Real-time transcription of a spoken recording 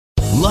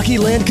Lucky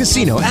Land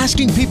Casino,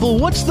 asking people,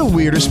 what's the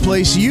weirdest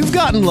place you've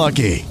gotten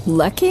lucky?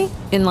 Lucky?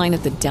 In line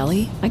at the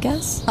deli, I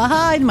guess?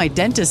 Aha, in my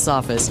dentist's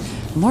office.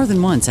 More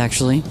than once,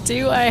 actually.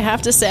 Do I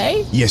have to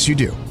say? Yes, you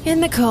do. In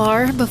the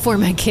car before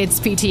my kids'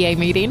 PTA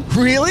meeting.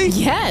 Really?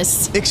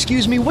 Yes.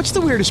 Excuse me, what's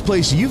the weirdest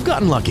place you've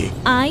gotten lucky?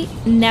 I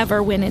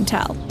never win and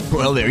tell.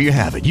 Well, there you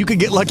have it. You can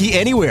get lucky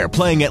anywhere,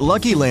 playing at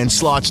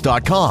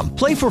LuckyLandSlots.com.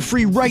 Play for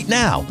free right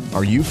now.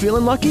 Are you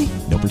feeling lucky?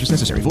 No purchase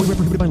necessary. Void where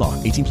prohibited by law.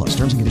 18 plus.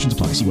 Terms and conditions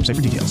apply. See website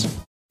for details.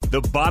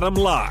 The Bottom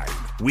Line,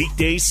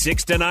 weekdays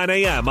 6 to 9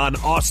 a.m. on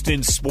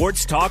Austin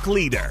Sports Talk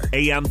Leader,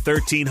 AM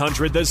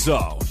 1300 The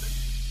Zone.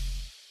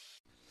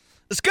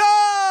 Let's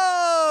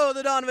go!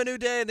 The dawn of a new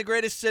day in the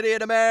greatest city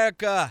in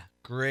America.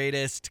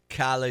 Greatest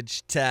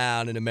college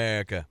town in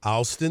America.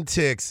 Austin,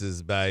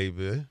 Texas,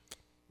 baby.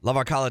 Love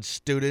our college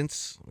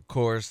students. Of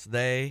course,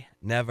 they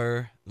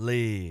never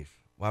leave.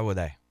 Why would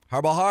they?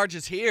 Hardge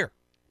is here.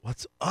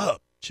 What's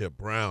up, Chip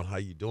Brown? How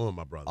you doing,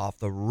 my brother? Off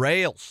the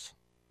rails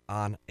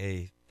on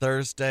a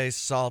Thursday.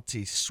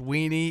 Salty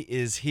Sweeney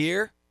is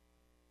here.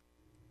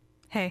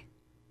 Hey.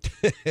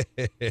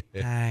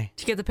 Hi.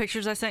 Did you get the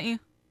pictures I sent you?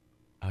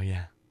 Oh,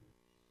 yeah.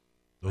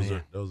 Those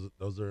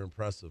are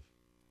impressive.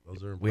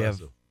 Those are impressive. We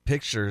have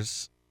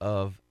pictures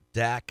of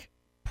Dak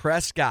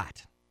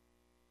Prescott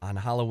on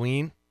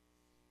Halloween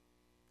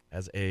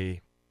as a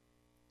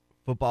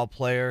football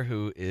player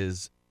who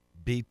is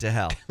beat to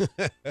hell,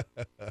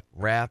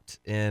 wrapped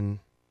in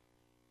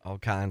all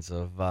kinds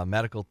of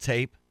medical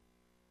tape,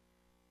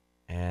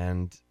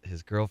 and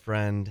his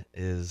girlfriend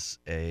is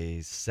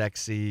a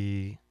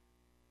sexy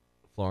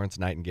Florence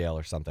Nightingale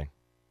or something.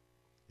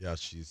 Yeah,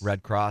 she's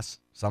Red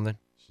Cross, something.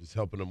 She's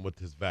helping him with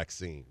his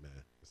vaccine, man.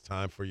 It's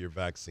time for your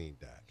vaccine,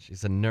 Dak.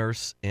 She's a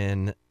nurse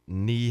in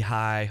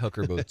knee-high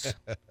hooker boots.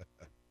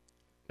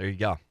 There you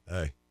go.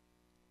 Hey,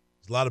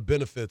 there's a lot of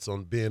benefits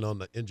on being on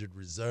the injured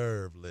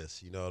reserve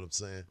list. You know what I'm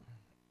saying?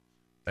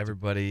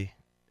 Everybody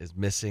is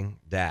missing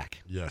Dak.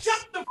 Yes.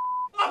 Shut the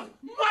up,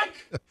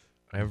 Mike!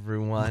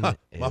 Everyone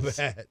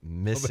is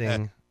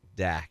missing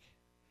Dak.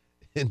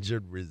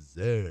 Injured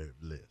reserve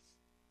list.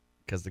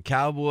 Because the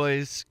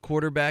Cowboys'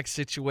 quarterback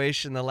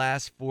situation the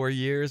last 4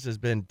 years has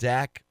been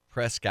Dak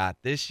Prescott.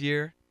 This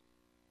year,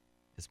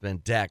 it's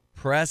been Dak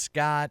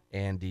Prescott,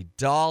 Andy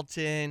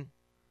Dalton,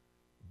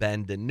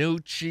 Ben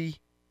DiNucci.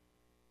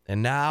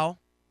 And now,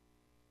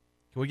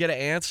 can we get an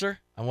answer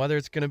on whether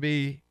it's going to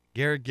be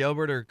Garrett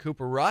Gilbert or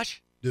Cooper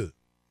Rush? Dude,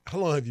 how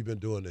long have you been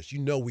doing this? You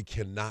know we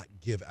cannot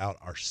give out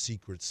our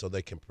secrets so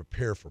they can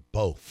prepare for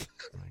both.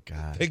 Oh, my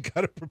God. They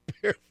got to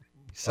prepare for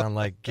both. You sound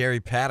like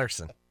Gary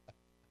Patterson.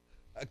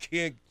 I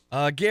can't.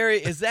 Gary,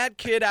 is that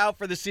kid out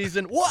for the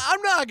season? Well,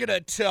 I'm not going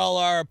to tell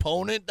our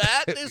opponent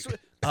that.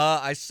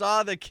 I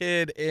saw the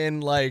kid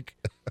in, like,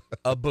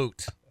 a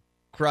boot,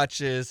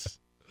 crutches,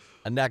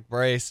 a neck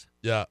brace.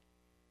 Yeah.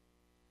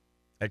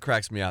 It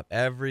cracks me up.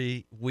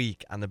 Every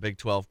week on the Big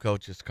 12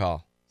 Coaches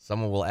Call,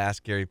 someone will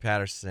ask Gary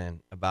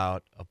Patterson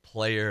about a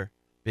player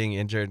being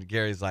injured, and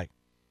Gary's like,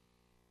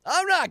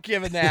 I'm not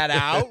giving that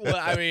out. Well,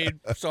 I mean,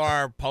 so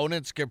our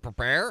opponents can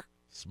prepare.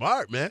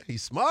 Smart, man.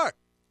 He's smart.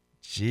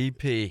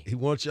 GP. He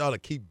wants y'all to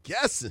keep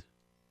guessing.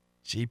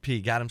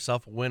 GP got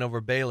himself a win over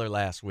Baylor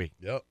last week.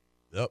 Yep.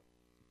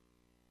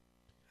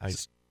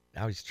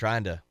 Now he's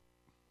trying to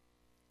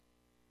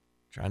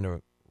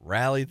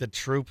rally the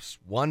troops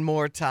one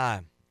more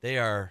time. They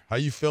are. How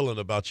you feeling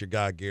about your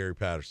guy Gary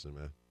Patterson,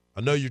 man?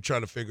 I know you're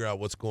trying to figure out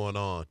what's going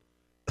on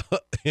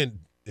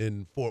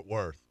in Fort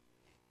Worth,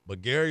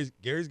 but Gary's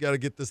got to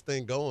get this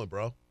thing going,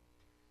 bro.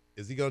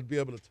 Is he going to be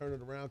able to turn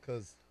it around?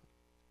 Because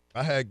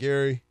I had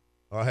Gary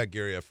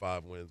at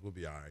 5 wins. We'll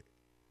be all right.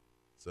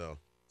 So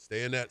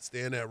stay in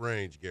that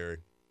range, Gary.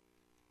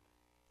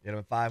 You had him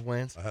at 5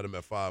 wins? I had him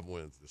at 5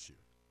 wins this year.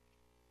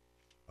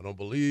 I don't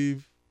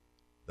believe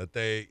that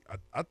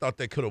I thought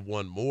they could have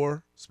won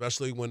more,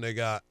 especially when they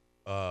got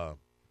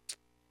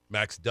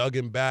Max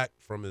Duggan back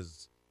from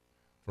his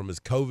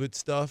COVID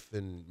stuff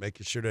and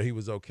making sure that he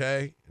was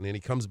okay. And then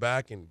he comes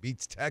back and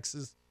beats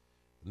Texas.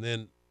 And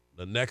then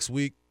the next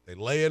week they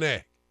lay an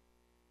egg.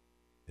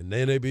 And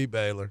then they beat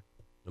Baylor.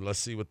 And let's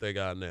see what they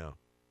got now.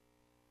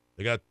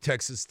 They got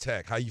Texas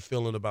Tech. How you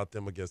feeling about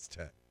them against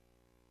Tech?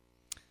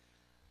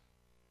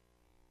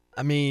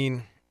 I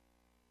mean,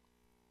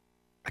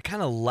 I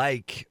kind of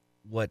like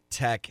what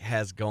Tech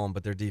has going,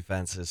 but their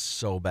defense is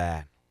so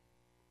bad.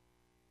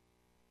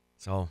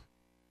 So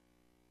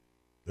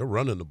they're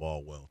running the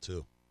ball well,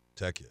 too.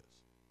 Tech is.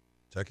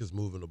 Tech is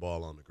moving the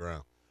ball on the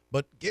ground.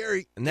 But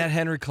Gary. And that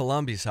Henry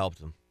Columbi's helped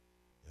him.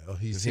 Yeah,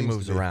 he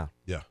moves around.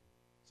 Yeah.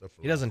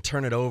 He doesn't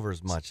turn it over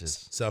as much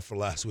as. Except for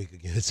last week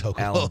against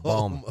Oklahoma.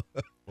 Alabama.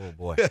 Oh,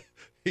 boy.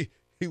 he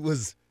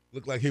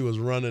looked like he was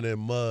running in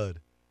mud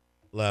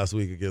last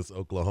week against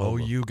Oklahoma. Oh,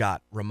 you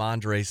got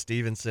Ramondre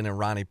Stevenson and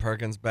Ronnie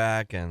Perkins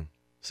back, and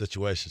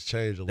situations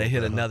changed a little bit. They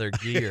hit another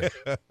gear.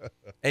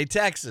 Hey,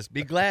 Texas,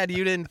 be glad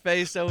you didn't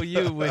face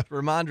OU with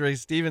Ramondre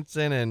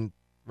Stevenson and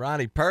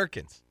Ronnie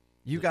Perkins.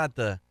 You got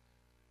the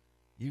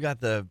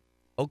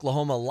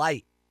Oklahoma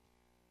light,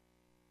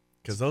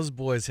 because those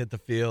boys hit the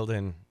field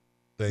and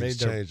things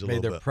change a little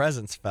made their bit.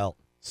 presence felt.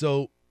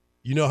 So,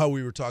 you know how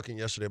we were talking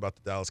yesterday about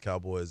the Dallas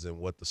Cowboys and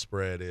what the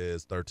spread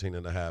is,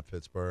 13.5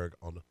 Pittsburgh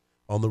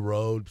on the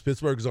road.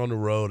 Pittsburgh's on the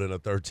road and a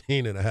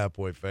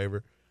 13.5-point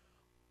favorite.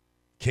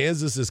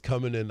 Kansas is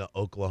coming into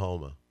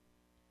Oklahoma,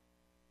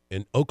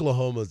 and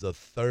Oklahoma's a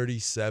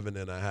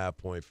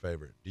 37.5-point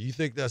favorite. Do you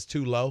think that's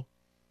too low?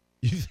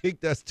 You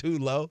think that's too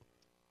low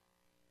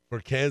for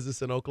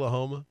Kansas and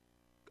Oklahoma?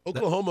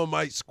 Oklahoma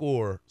might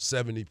score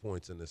 70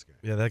 points in this game.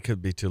 Yeah, that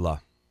could be too low.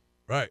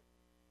 Right.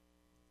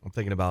 I'm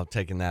thinking about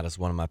taking that as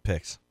one of my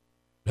picks.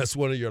 That's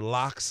one of your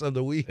locks of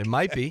the week. It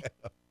might be.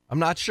 I'm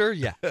not sure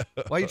yet.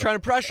 Why are you trying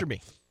to pressure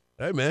me?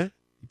 Hey, man,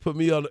 you put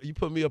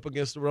me up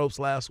against the ropes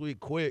last week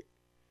quick.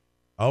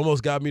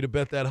 Almost got me to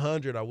bet that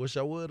 100. I wish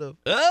I would have.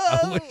 Oh!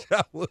 I wish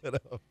I would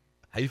have.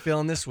 How you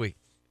feeling this week?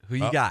 Who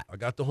you got? I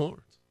got the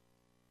Horns.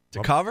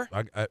 To cover?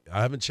 I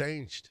haven't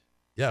changed.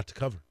 Yeah, to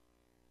cover.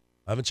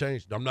 I haven't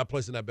changed. I'm not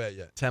placing that bet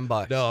yet.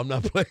 $10. No, I'm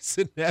not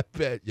placing that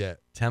bet yet.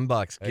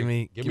 $10.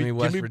 Hey, give me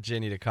West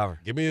Virginia to cover.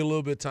 Give me a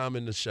little bit of time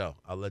in the show.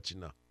 I'll let you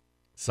know.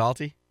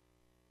 Salty?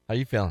 How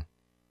you feeling?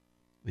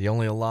 The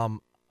only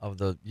alum of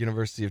the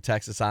University of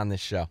Texas on this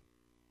show.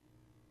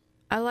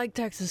 I like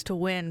Texas to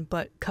win,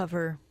 but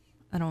cover,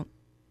 I don't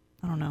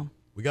know.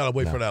 We got to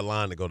wait for that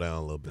line to go down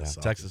a little bit.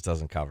 Yeah, Texas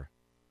doesn't cover.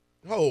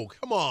 Oh,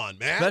 come on,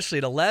 man. Especially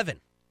at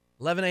 11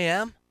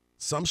 a.m.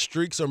 Some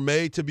streaks are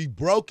made to be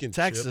broken.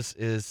 Texas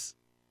is,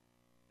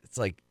 it's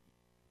like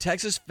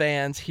Texas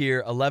fans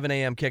hear 11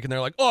 a.m. kick and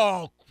they're like,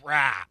 oh,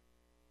 crap.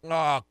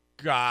 Oh,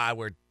 God,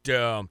 we're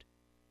doomed.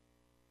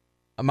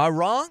 Am I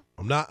wrong?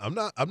 I'm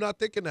not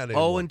thinking that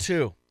anymore.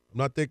 0-2. I'm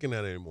not thinking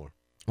that anymore.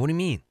 What do you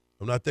mean?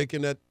 I'm not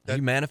thinking that. Are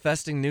you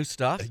manifesting new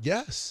stuff?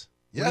 Yes.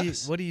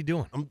 What are you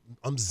doing? I'm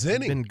zenning.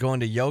 You've been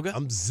going to yoga?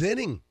 I'm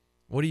zenning.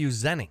 What are you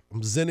zenning?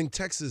 I'm zenning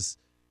Texas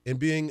and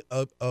being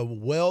a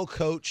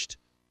well-coached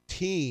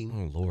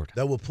team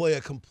that will play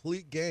a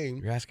complete game.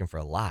 You're asking for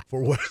a lot.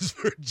 For West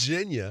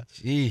Virginia.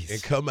 Jeez.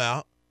 And come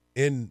out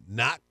and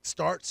not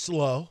start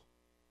slow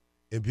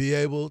and be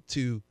able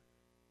to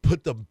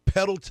put the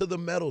pedal to the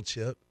metal,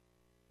 Chip.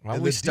 Why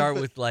don't we start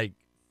with like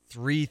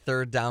 3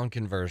 third-down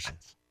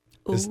conversions?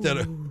 Instead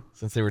of,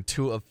 since they were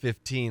 2 of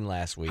 15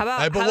 last week. How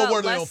about, what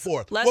were they on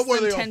fourth? Less What were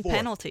than they on 10 fourth?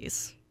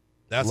 penalties.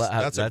 That's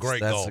a great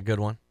goal. That's a good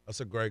one.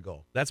 That's a great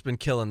goal. That's been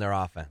killing their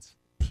offense.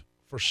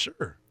 For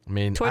sure. I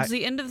mean, Towards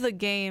the end of the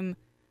game,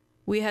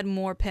 we had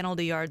more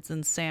penalty yards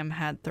than Sam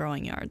had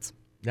throwing yards.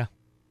 Yeah.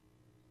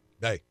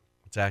 Hey.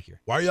 It's accurate.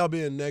 Why are y'all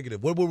being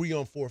negative? What were we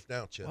on fourth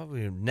down, Chip? What were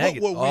we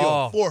negative? What were we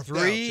on fourth down,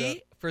 3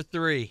 Chip? for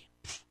 3,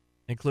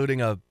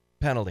 including a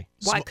penalty.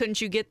 Why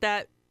couldn't you get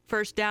that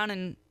first down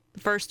in the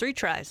first 3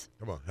 tries?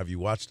 Come on. Have you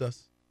watched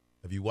us?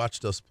 Have you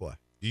watched us play?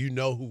 Do you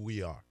know who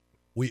we are?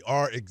 We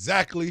are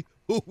exactly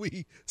who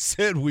we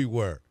said we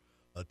were.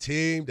 A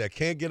team that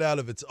can't get out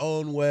of its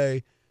own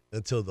way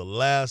until the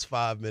last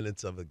 5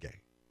 minutes of a game.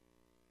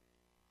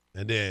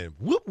 And then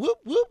whoop, whoop,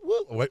 whoop,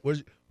 whoop. Wait,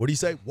 what do you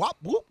say? Whoop,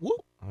 whoop,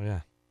 whoop. Oh,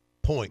 yeah.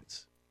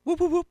 Points. Whoop,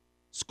 whoop, whoop.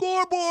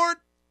 Scoreboard.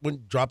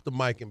 Drop the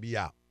mic and be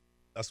out.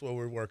 That's what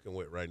we're working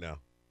with right now.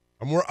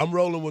 I'm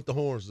rolling with the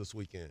Horns this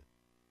weekend.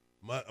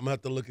 I'm going to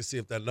have to look and see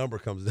if that number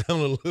comes down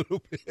a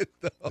little bit,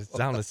 though. It's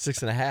down to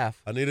 6.5.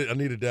 I need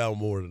it down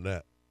more than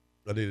that.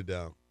 I need it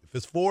down. If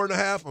it's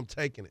 4.5, I'm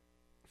taking it.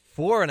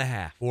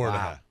 4.5.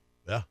 4.5.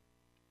 Yeah.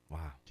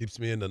 Wow. Keeps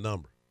me in the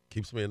number.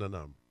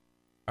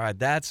 All right,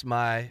 that's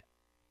my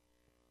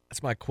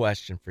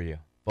question for you,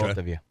 both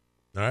of you.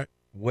 All right.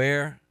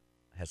 Where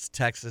has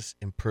Texas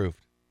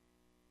improved?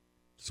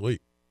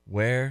 Sweet.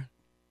 Where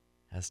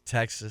has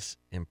Texas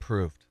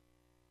improved?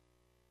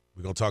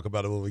 We're going to talk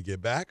about it when we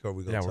get back? Or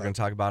we're going to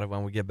talk about it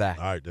when we get back.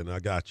 All right, then I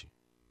got you.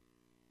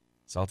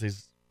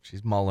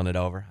 She's mulling it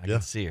over. I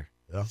can see her.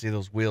 Yeah. See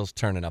those wheels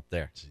turning up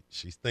there.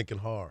 She's thinking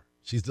hard.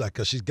 She's like,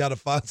 because she's got to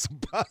find some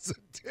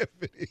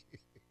positivity.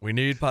 We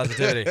need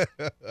positivity.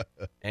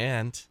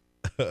 And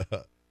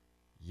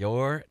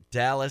your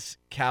Dallas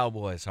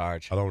Cowboys,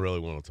 Hardge. I don't really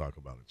want to talk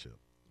about it, Chip.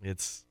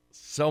 It's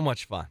so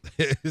much fun.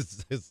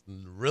 It's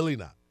really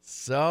not.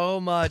 So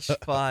much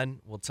fun.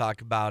 We'll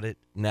talk about it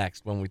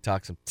next when we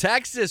talk some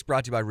Texas,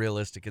 brought to you by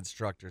Realistic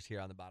Instructors here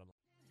on the bottom.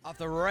 Off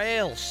the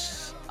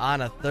rails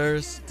on a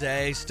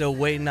Thursday. Still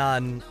waiting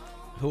on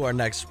who our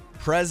next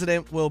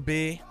president will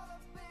be.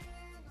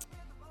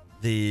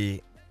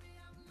 The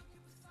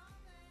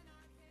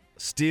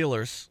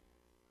Steelers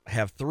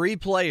have 3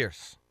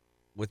 players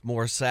with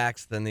more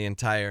sacks than the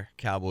entire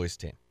Cowboys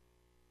team.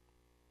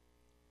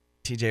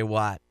 TJ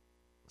Watt,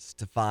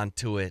 Stephon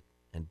Tuitt,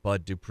 and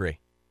Bud Dupree.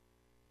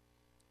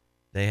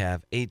 They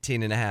have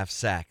 18.5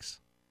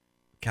 sacks.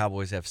 The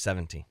Cowboys have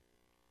 17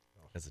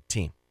 as a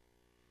team.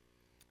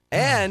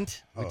 And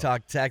we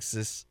talk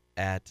Texas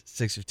at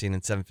 6:15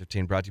 and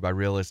 7:15, brought to you by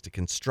Realistic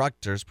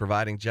Instructors,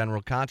 providing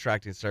general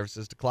contracting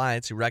services to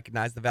clients who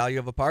recognize the value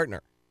of a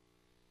partner.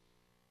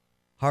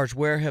 Hardge,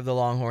 where have the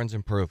Longhorns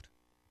improved?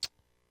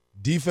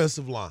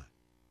 Defensive line.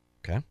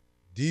 Okay.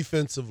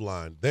 Defensive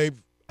line.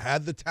 They've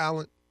had the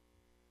talent.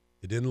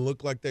 It didn't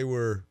look like they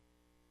were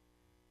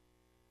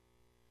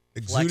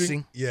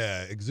Flexing.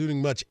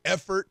 Exuding much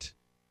effort,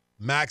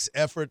 max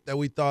effort that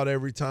we thought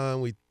every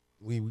time.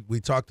 We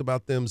talked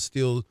about them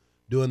still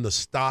doing the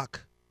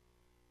stock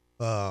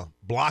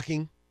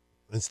blocking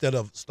instead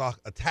of stock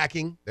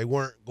attacking. They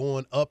weren't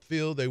going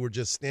upfield. They were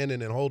just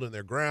standing and holding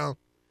their ground.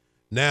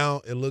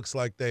 Now it looks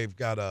like they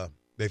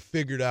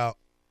figured out,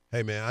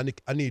 hey, man,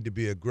 I need to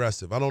be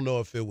aggressive. I don't know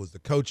if it was the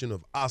coaching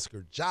of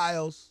Oscar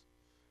Giles,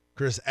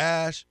 Chris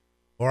Ash,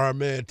 or our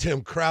man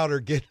Tim Crowder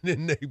getting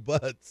in their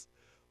butts.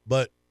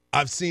 But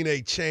I've seen a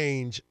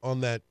change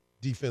on that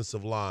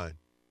defensive line,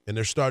 and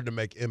they're starting to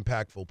make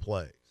impactful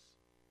plays.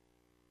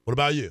 What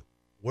about you?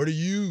 Where do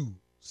you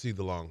see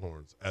the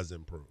Longhorns as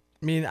improved?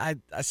 I mean, I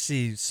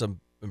see some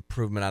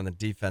improvement on the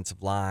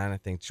defensive line. I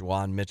think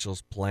Juwan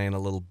Mitchell's playing a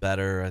little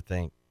better. I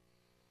think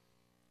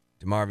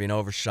DeMarvion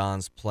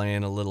Overshawn's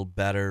playing a little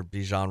better.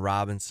 Bijan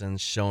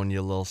Robinson's showing you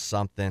a little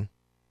something.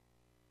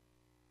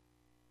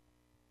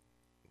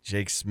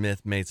 Jake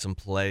Smith made some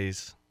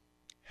plays.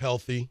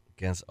 Healthy.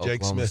 Against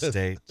Oklahoma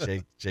State.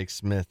 Jake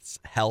Smith's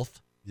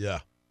health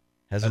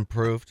has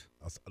improved.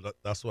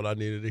 That's what I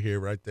needed to hear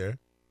right there.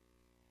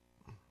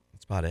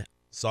 That's about it.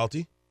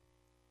 Salty?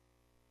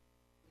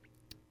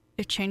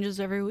 It changes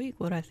every week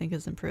what I think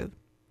has improved.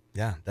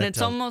 Yeah. And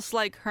it's almost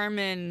like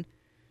Herman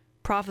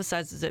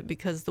prophesizes it,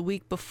 because the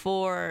week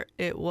before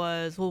it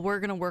was, well, we're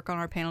going to work on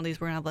our penalties.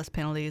 We're going to have less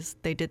penalties.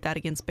 They did that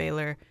against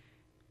Baylor.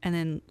 And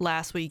then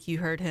last week you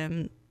heard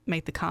him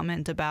make the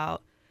comment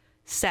about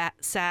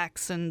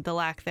sacks and the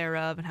lack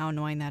thereof and how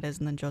annoying that is.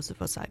 And then Joseph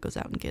Osai goes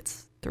out and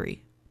gets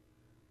 3.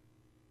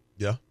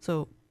 Yeah.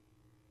 So.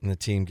 And the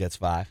team gets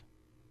 5.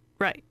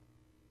 Right.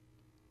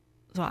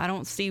 So I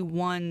don't see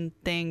one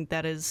thing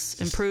that is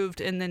improved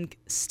and then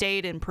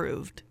stayed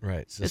improved.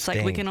 Right. It's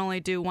like we can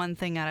only do one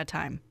thing at a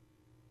time.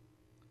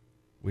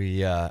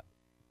 We don't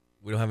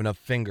have enough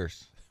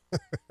fingers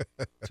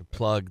to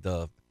plug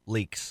the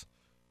leaks.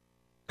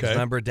 Okay.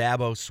 Remember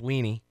Dabo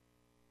Sweeney?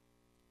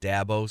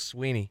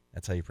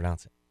 That's how you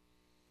pronounce it.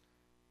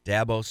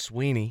 Dabo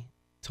Sweeney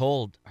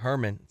told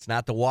Herman, it's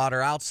not the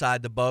water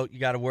outside the boat you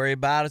got to worry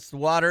about. It's the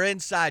water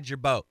inside your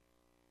boat.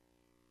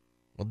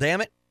 Well,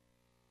 damn it.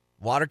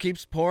 Water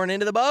keeps pouring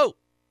into the boat.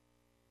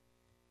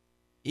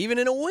 Even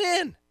in a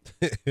win.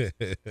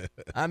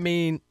 I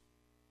mean,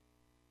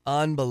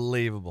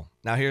 unbelievable.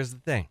 Now, here's the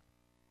thing.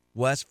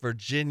 West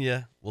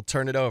Virginia will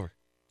turn it over.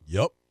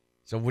 Yep.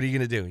 So what are you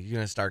going to do? You're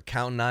going to start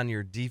counting on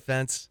your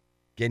defense,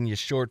 getting you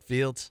short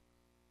fields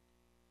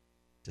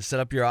to set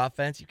up your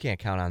offense? You can't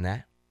count on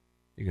that.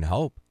 You can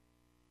hope.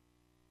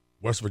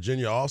 West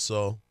Virginia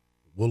also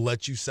will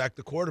let you sack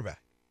the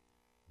quarterback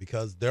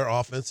because their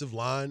offensive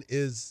line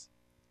is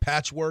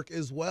patchwork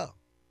as well.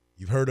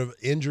 You've heard of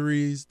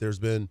injuries. There's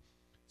been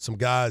some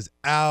guys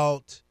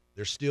out.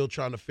 They're still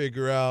trying to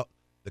figure out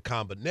the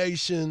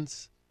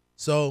combinations.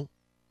 So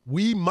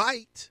we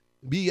might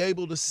be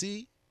able to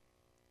see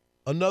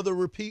another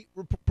repeat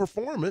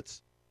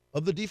performance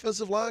of the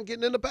defensive line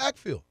getting in the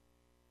backfield.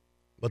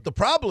 But the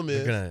problem is,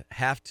 you're going to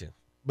have to.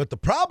 But the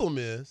problem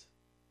is,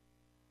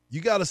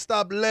 you got to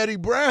stop Letty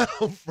Brown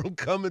from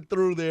coming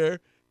through there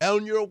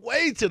on your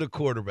way to the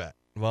quarterback.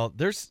 Well,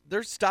 they're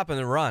stopping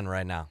the run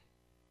right now.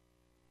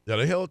 Yeah,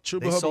 they held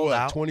Chuba Hubbard, sold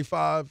out.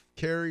 25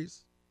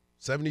 carries,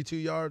 72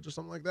 yards or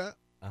something like that?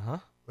 Uh-huh.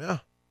 Yeah.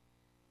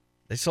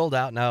 They sold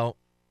out. Now,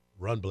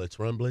 run blitz.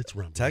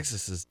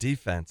 Texas's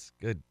defense,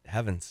 good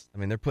heavens. I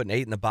mean, they're putting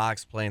 8 in the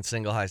box, playing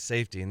single high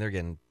safety, and they're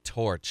getting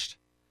torched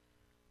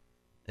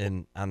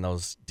on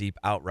those deep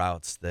out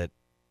routes that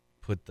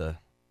put the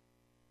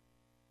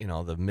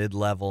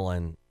mid-level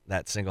and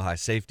that single high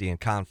safety in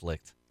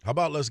conflict. How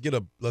about let's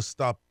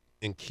stop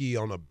and key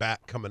on a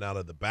back coming out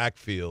of the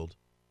backfield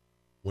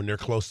when they're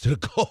close to the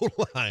goal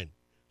line.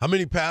 How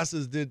many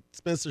passes did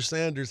Spencer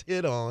Sanders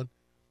hit on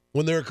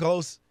when they're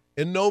close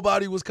and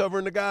nobody was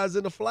covering the guys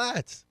in the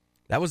flats?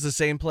 That was the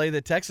same play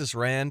that Texas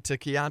ran to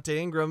Keontae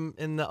Ingram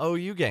in the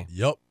OU game.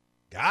 Yep.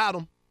 Got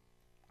him.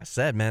 I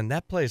said, man,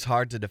 that play is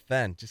hard to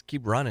defend. Just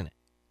keep running it.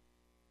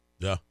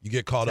 Yeah, you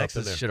get caught up in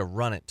there. Texas should have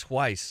run it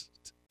twice.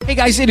 Hey,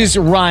 guys, it is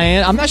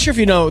Ryan. I'm not sure if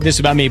you know this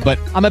about me, but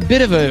I'm a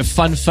bit of a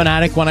fun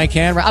fanatic when I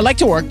can. I like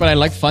to work, but I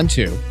like fun,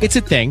 too. It's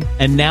a thing.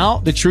 And now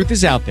the truth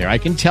is out there. I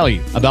can tell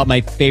you about my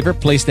favorite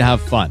place to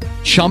have fun.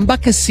 Chumba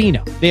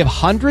Casino. They have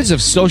hundreds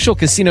of social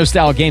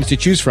casino-style games to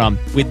choose from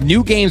with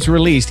new games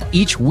released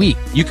each week.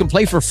 You can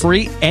play for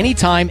free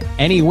anytime,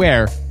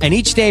 anywhere, and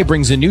each day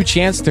brings a new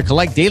chance to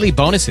collect daily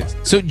bonuses.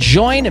 So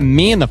join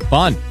me in the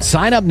fun.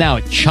 Sign up now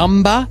at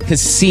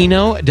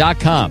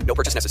ChumbaCasino.com. No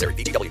purchase necessary.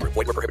 VGW. Void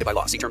where prohibited by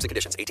law. See terms and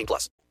conditions.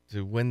 18+.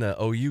 To win the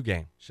OU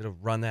game. Should have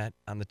run that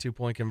on the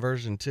 2-point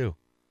conversion, too.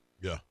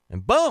 Yeah.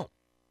 And boom!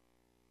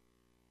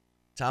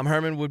 Tom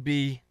Herman would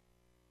be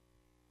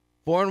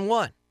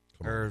 4-1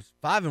 or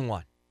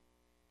 5-1.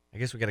 I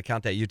guess we got to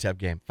count that UTEP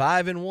game.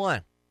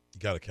 5-1. You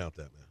got to count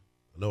that, man.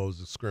 I know it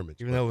was a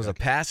scrimmage. Even though it was a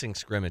passing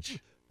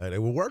scrimmage. Hey, they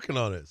were working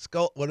on it.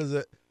 What is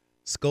it?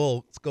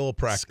 Skull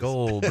practice.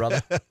 Skull,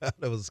 brother.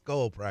 That was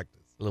skull practice.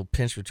 A little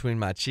pinch between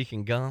my cheek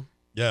and gum.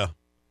 Yeah.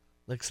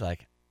 Looks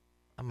like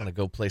I'm going to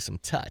go play some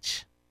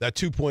touch. That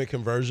 2-point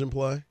conversion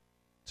play,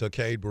 to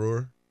Cade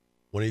Brewer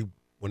when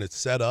it's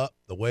set up,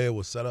 the way it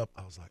was set up.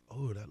 I was like,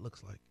 oh, that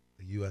looks like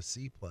the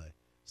USC play.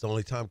 It's the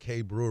only time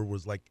Cade Brewer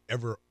was like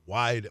ever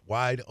wide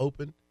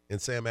open, and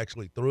Sam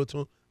actually threw it to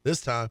him. This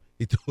time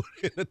he threw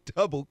it in a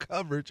double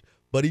coverage,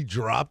 but he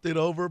dropped it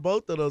over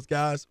both of those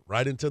guys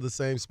right into the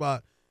same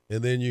spot.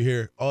 And then you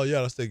hear, oh,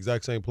 yeah, that's the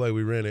exact same play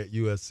we ran at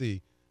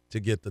USC to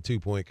get the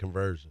 2-point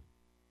conversion.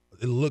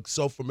 It looks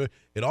so familiar.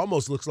 It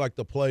almost looks like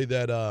the play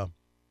that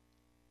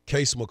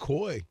Case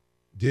McCoy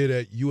did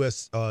at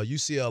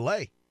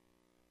UCLA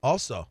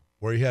also,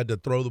 where he had to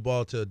throw the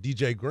ball to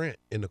DJ Grant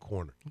in the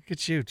corner. Look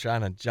at you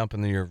trying to jump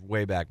into your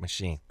Wayback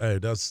Machine. Hey,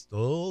 those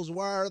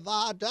were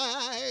the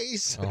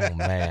days. Oh,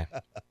 man.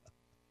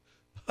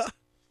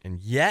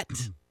 And yet,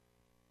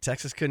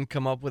 Texas couldn't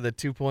come up with a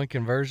 2-point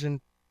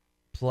conversion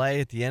play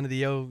at the end of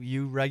the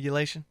OU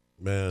regulation?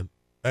 Man,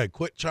 hey,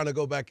 quit trying to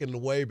go back in the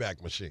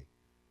Wayback Machine.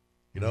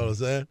 You know what I'm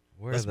saying?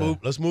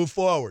 Let's move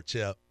forward,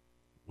 Chip.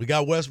 We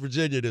got West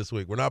Virginia this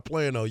week. We're not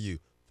playing OU.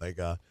 Thank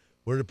God.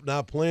 We're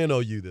not playing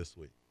OU this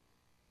week.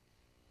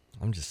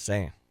 I'm just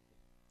saying.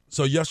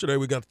 So yesterday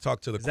we got to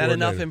talk to the coordinator. Is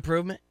that enough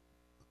improvement?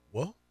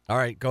 Well. All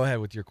right, go ahead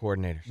with your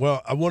coordinators.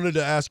 Well, I wanted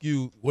to ask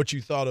you what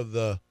you thought of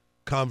the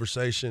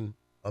conversation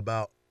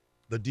about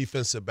the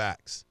defensive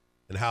backs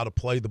and how to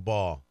play the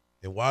ball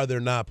and why they're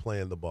not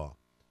playing the ball.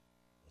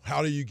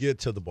 How do you get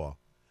to the ball?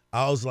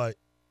 I was like,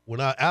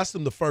 when I asked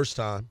him the first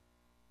time,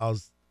 I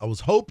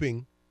was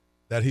hoping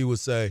that he would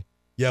say,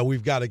 yeah,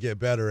 we've got to get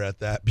better at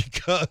that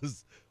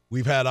because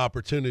we've had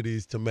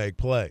opportunities to make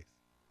plays.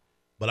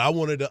 But I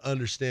wanted to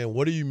understand,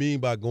 what do you mean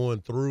by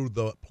going through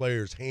the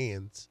player's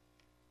hands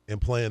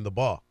and playing the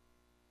ball?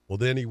 Well,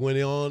 then he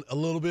went on a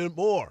little bit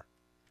more.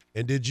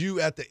 And did you,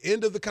 at the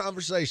end of the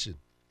conversation,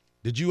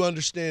 did you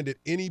understand it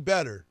any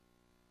better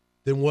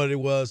than what it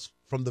was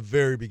from the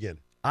very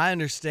beginning? I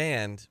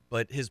understand,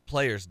 but his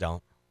players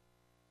don't.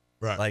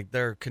 Right. Like,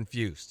 they're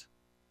confused.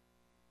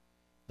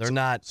 They're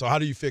not. So how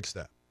do you fix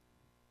that?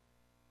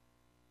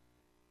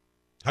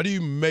 How do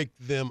you make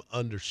them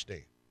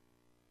understand?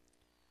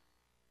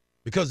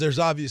 Because there's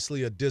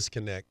obviously a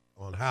disconnect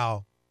on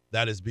how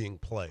that is being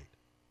played.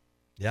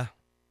 Yeah.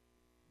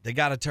 They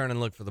got to turn and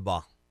look for the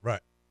ball.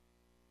 Right.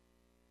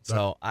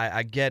 So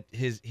I get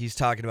he's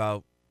talking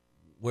about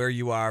where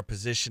you are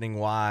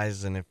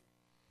positioning-wise, and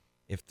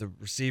if the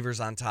receiver's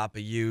on top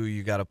of you,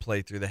 you got to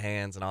play through the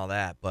hands and all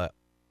that. But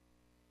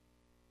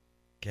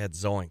get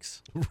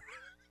zoinks.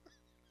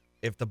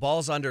 If the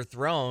ball's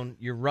underthrown,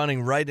 you're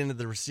running right into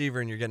the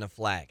receiver and you're getting a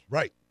flag.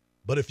 Right.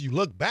 But if you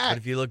look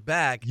back,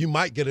 you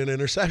might get an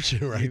interception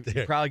there.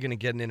 You're probably going to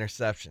get an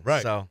interception.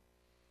 Right. So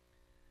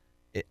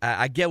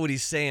I get what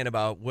he's saying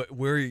about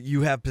where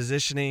you have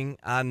positioning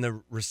on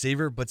the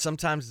receiver, but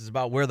sometimes it's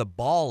about where the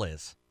ball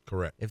is.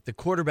 Correct. If the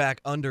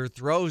quarterback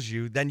underthrows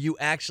you, then you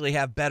actually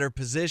have better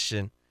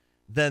position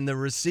than the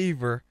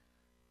receiver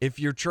if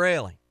you're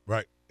trailing.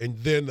 Right. And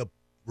then the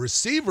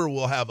receiver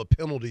will have a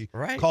penalty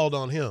called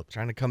on him.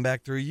 Trying to come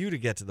back through you to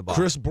get to the ball.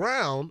 Chris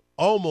Brown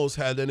almost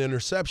had an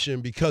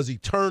interception because he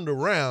turned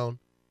around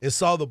and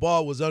saw the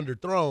ball was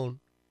underthrown,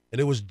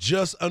 and it was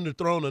just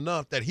underthrown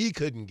enough that he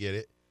couldn't get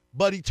it,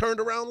 but he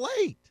turned around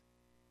late.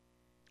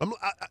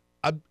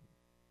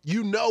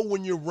 You know,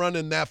 when you're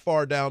running that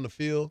far down the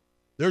field,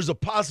 there's a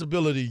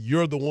possibility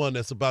you're the one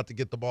that's about to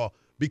get the ball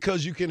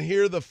because you can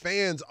hear the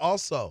fans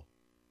also.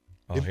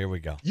 Oh, here we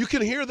go. You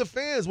can hear the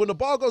fans. When the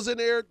ball goes in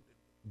there,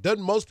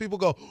 doesn't most people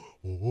go,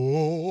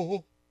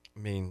 oh? I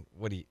mean,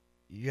 what do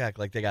you act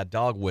like they got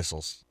dog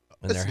whistles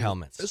in their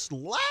helmets. It's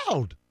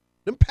loud.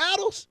 Them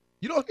paddles,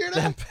 you don't hear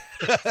that?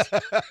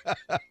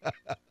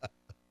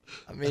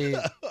 I mean,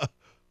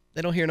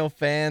 they don't hear no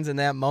fans in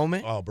that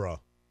moment. Oh, bro.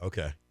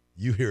 Okay.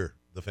 You hear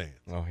the fans.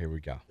 Oh, here we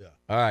go. Yeah.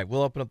 All right,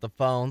 we'll open up the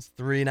phones.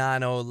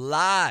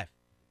 390-LIVE.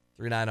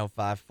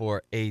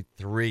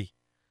 390-5483.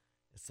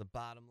 It's the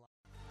bottom line.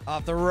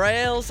 Off the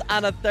rails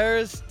on a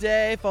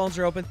Thursday. Phones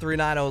are open.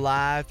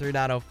 390-LIVE.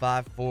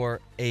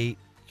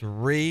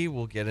 390-5483.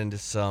 We'll get into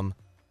some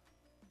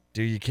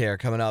Do You Care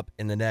coming up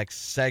in the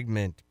next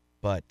segment.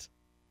 But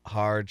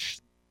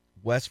Hardge,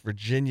 West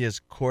Virginia's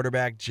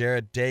quarterback,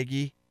 Jared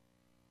Dagey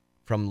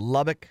from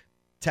Lubbock,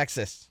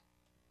 Texas.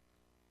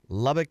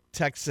 Lubbock,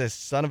 Texas,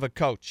 son of a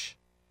coach.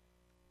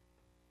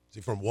 Is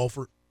he from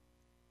Wolford?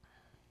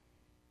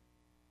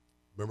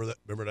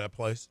 Remember that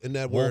place? Isn't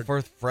that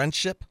Wolford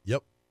Friendship?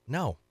 Yep.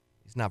 No,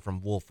 he's not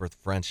from Wolford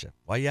Friendship.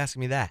 Why are you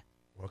asking me that?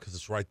 Well, because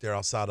it's right there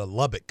outside of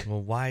Lubbock.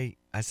 Well, why?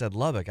 I said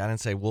Lubbock. I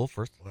didn't say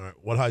Wolford. All right.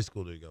 What high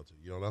school did you go to?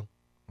 You don't know?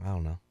 I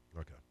don't know.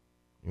 Okay.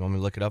 You want me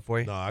to look it up for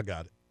you? No, I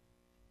got it.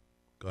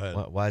 Go ahead.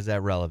 Why is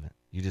that relevant?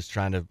 You just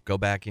trying to go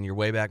back in your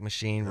Wayback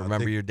Machine,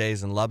 remember your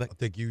days in Lubbock? I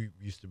think you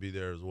used to be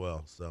there as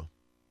well. So.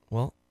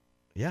 Well,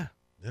 yeah.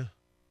 Yeah.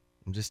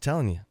 I'm just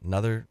telling you,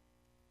 another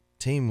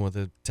team with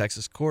a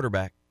Texas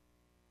quarterback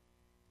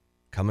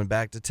coming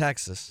back to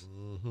Texas.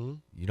 Mm-hmm.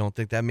 You don't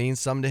think that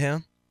means something to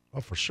him? Oh,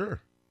 for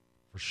sure.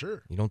 For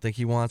sure. You don't think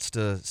he wants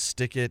to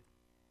stick it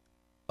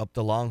up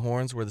the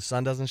Longhorns where the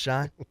sun doesn't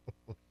shine?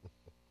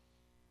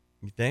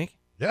 You think?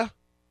 Yeah.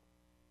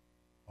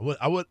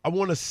 I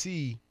want to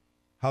see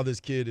how this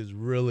kid is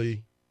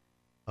really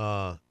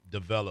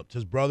developed.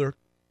 His brother,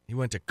 he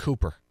went to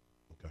Cooper.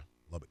 Okay,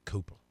 Lubbock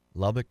Cooper.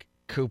 Lubbock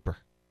Cooper.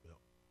 Yeah.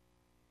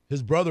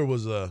 His brother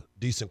was a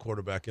decent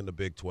quarterback in the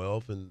Big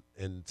 12,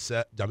 and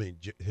Seth. I mean,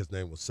 his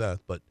name was Seth,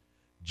 but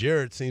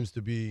Jared seems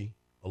to be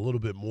a little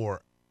bit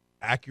more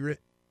accurate.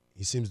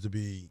 He seems to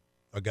be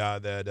a guy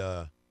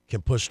that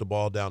can push the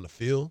ball down the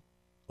field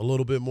a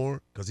little bit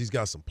more because he's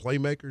got some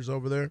playmakers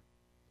over there.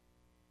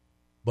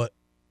 But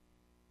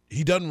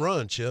he doesn't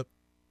run, Chip.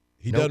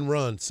 He doesn't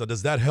run. So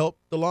does that help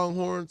the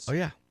Longhorns? Oh,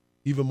 yeah.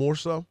 Even more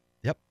so?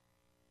 Yep,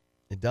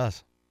 it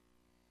does.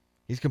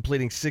 He's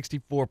completing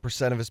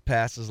 64% of his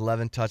passes,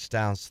 11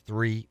 touchdowns,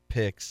 3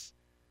 picks.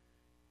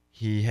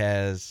 He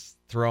has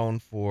thrown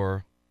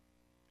for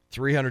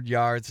 300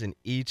 yards in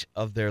each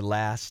of their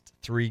last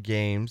 3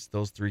 games.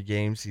 Those 3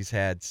 games, he's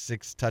had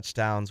 6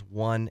 touchdowns,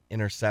 1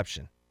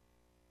 interception.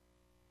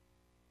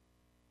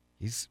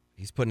 He's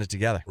putting it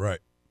together. Right.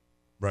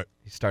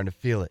 He's starting to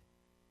feel it.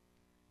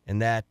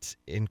 And that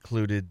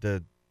included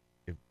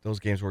those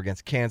games were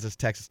against Kansas,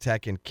 Texas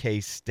Tech, and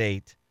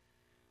K-State.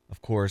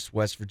 Of course,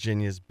 West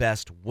Virginia's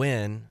best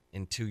win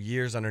in 2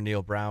 years under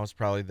Neil Brown was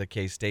probably the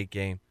K-State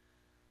game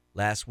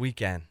last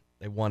weekend.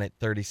 They won it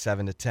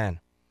 37-10.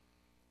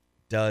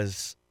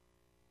 Does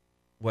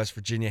West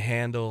Virginia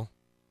handle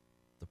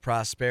the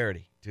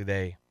prosperity? Do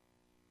they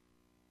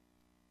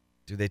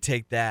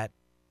take that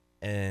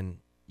and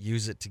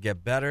use it to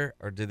get better,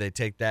 or do they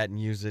take that and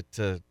use it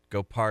to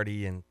go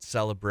party and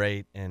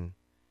celebrate and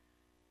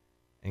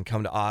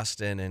come to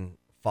Austin and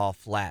fall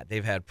flat?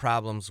 They've had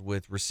problems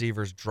with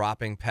receivers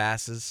dropping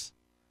passes.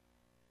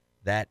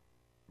 That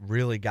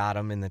really got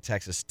them in the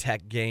Texas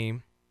Tech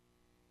game.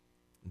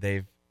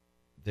 They're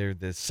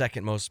the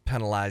second most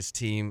penalized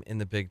team in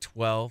the Big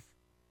 12.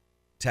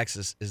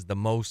 Texas is the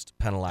most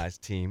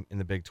penalized team in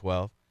the Big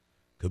 12.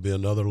 Could be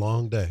another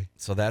long day.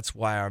 So that's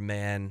why our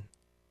man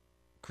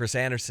Chris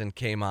Anderson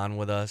came on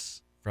with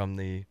us from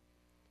the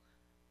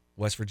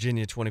West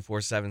Virginia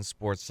 24/7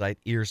 sports site,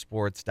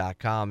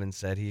 earsports.com, and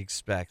said he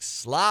expects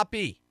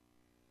sloppy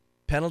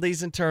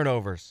penalties and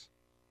turnovers.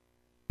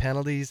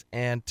 Penalties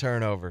and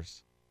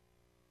turnovers.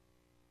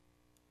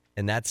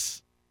 And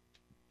that's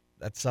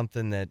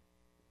something that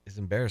is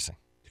embarrassing.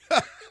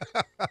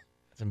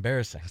 It's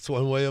embarrassing. That's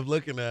one way of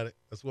looking at it.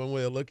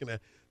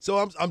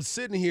 So I'm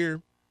sitting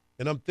here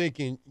and I'm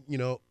thinking,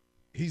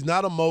 he's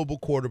not a mobile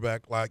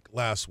quarterback like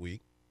last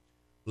week.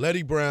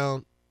 Letty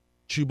Brown,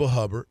 Chuba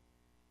Hubbard,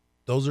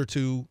 those are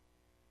 2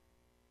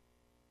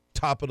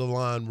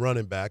 top-of-the-line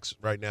running backs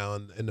right now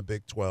in the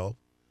Big 12.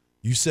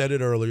 You said it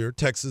earlier,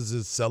 Texas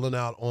is selling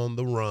out on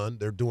the run.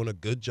 They're doing a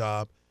good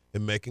job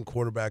in making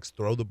quarterbacks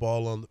throw the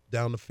ball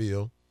down the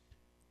field.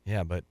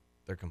 Yeah, but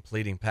they're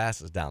completing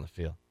passes down the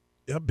field.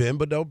 Yeah, bend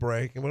but don't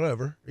break and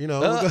whatever. We're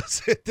going to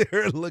sit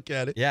there and look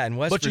at it. Yeah, and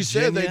West But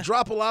Virginia, you said they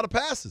drop a lot of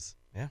passes.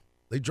 Yeah.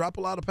 They drop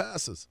a lot of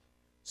passes.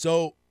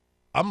 So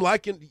I'm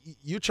liking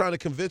you're trying to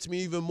convince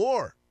me even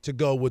more to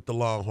go with the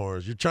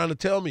Longhorns. You're trying to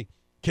tell me,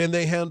 can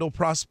they handle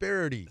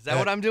prosperity? Is that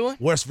what I'm doing?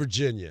 West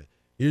Virginia.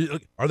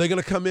 Are they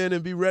going to come in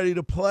and be ready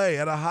to play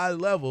at a high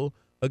level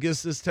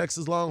against this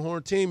Texas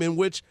Longhorn team in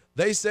which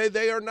they say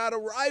they are not a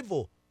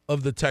rival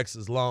of the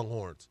Texas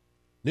Longhorns?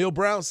 Neil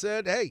Brown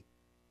said, hey,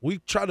 we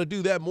try to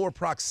do that more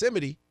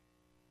proximity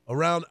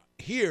around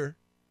here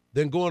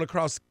than going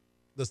across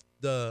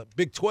the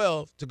Big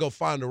 12 to go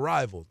find a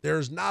rival.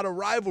 There's not a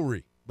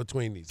rivalry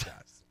between these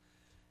guys.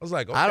 I was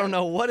like, okay. I don't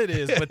know what it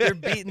is, but they're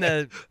beating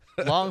the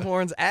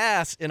Longhorns'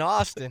 ass in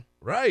Austin.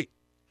 Right.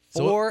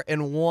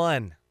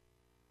 4-1.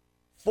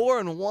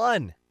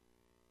 4-1.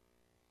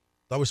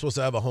 Thought we were supposed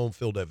to have a home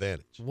field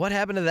advantage. What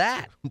happened to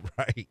that?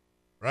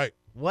 Right.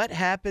 What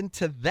happened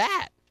to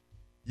that?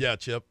 Yeah,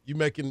 Chip, you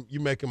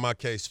making my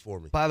case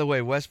for me. By the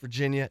way, West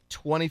Virginia,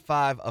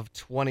 25 of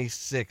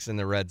 26 in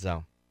the red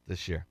zone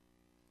this year.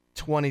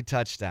 20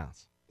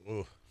 touchdowns.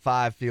 Ooh.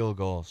 5 field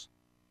goals.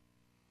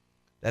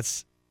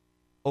 That's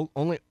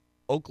only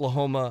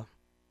Oklahoma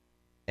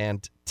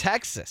and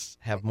Texas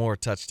have more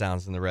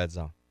touchdowns in the red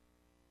zone.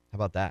 How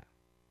about that?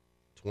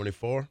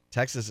 24.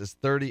 Texas is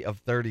 30 of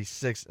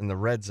 36 in the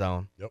red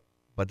zone. Yep.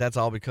 But that's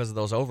all because of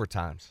those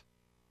overtimes.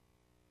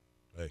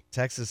 Hey.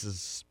 Texas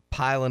is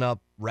piling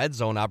up red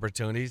zone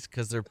opportunities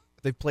because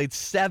they've played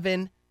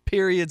 7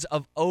 periods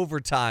of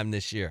overtime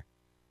this year.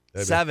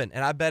 Hey, 7,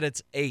 and I bet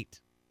it's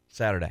 8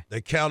 Saturday.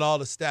 They count all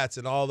the stats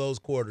in all those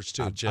quarters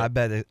too, Chip. I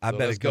bet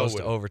it goes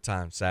to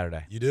overtime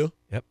Saturday. You do?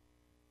 Yep.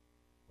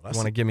 Well, you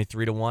want to give me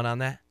 3-1 on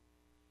that?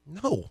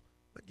 No,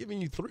 I'm not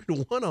giving you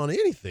 3-1 on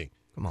anything.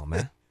 Come on,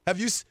 man. Have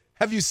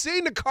you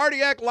seen the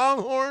cardiac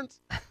Longhorns?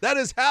 That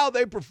is how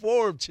they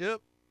perform,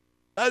 Chip.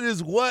 That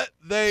is what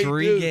they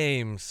 3 do.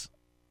 games.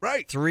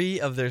 Right.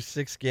 3 of their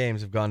 6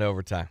 games have gone to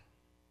overtime.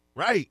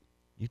 Right.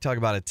 You talk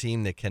about a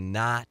team that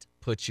cannot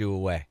put you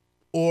away.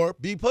 Or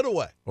be put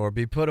away.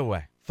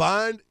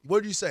 Find,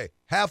 what do you say?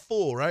 Half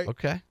full, right?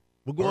 Okay.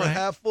 We're going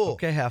half full.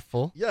 Okay, half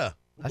full. Yeah.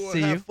 I see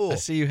you. I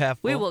see you half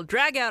full. We will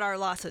drag out our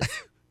losses.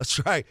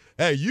 That's right.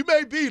 Hey, you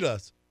may beat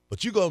us,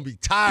 But you're going to be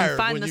tired And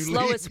find when the you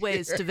slowest leave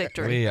ways here. to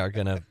victory. We are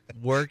going to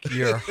work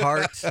your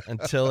heart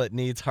until it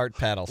needs heart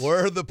paddles.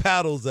 Where are the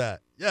paddles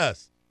at?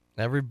 Yes.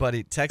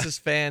 Everybody, Texas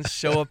fans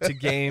show up to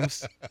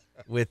games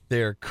with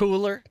their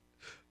cooler,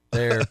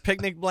 their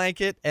picnic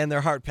blanket, and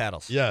their heart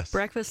paddles. Yes.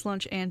 Breakfast,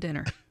 lunch, and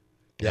dinner.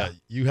 Yeah.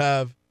 You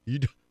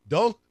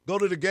don't go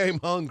to the game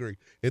hungry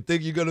and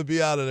think you're going to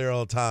be out of there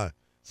on time.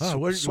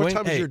 What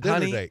time is your dinner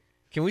honey, date?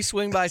 Can we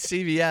swing by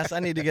CVS? I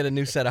need to get a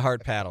new set of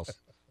heart paddles.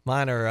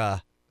 Mine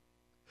are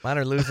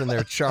losing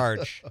their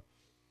charge,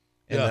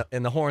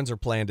 and the horns are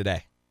playing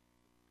today.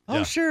 Oh,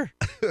 Yeah. sure.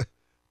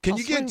 Can I'll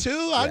you get swing.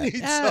 two? I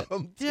need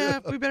some. Too. Yeah,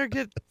 we better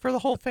get for the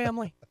whole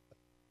family.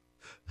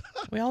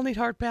 We all need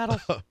heart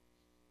paddles.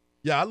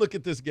 Yeah, I look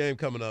at this game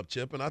coming up,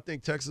 Chip, and I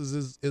think Texas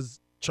is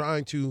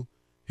trying to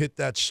hit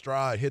that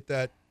stride, hit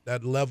that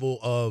level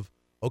of,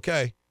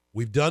 okay,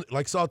 we've done,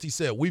 like Salty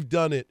said, we've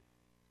done it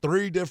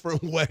 3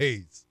 different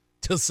ways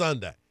to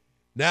Sunday.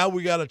 Now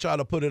we got to try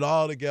to put it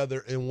all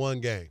together in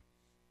one game.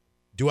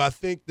 Do I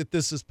think that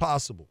this is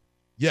possible?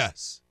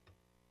 Yes.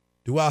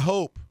 Do I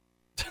hope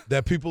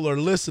that people are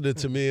listening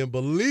to me and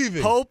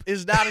believing? Hope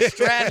is not a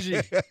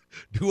strategy.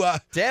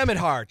 Damn it,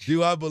 Hardge.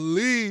 Do I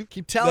believe?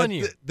 Keep telling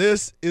you.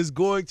 This is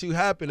going to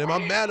happen? Am I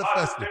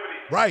manifesting?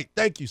 Right.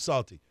 Thank you,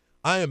 Salty.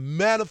 I am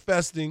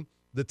manifesting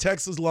the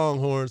Texas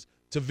Longhorns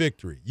to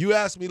victory. You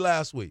asked me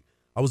last week.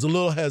 I was a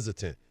little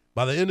hesitant.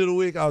 By the end of the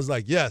week, I was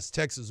like, yes,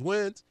 Texas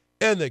wins,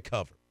 and they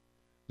cover.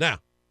 Now,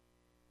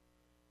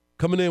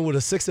 coming in with a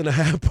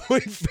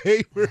 6.5-point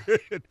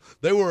favorite.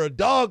 They were a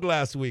dog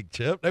last week,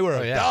 Chip. They were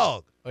a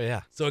dog. Oh,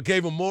 yeah. So it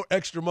gave them more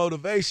extra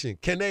motivation.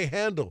 Can they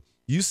handle?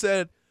 You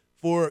said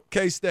for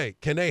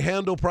K-State, can they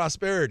handle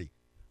prosperity?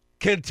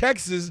 Can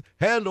Texas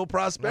handle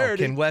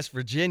prosperity? No, can West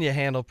Virginia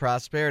handle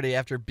prosperity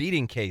after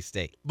beating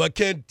K-State? But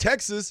can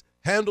Texas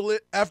handle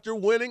it after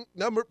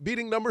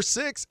beating number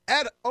 6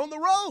 on the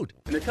road?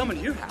 And they're coming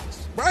to your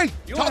house. Right.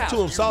 Your Talk house. to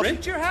them, You Salty.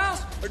 rent your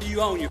house or do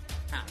you own your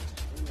house?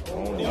 Do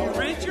you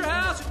rent your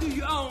house or do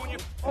you own your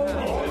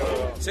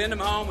house? Send them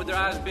home with their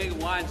eyes big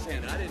and wide and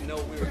saying, I didn't know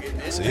we were getting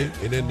in. See,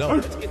 he didn't know.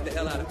 Let's get the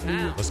hell out of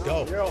town. Let's go.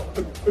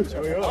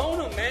 Own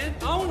them, man.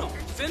 Own them.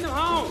 Send them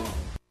home.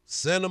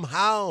 Send them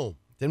home.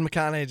 Didn't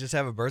McConaughey just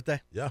have a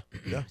birthday? Yeah.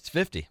 It's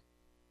 50.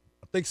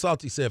 I think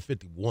Salty said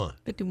 51.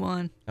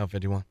 51. Oh,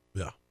 51.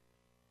 Yeah.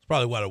 It's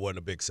probably why there wasn't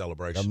a big The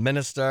celebration.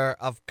 minister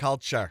of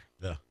culture.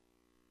 Yeah.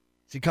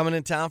 Is he coming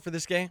in town for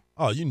this game?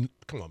 Oh,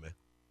 come on, man.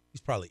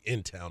 He's probably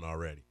in town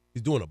already.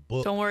 He's doing a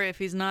book. Don't worry if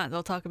he's not.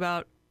 They'll talk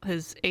about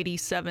his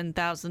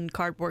 87,000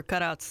 cardboard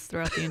cutouts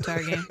throughout the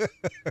entire game.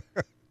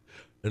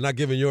 They're not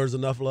giving yours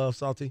enough love,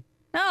 Salty?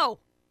 No,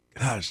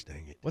 Gosh,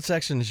 dang it. What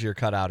section is your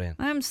cutout in?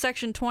 I'm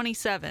section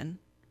 27.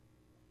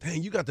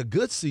 Dang, you got the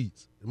good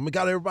seats. And we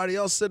got everybody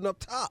else sitting up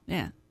top.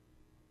 Yeah.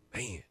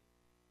 Man. And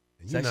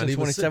you're Section not even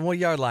 27. sitting- What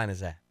yard line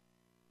is that?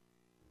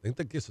 I think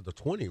that gets to the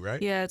 20,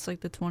 right? Yeah, it's like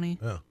the 20.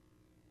 Yeah.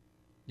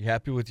 You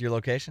happy with your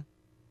location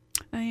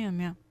I am,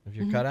 yeah. of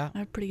your cutout? I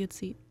have a pretty good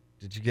seat.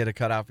 Did you get a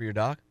cutout for your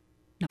dog?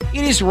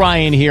 It is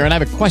Ryan here, and I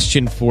have a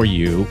question for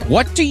you.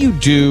 What do you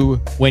do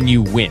when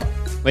you win?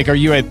 Like, are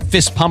you a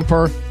fist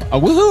pumper, a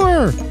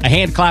woohooer, a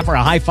hand clapper,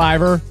 a high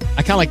fiver?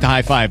 I kind of like the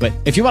high five, but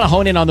if you want to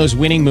hone in on those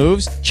winning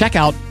moves, check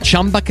out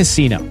Chumba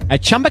Casino.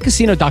 At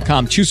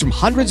ChumbaCasino.com, choose from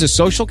hundreds of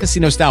social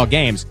casino-style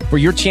games for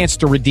your chance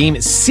to redeem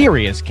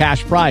serious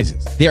cash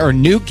prizes. There are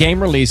new game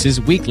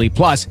releases weekly,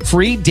 plus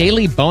free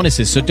daily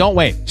bonuses. So don't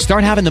wait.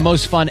 Start having the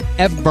most fun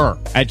ever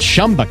at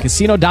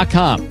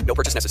ChumbaCasino.com. No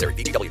purchase necessary.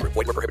 VGW Group.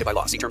 Void where prohibited by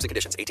law. See terms and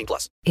conditions.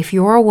 18+. If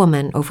you're a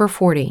woman over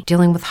 40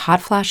 dealing with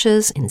hot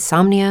flashes,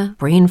 insomnia,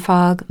 brain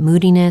fog,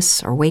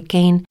 moodiness, or weight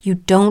gain, you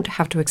don't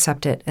have to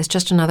accept it as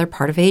just another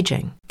part of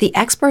aging. The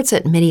experts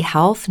at MIDI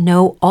Health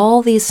know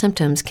all these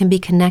symptoms can be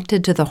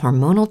connected to the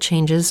hormonal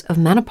changes of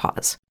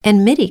menopause.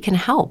 And MIDI can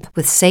help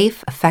with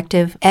safe,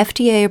 effective,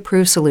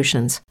 FDA-approved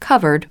solutions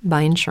covered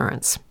by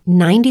insurance.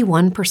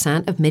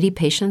 91% of MIDI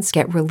patients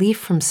get relief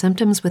from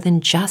symptoms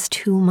within just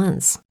 2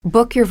 months.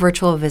 Book your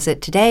virtual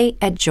visit today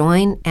at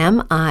joinmidi.com.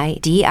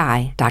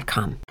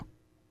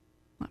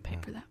 Not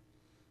paying for that.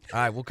 All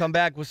right, we'll come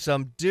back with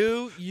some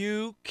Do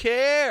You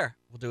Care?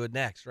 We'll do it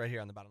next, right here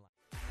on the bottom line.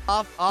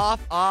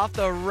 Off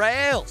the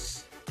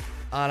rails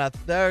on a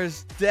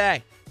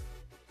Thursday.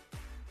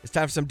 It's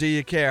time for some Do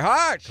You Care?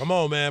 Hardge! Come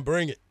on, man.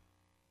 Bring it.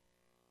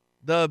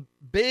 The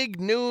big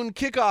noon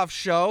kickoff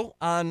show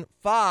on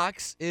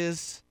Fox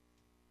is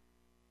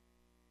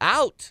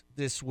out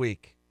this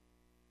week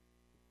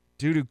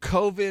due to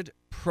COVID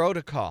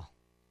protocol.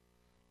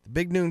 The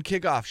big noon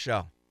kickoff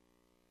show.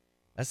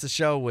 That's the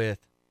show with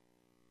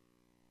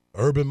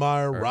Urban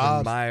Meyer,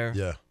 Rob. Meyer,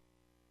 Yeah.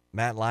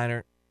 Matt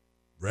Leinart,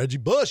 Reggie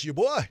Bush, your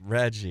boy.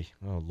 Reggie.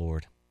 Oh,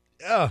 Lord.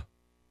 Yeah.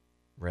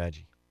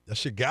 Reggie.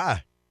 That's your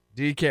guy.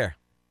 Do you care?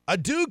 I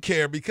do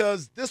care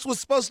because this was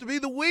supposed to be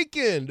the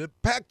weekend. The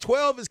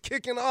Pac-12 is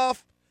kicking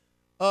off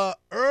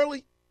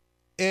early,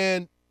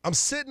 and I'm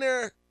sitting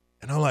there,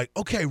 and I'm like,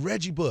 okay,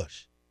 Reggie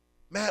Bush,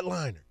 Matt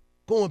Leinart,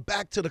 going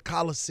back to the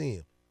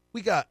Coliseum.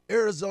 We got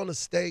Arizona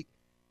State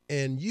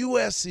and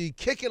USC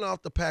kicking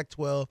off the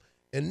Pac-12,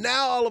 And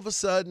now all of a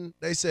sudden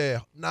they say,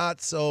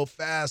 not so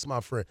fast, my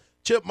friend.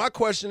 Chip, my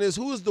question is,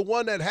 who is the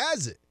one that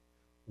has it?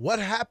 What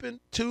happened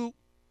to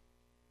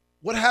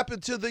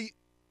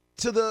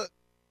the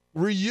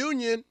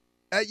reunion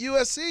at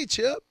USC,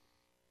 Chip?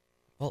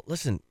 Well,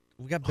 listen,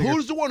 we got bigger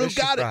Who's the one who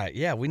got it? Right.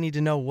 Yeah, we need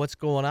to know what's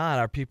going on.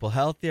 Are people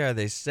healthy? Are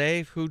they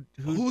safe?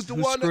 Who's the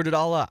one screwed it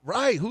all up?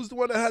 Right. Who's the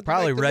one that had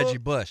Probably to make Reggie the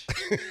Bush.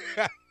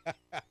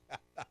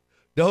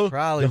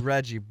 Probably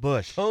Reggie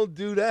Bush. Don't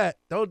do that.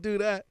 Don't do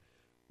that.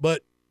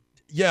 But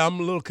yeah, I'm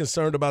a little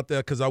concerned about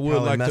that because I would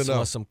Probably like to messing know.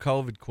 with some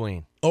COVID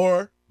queen.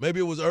 Or maybe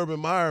it was Urban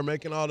Meyer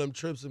making all them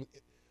trips and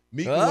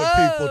meeting with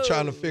people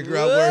trying to figure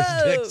out where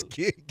his next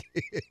gig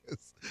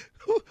is.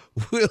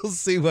 We'll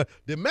see.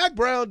 Did Mac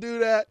Brown do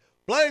that?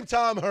 Blame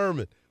Tom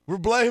Herman. We're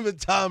blaming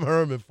Tom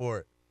Herman for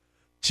it.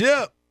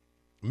 Chip,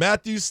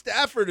 Matthew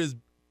Stafford is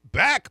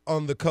back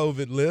on the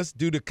COVID list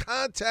due to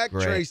contact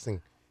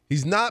tracing.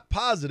 He's not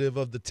positive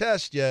of the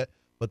test yet,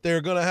 but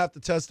they're going to have to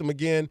test him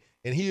again,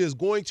 and he is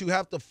going to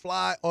have to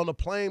fly on a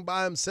plane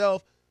by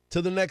himself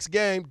to the next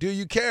game. Do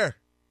you care?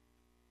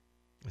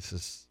 This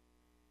is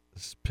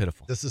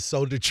pitiful. This is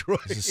so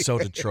Detroit. This is so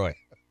Detroit.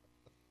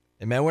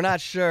 And, man, we're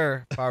not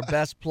sure if our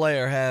best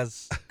player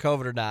has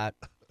COVID or not.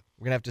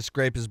 We're going to have to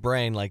scrape his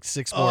brain like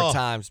 6 more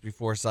times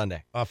before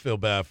Sunday. I feel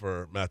bad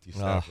for Matthew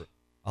Stafford.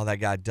 All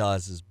that guy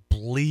does is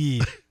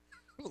bleed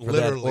for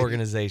that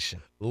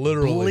organization.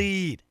 Literally.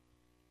 Bleed.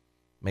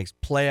 Makes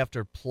play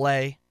after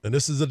play. And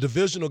this is a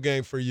divisional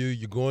game for you.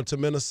 You're going to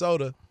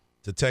Minnesota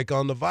to take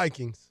on the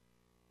Vikings.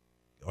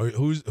 Or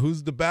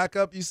who's the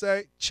backup, you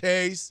say?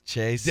 Chase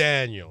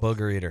Daniel.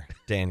 Booger eater.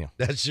 Daniel.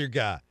 That's your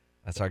guy.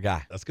 That's our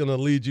guy. That's going to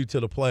lead you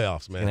to the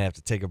playoffs, man. Going to have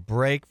to take a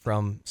break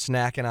from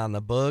snacking on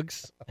the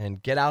boogs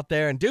and get out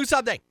there and do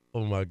something.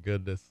 Oh, my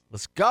goodness.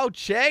 Let's go,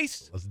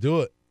 Chase. Let's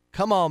do it.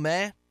 Come on,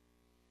 man.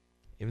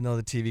 Even though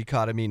the TV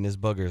caught him eating his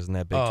boogers in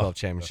that Big 12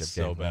 championship that's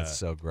game. So bad. That's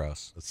so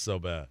gross. That's so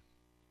bad.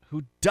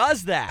 Who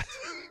does that?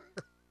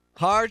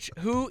 Hardge,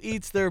 who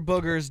eats their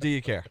boogers? Do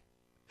you care?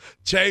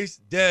 Chase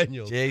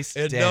Daniels.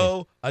 And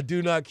no, I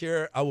do not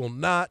care. I will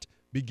not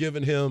be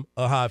giving him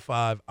a high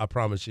five. I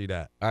promise you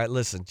that. All right,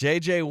 listen.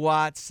 J.J.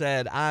 Watt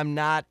said, I'm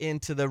not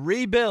into the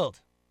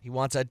rebuild. He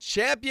wants a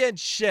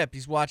championship.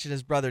 He's watching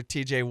his brother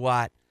T.J.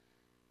 Watt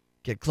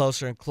get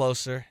closer and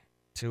closer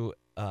to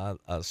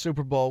a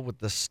Super Bowl with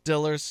the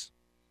Steelers.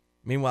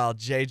 Meanwhile,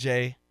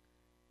 J.J.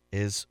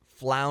 is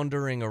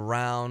floundering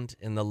around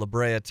in the La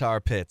Brea Tar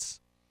Pits.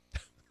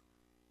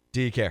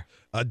 Do you care?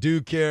 I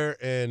do care,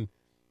 and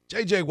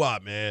J.J.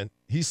 Watt, man,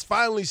 he's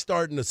finally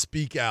starting to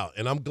speak out,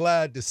 and I'm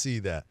glad to see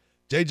that.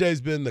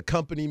 J.J.'s been the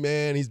company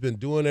man. He's been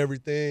doing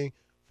everything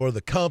for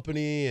the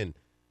company and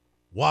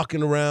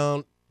walking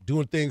around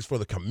doing things for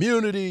the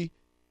community,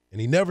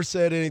 and he never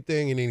said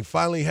anything, and then he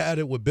finally had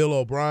it with Bill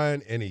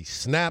O'Brien, and he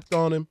snapped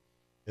on him,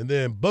 and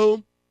then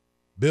boom,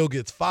 Bill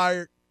gets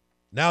fired.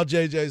 Now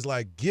J.J.'s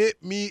like,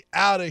 get me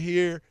out of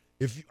here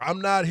if I'm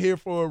not here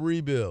for a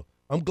rebuild.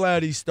 I'm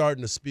glad he's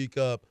starting to speak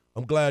up.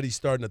 I'm glad he's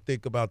starting to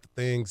think about the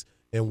things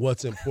and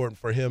what's important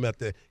for him at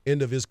the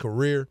end of his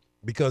career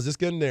because it's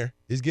getting there.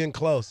 He's getting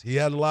close. He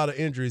had a lot of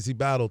injuries he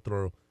battled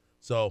through.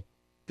 So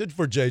good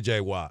for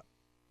J.J. Watt.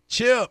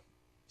 Chip,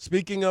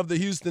 speaking of the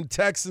Houston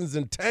Texans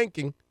and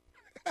tanking,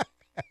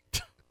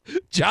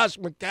 Josh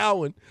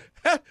McCown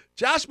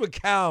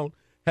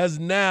has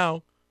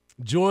now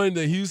joined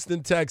the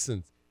Houston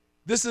Texans.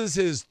 This is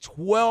his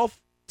 12th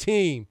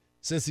team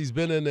since he's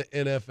been in the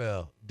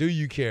NFL. Do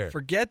you care?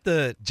 Forget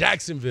the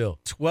Jacksonville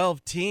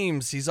 12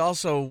 teams. He's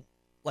also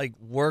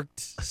worked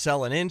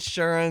selling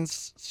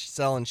insurance,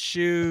 selling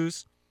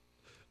shoes,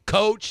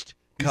 coached.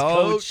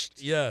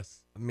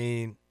 Yes. I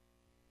mean,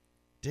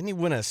 didn't he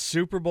win a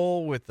Super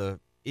Bowl with the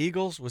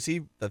Eagles? Was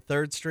he the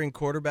third string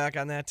quarterback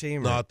on that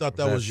team? No, I thought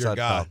that was your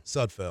guy,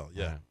 Sudfeld.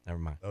 Yeah, never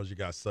mind. That was your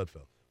guy,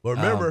 Sudfeld. But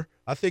remember,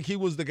 I think he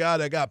was the guy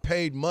that got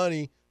paid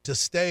money to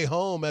stay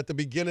home at the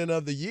beginning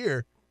of the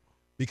year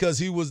because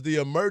he was the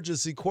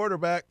emergency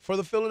quarterback for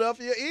the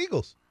Philadelphia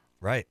Eagles.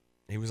 Right.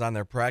 He was on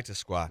their practice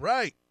squad.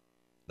 Right.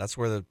 That's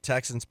where the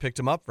Texans picked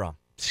him up from.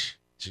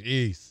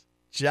 Jeez.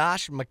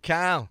 Josh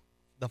McCown,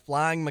 the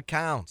Flying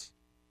McCowns.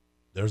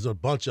 There's a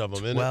bunch of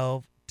them,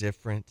 12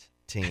 different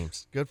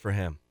teams. Good for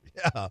him.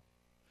 Yeah.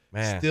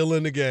 Man. Still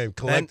in the game,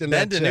 collecting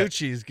Ben that check.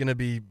 DiNucci is going to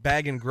be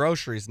bagging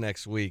groceries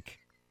next week.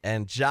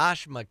 And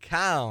Josh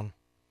McCown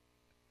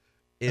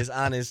is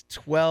on his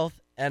 12th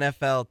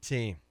NFL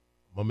team.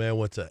 My man,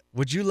 what's that?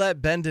 Would you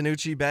let Ben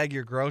DiNucci bag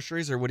your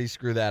groceries, or would he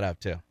screw that up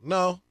too?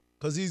 No,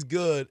 because he's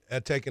good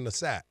at taking the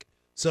sack.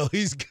 So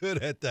he's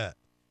good at that.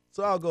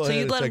 So I'll go ahead and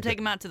So you'd let him take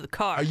him out to the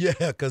car? Yeah,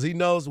 because he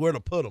knows where to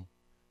put him.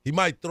 He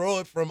might throw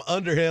it from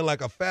underhand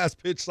like a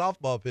fast-pitch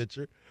softball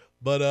pitcher.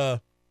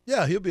 But,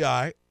 yeah, he'll be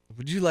all right.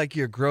 Would you like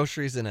your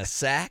groceries in a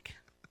sack?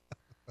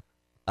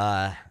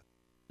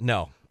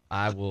 No,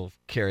 I will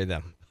carry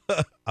them.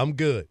 I'm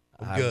good.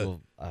 I will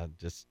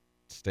just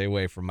stay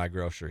away from my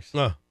groceries.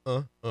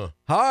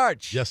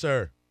 Hardge. Yes,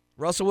 sir.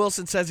 Russell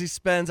Wilson says he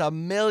spends $1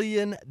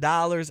 million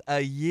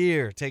a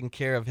year taking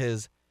care of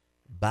his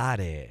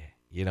body.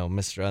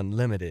 Mr.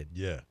 Unlimited.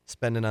 Yeah.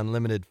 Spending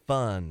unlimited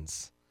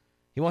funds.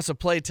 He wants to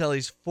play till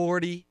he's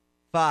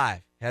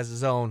 45. Has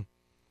his own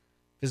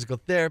physical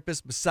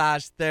therapist,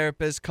 massage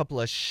therapist,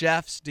 couple of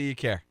chefs. Do you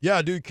care? Yeah,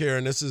 I do care.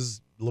 And this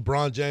is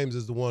LeBron James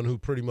is the one who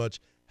pretty much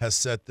has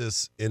set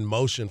this in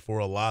motion for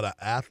a lot of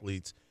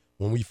athletes.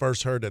 When we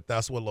first heard that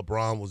that's what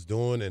LeBron was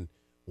doing, and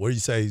what do you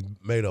say, he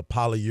made a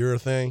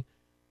polyurethane,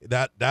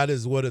 that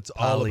is what it's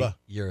all about.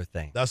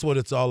 Polyurethane. That's what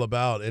it's all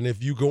about. And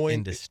if you go in,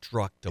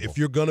 indestructible. If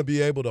you're going to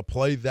be able to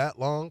play that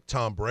long,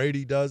 Tom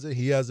Brady does it.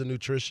 He has a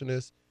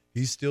nutritionist.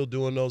 He's still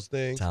doing those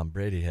things. Tom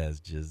Brady has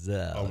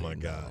Giselle. Oh, my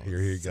God. Here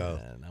he goes.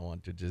 I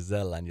want to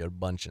Giselle on your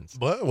buncheons.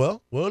 But,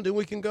 well, then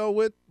we can go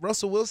with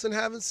Russell Wilson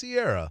having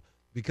Sierra,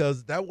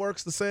 because that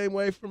works the same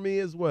way for me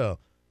as well.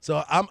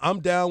 So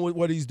I'm down with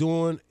what he's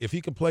doing. If he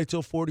can play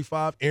till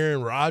 45,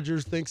 Aaron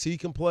Rodgers thinks he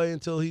can play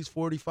until he's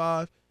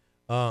 45.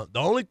 The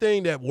only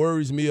thing that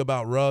worries me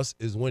about Russ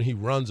is when he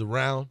runs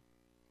around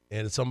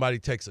and somebody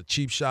takes a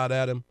cheap shot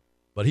at him.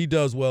 But he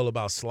does well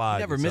about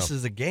sliding. He never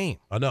misses a game.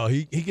 I know.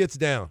 He gets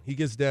down. He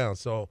gets down.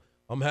 So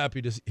I'm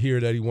happy to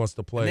hear that he wants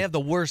to play. And they have the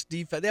worst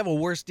defense. They have a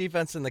worse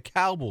defense than the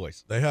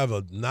Cowboys. They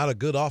have not a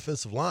good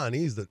offensive line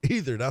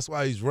either. That's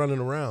why he's running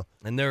around.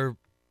 And they're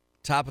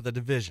top of the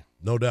division.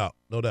 No doubt.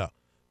 No doubt.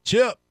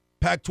 Chip,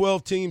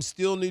 Pac-12 teams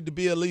still need to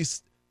be at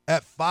least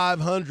at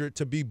 500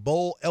 to be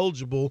bowl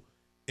eligible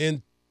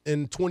in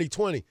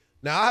 2020.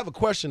 Now, I have a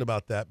question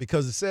about that,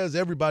 because it says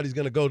everybody's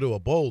going to go to a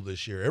bowl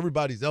this year.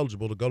 Everybody's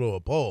eligible to go to a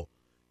bowl.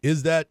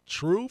 Is that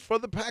true for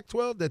the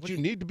Pac-12, that you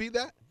need to be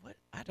that? What?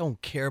 I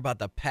don't care about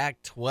the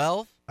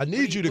Pac-12. I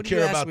need you to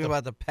care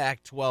about the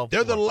Pac-12.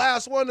 They're the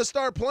last one to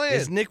start playing.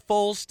 Is Nick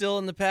Foles still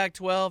in the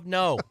Pac-12?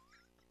 No.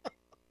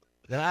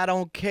 Then I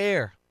don't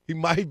care. He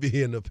might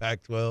be in the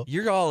Pac-12.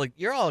 You're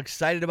all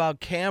excited about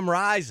Cam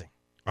Rising.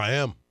 I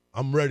am.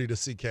 I'm ready to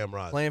see Cam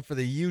Rising. Playing for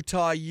the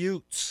Utah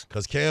Utes.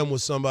 Because Cam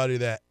was somebody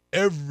that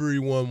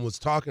everyone was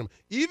talking about.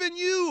 Even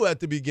you at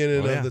the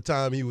beginning of the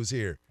time he was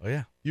here. Oh,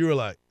 yeah. You were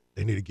like,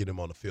 they need to get him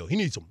on the field. He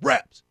needs some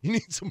reps.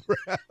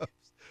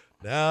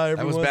 Now everyone.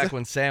 That was back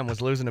when Sam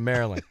was losing to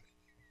Maryland.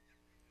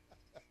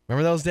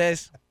 Remember those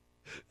days?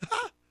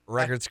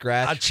 Record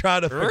scratch. I try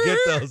to forget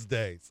those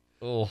days.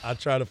 Oh. I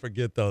try to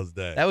forget those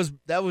days.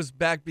 That was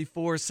back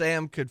before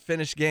Sam could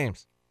finish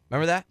games.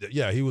 Remember that?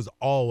 Yeah, he was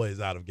always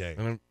out of game.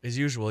 I mean, as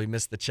usual, he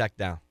missed the check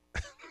down.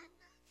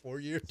 4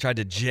 years. Tried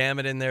to jam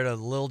it in there to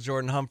Lil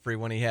Jordan Humphrey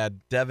when he had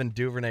Devin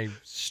Duvernay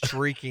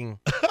streaking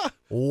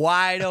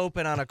wide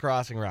open on a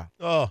crossing route.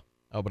 Oh,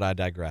 but I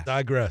digress.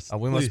 We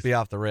Please. must be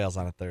off the rails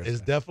on a Thursday.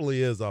 It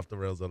definitely is off the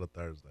rails on a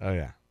Thursday. Oh,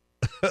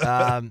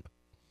 yeah.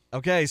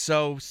 Okay,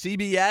 so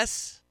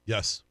CBS.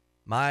 Yes.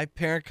 My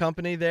parent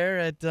company there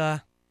at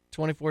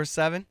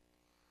 24/7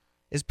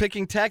 is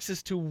picking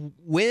Texas to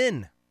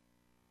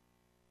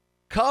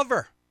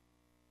cover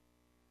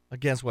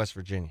against West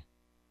Virginia.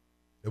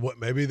 What?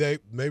 Maybe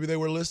they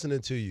were listening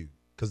to you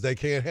because they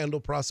can't handle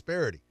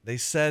prosperity. They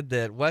said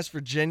that West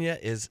Virginia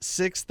is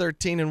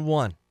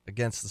 6-13-1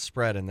 against the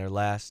spread in their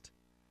last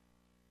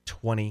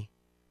 20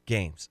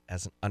 games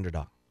as an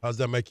underdog. How does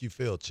that make you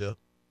feel, Chip?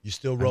 You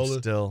still rolling?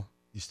 I'm still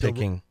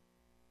picking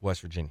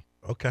West Virginia.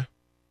 Okay.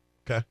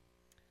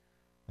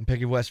 I'm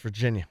picking West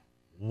Virginia.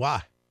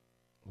 Why?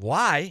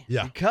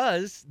 Yeah.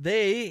 Because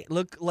they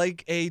look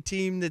like a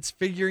team that's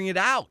figuring it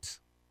out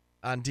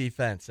on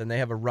defense, and they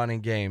have a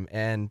running game.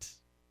 And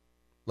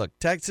look,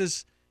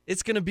 Texas,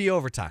 it's going to be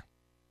overtime,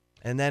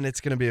 and then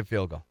it's going to be a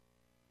field goal.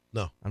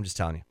 No. I'm just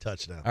telling you.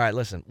 Touchdown. All right,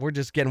 listen, we're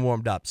just getting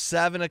warmed up.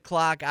 7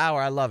 o'clock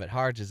hour. I love it.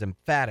 Hardge is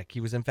emphatic.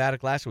 He was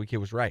emphatic last week. He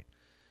was right.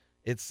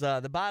 It's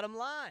the bottom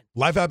line.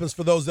 Life happens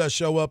for those that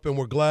show up, and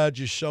we're glad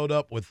you showed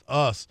up with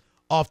us.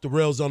 Off the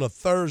rails on a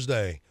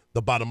Thursday.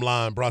 The bottom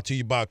line brought to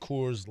you by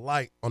Coors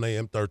Light on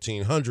AM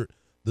 1300.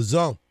 The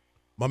Zone.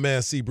 My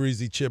man C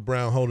Breezy, Chip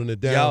Brown holding it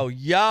down.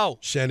 Yo.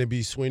 Shannon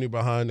B. Sweeney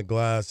behind the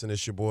glass, and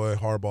it's your boy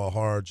Hardball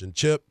Hardge and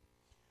Chip.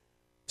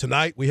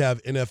 Tonight we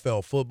have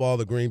NFL football.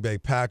 The Green Bay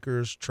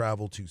Packers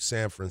travel to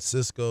San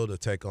Francisco to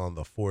take on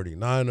the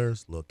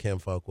 49ers. Lil' Kim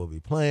Folk will be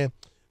playing.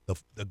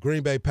 The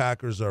Green Bay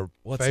Packers are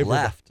what's favored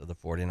left of the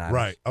 49ers.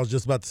 Right. I was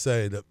just about to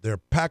say that their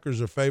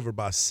Packers are favored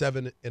by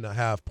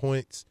 7.5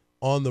 points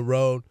on the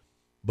road.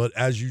 But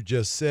as you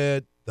just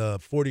said, the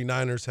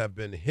 49ers have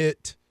been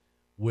hit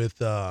with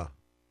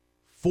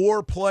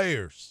 4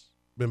 players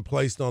been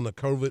placed on the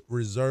COVID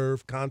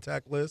reserve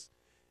contact list.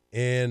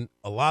 And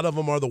a lot of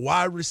them are the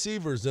wide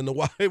receivers in the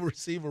wide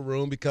receiver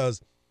room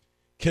because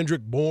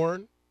Kendrick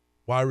Bourne,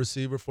 wide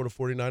receiver for the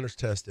 49ers,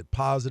 tested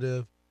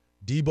positive.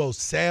 Deebo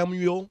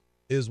Samuel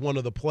is one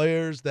of the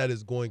players that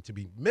is going to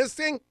be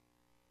missing.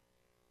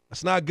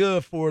 That's not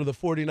good for the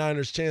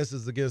 49ers'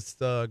 chances against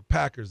the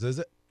Packers, is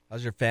it?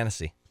 How's your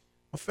fantasy?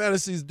 My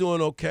fantasy's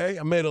doing okay.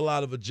 I made a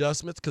lot of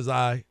adjustments because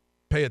I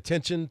pay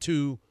attention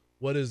to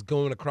what is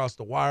going across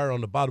the wire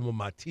on the bottom of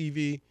my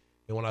TV.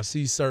 And when I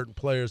see certain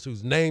players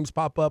whose names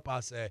pop up, I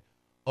say,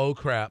 oh,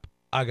 crap,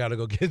 I got to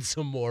go get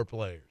some more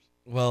players.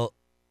 Well,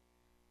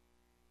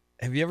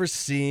 have you ever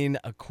seen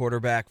a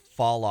quarterback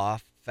fall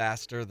off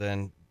faster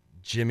than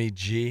Jimmy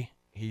G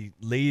He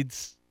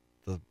leads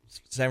the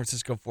San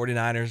Francisco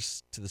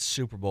 49ers to the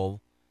Super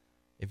Bowl.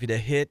 If he'd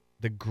have hit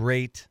the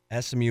great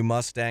SMU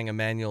Mustang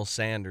Emmanuel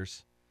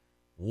Sanders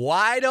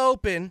wide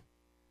open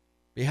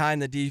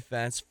behind the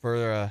defense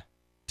for a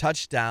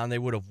touchdown, they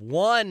would have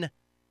won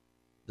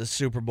the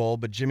Super Bowl,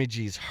 but Jimmy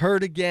G's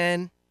hurt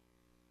again.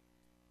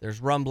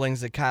 There's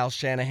rumblings that Kyle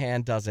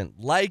Shanahan doesn't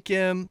like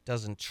him,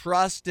 doesn't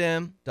trust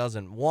him,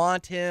 doesn't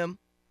want him,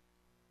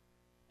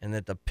 and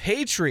that the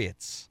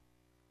Patriots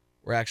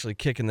were actually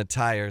kicking the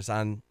tires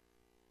on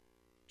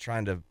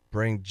trying to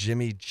bring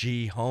Jimmy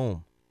G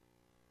home.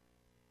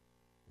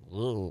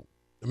 Ugh.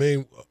 I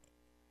mean,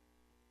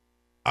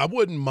 I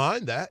wouldn't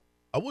mind that.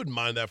 I wouldn't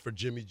mind that for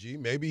Jimmy G.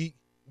 Maybe,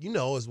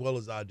 as well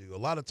as I do. A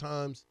lot of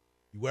times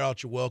you wear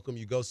out your welcome,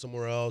 you go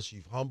somewhere else,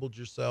 you've humbled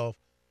yourself,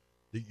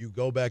 you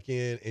go back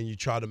in and you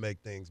try to make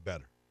things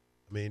better.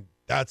 I mean,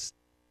 that's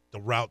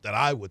the route that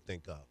I would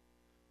think of.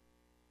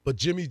 But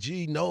Jimmy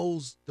G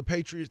knows the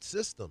Patriots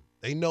system.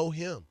 They know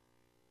him.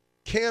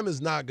 Cam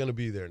is not going to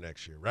be there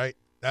next year, right?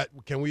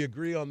 Can we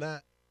agree on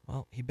that?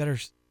 Well, he better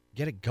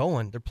get it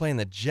going. They're playing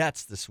the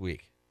Jets this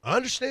week. I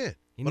understand.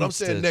 But I'm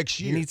saying next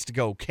year. He needs to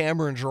go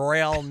Cameron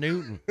Jarrell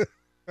Newton or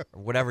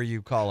whatever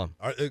you call him.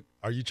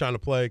 Are you trying to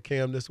play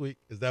Cam this week?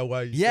 Is that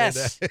why you said that?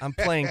 Yes, I'm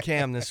playing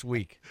Cam this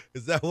week.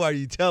 Is that why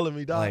you telling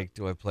me, dog? Like,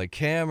 do I play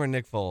Cam or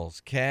Nick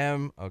Foles?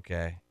 Cam.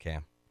 Okay,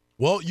 Cam.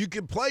 Well, you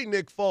can play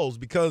Nick Foles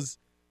because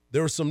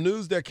there was some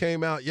news that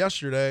came out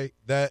yesterday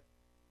that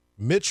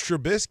Mitch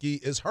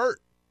Trubisky is hurt.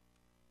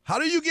 How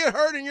do you get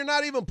hurt and you're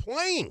not even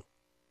playing?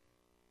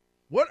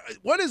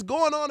 What is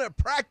going on at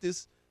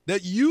practice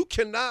that you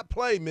cannot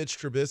play Mitch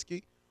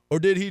Trubisky? Or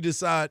did he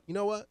decide, you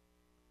know what?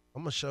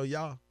 I'm going to show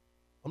y'all.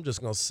 I'm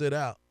just going to sit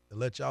out and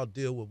let y'all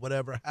deal with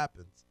whatever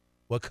happens,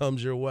 what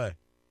comes your way.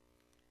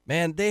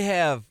 Man,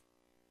 there's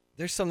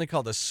something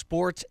called a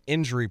sports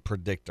injury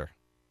predictor.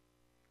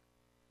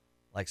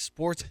 Like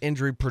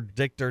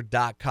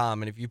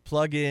sportsinjurypredictor.com. And if you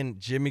plug in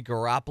Jimmy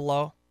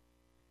Garoppolo,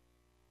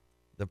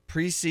 the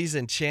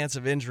preseason chance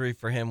of injury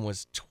for him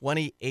was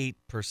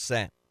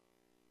 28%.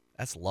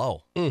 That's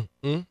low.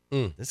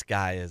 This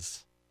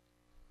guy's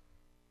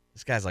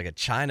like a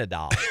China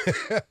doll.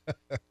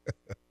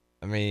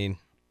 I mean,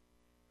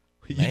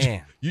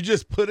 man. You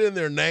just put in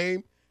their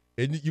name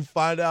and you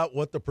find out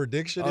what the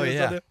prediction is.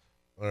 Yeah.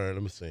 All right,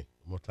 let me see.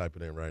 I'm going to type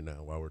it in right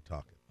now while we're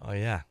talking. Oh,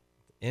 yeah.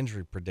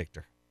 Injury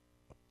predictor.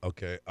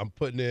 Okay, I'm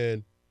putting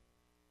in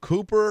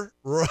Cooper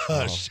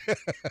Rush. Oh,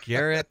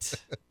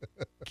 Garrett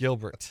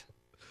Gilbert.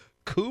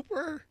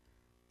 Cooper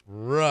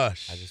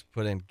Rush. I just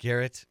put in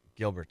Garrett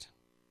Gilbert,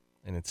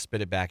 and it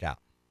spit it back out.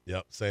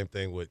 Yep, same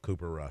thing with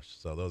Cooper Rush.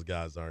 So those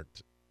guys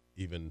aren't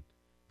even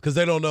 – because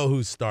they don't know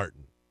who's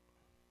starting.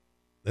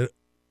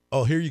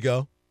 Here you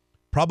go.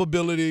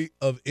 Probability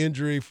of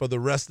injury for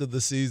the rest of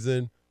the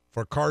season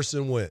for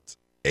Carson Wentz,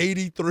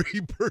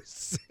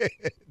 83%.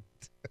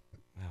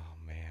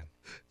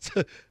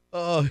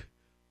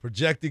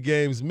 Projected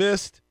games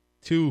missed,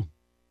 2.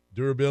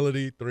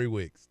 Durability, 3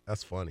 weeks.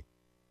 That's funny.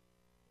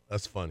 I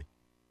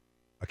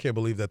can't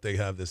believe that they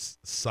have this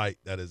site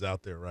that is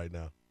out there right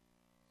now.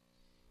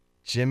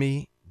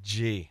 Jimmy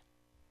G.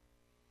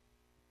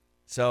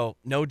 So,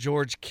 no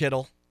George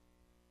Kittle.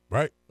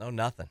 Right. No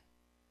nothing.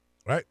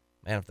 Right.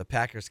 Man, if the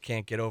Packers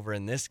can't get over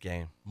in this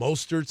game.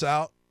 Mostert's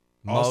out.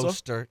 Also.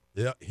 Mostert.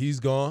 Yeah, he's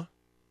gone.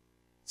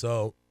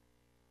 So,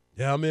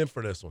 yeah, I'm in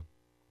for this one.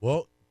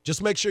 Well,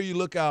 just make sure you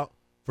look out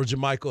for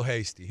Jermichael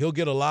Hasty. He'll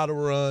get a lot of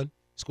run.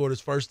 Scored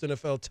his first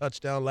NFL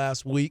touchdown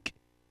last week,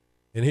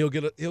 and he'll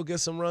get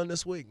some run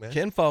this week, man.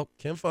 Kinfolk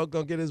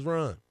gonna get his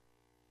run.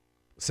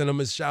 Send him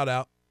his shout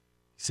out.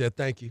 He said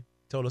thank you.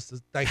 Told us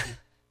to thank you.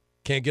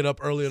 Can't get up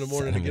early in the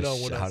morning to get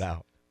on with us. Shout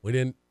out. We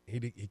didn't.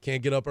 He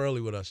can't get up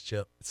early with us,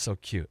 Chip. It's so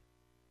cute.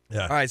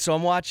 Yeah. All right, so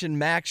I'm watching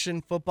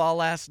Maction football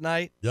last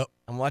night. Yep.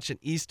 I'm watching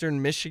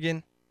Eastern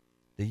Michigan,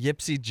 the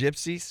Yipsy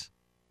Gypsies.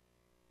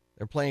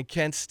 They're playing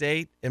Kent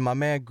State, and my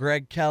man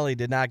Greg Kelly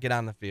did not get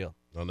on the field.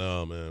 I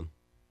know, man.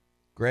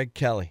 Greg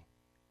Kelly,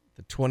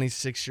 the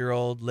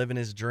 26-year-old living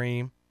his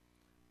dream.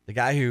 The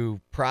guy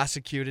who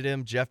prosecuted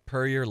him, Jeff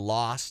Puryear,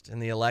 lost in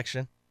the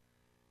election.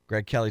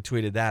 Greg Kelly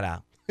tweeted that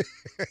out.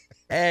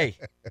 Hey,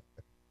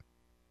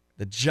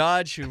 the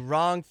judge who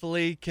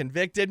wrongfully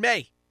convicted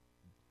me,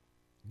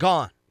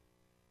 gone.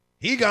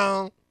 He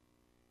gone.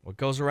 What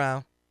goes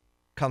around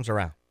comes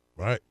around.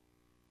 Right.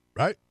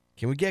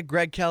 Can we get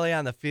Greg Kelly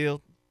on the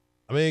field?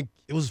 I mean,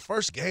 it was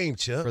first game,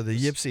 Chip. For the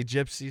Yipsy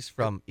Gypsies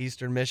from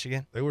Eastern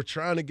Michigan. They were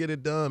trying to get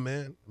it done,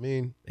 man. I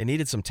mean, they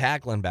needed some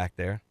tackling back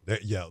there. They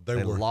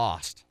were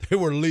lost. They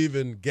were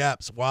leaving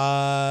gaps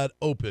wide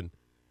open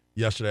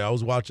yesterday. I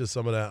was watching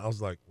some of that. I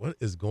was like, what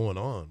is going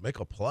on? Make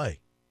a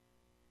play.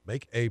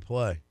 Make a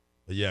play.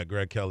 But, yeah,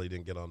 Greg Kelly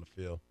didn't get on the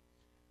field.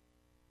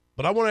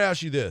 But I want to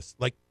ask you this.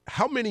 Like,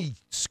 how many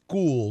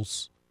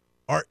schools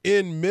are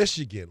in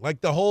Michigan?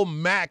 Like, the whole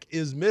MAC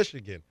is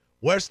Michigan.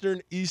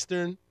 Western,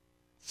 Eastern,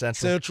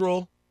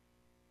 Central,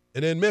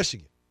 and then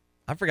Michigan.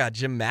 I forgot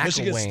Jim McElwain.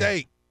 Michigan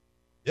State.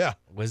 Yeah.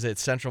 Was it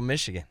Central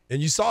Michigan?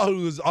 And you saw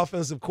who his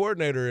offensive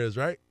coordinator is,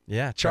 right?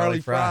 Yeah, Charlie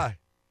Fry.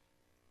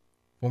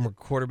 Former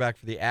quarterback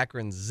for the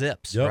Akron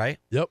Zips, Yep. right?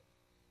 Yep.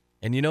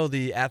 And you know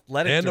the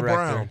athletic And the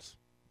director. Browns.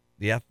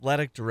 The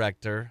athletic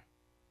director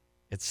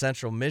at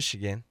Central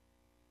Michigan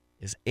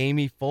is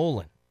Amy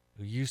Folin,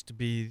 who used to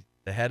be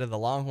the head of the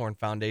Longhorn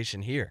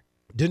Foundation here.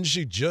 Didn't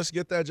she just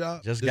get that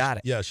job? Got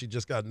it. Yeah, she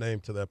just got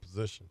named to that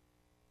position.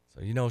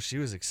 So you know she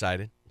was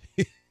excited.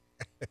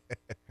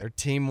 Her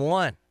team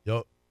won.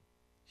 Yep.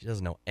 She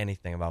doesn't know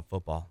anything about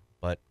football,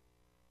 but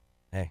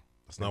hey.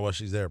 That's not why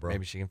she's there, bro.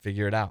 Maybe she can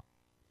figure it out.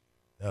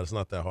 Yeah, it's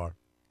not that hard.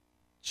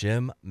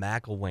 Jim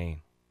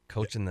McElwain,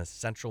 coaching the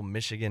Central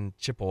Michigan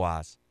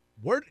Chippewas.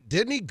 Where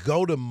didn't he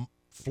go to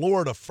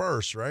Florida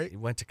first, right? He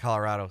went to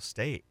Colorado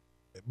State.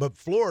 But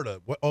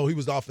Florida, he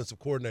was the offensive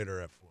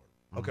coordinator at Florida.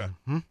 Okay.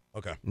 Mm-hmm.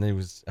 Okay.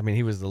 And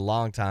he was the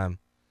longtime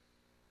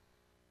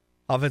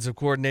offensive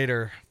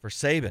coordinator for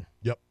Saban.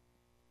 Yep.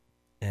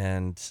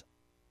 And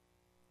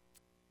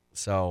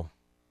so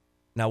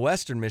now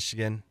Western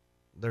Michigan,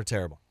 they're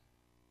terrible.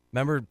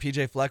 Remember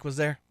PJ Fleck was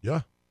there?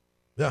 Yeah.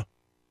 Yeah.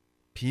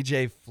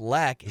 PJ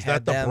Fleck Is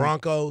had that the them,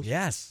 Broncos?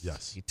 Yes.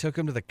 Yes. He took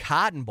them to the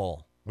Cotton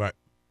Bowl. Right.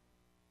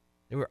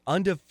 They were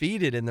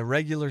undefeated in the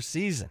regular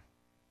season.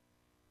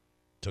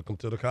 Took them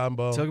to the Cotton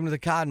Bowl. Took them to the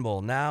Cotton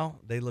Bowl. Now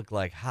they look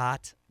like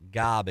hot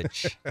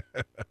garbage.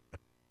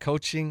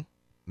 Coaching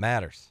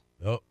matters.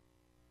 Yep.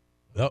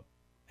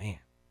 Man.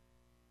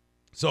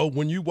 So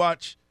when you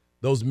watch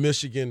those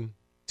Michigan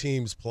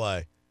teams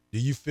play, do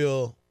you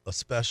feel a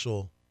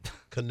special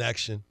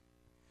connection?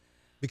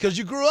 Because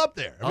you grew up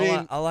there.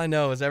 All I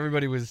know is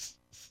everybody was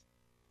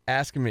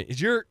asking me,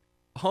 is your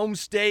home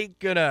state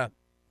going to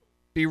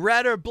be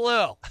red or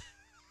blue?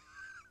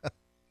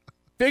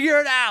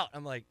 Figure it out.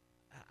 I'm like,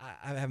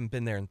 I haven't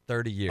been there in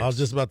 30 years. I was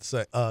just about to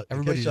say,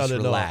 everybody just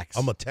relax.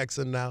 I'm a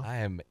Texan now. I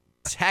am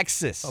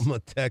Texas. I'm a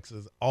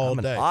Texas all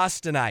day. I'm an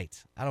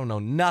Austinite. I don't know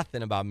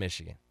nothing about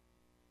Michigan.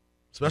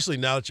 Especially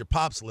now that your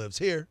pops lives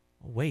here.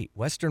 Wait,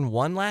 Western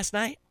won last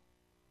night?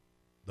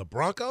 The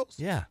Broncos?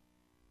 Yeah.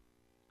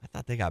 I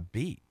thought they got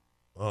beat.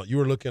 You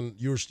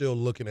were still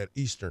looking at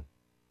Eastern.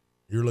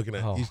 You were looking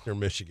at Eastern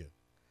Michigan.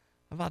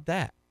 How about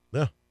that?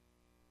 Yeah.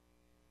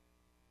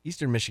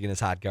 Eastern Michigan is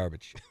hot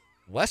garbage.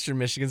 Western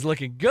Michigan's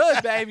looking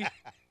good, baby.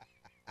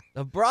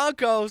 The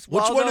Broncos.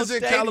 Which Waldo one is in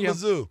Stadium.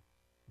 Kalamazoo?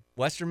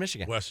 Western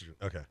Michigan. Western.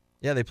 Okay.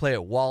 Yeah, they play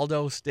at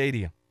Waldo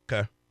Stadium.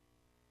 Okay.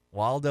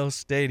 Waldo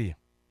Stadium.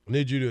 I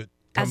need you to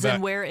come As back.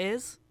 in where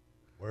is?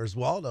 Where's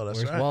Waldo? That's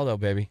Where's right. Waldo,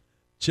 baby?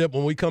 Chip,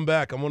 when we come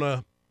back,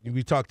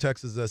 we talk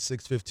Texas at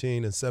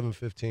 6:15 and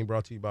 7:15,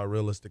 brought to you by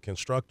Realistic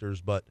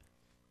Constructors. But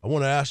I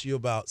want to ask you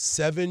about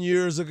 7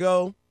 years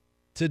ago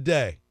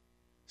today,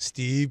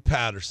 Steve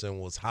Patterson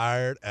was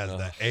hired as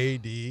the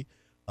AD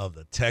of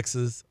the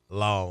Texas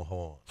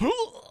Longhorns.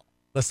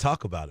 Let's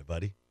talk about it,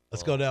 buddy.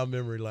 Let's go down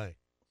memory lane.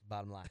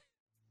 Bottom line.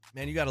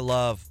 Man, you got to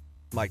love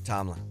Mike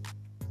Tomlin.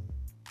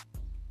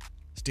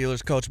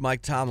 Steelers coach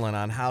Mike Tomlin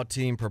on how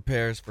team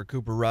prepares for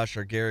Cooper Rush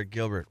or Garrett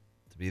Gilbert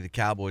to be the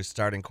Cowboys'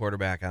 starting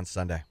quarterback on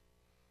Sunday.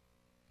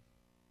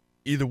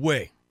 Either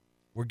way,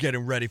 we're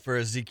getting ready for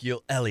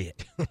Ezekiel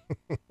Elliott.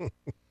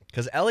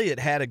 Because Elliott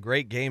had a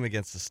great game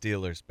against the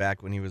Steelers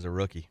back when he was a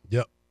rookie.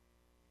 Yep.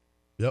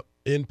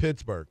 In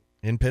Pittsburgh.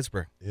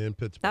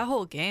 That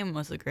whole game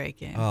was a great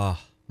game. Oh,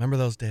 remember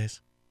those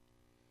days?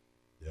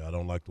 Yeah, I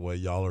don't like the way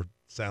y'all are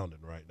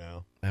sounding right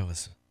now. That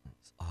was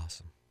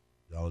awesome.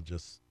 Y'all are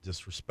just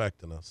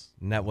disrespecting us.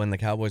 And that when the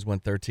Cowboys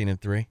went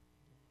 13-3?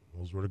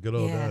 Those were the good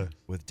old days.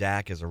 With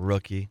Dak as a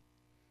rookie.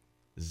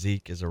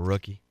 Zeke as a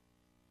rookie.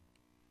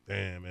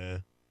 Damn,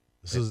 man.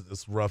 This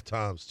is rough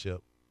times,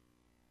 Chip.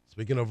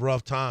 Speaking of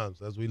rough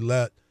times, as we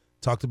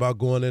talked about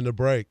going into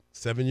break,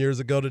 7 years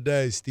ago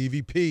today,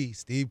 Steve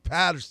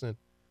Patterson,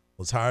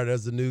 was hired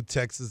as the new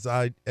Texas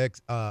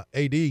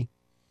AD.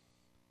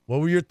 What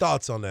were your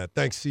thoughts on that?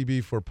 Thanks,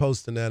 CB, for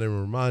posting that and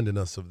reminding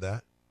us of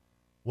that.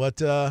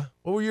 What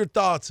were your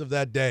thoughts of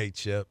that day,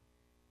 Chip?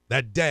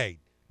 That day.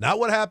 Not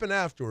what happened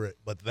after it,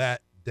 but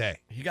that day.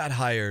 He got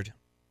hired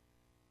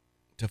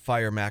to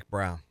fire Mac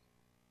Brown.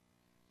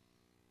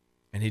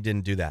 And he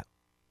didn't do that.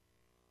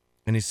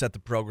 And he set the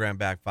program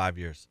back 5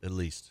 years, at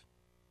least.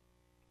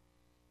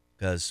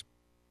 Because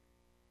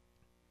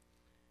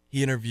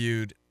he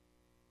interviewed,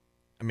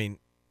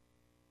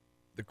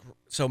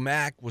 so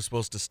Mac was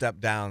supposed to step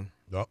down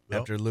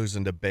after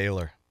losing to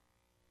Baylor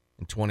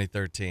in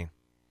 2013.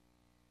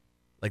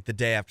 Like the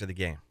day after the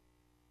game.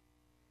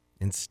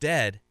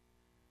 Instead,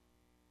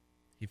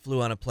 he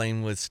flew on a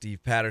plane with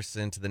Steve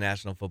Patterson to the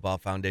National Football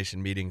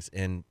Foundation meetings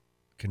and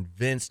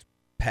convinced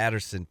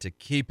Patterson to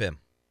keep him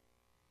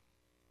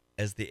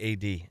as the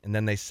AD. And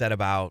then they set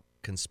about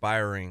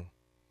conspiring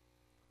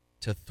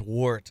to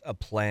thwart a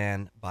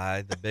plan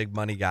by the big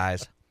money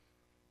guys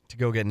to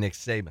go get Nick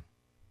Saban.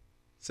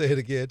 Say it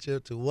again,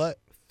 Chip. To what?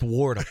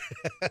 Thwart him.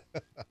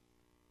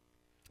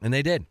 And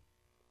they did.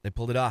 They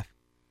pulled it off.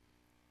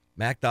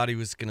 Mac thought he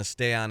was going to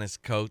stay on as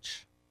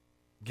coach.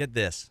 Get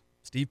this.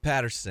 Steve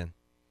Patterson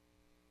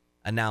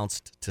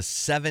announced to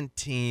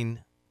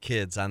 17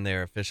 kids on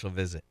their official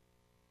visit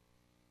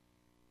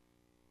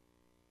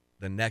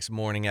the next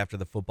morning after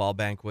the football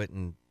banquet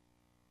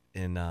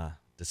in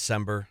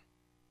December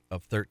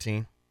of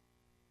 13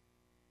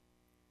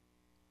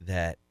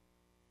 that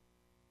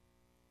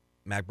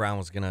Mac Brown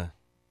was going to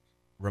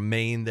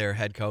remain their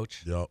head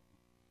coach. Yep.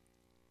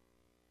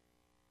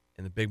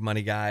 And the big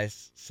money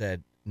guys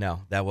said,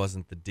 no, that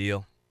wasn't the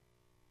deal.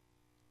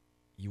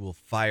 You will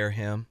fire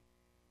him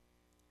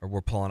or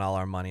we're pulling all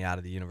our money out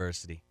of the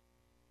university.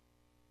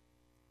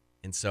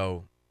 And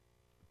so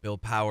Bill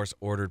Powers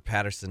ordered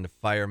Patterson to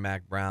fire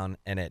Mac Brown.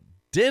 And at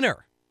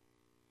dinner,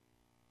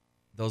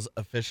 those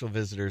official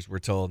visitors were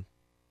told,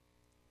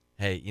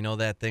 hey, you know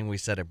that thing we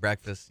said at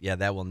breakfast? Yeah,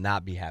 that will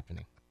not be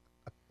happening.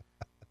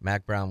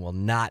 Mac Brown will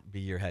not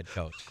be your head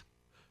coach.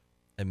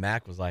 And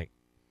Mac was like,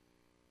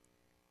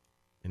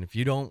 and if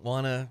you don't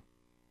want to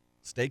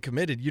stay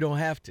committed, you don't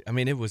have to. I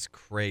mean, it was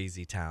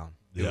crazy town.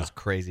 It was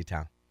crazy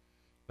town.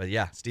 But,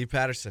 yeah, Steve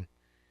Patterson,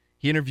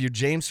 he interviewed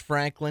James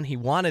Franklin. He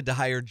wanted to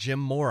hire Jim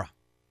Mora.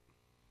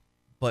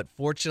 But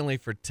fortunately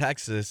for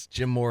Texas,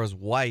 Jim Mora's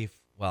wife,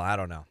 well, I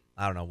don't know.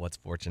 I don't know what's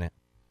fortunate.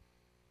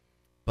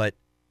 But,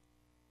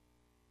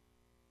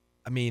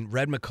 I mean,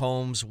 Red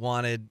McCombs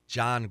wanted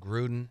John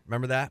Gruden.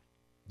 Remember that?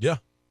 Yeah.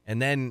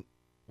 And then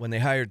when they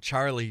hired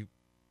Charlie,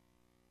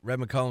 Red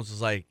McCombs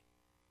was like,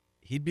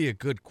 he'd be a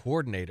good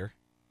coordinator,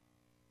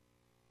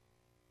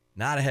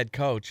 not a head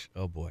coach.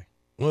 Oh, boy.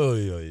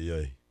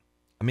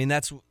 I mean,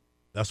 that's where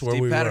Steve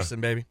we Patterson,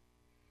 were. Baby.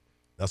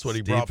 That's what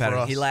Steve he brought Patterson.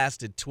 for us. He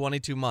lasted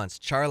 22 months.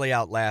 Charlie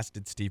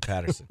outlasted Steve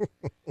Patterson.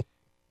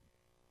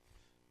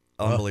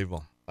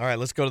 Unbelievable. All right,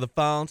 let's go to the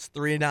phones.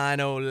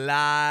 390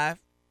 Live.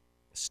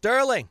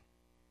 Sterling,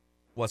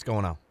 what's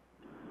going on?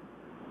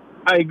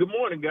 Hey, good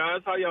morning,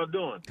 guys. How y'all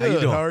doing? Good. How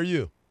you doing? How are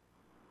you?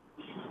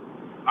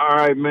 All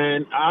right,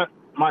 man.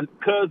 My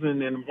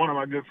cousin and one of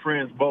my good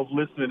friends both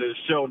listen to this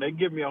show, and they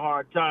give me a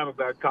hard time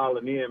about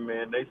calling in,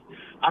 man.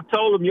 I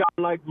told them y'all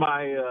like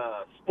my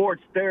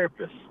sports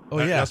therapist. Oh,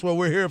 yeah. That's what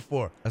we're here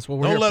for. That's what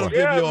we're here for. Don't let them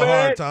give you a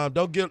hard time.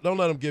 Don't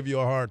let them give you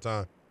a hard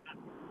time.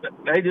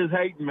 They just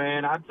hating,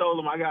 man. I told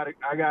them I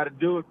gotta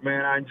do it,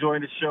 man. I enjoy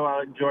the show.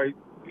 I enjoy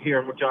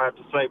hearing what y'all have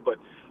to say, but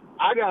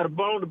I got a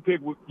bone to pick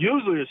with.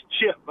 Usually it's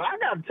Chip, but I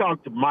got to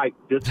talk to Mike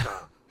this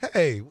time.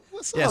 Hey,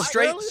 what's up?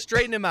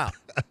 Straighten him out.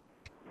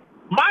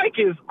 Mike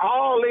is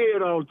all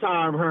in on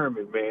Tom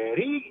Herman, man.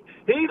 He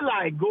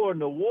like going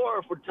to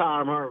war for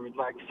Tom Herman,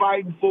 like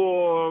fighting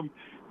for him,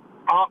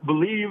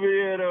 believing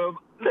in him.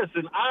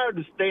 Listen, I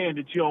understand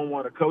that you don't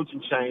want a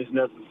coaching change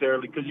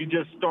necessarily because you're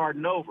just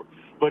starting over.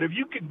 But if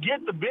you could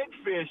get the big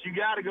fish, you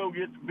got to go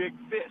get the big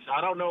fish.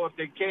 I don't know if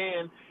they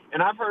can.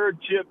 And I've heard,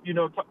 Chip, you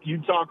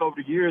talk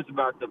over the years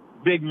about the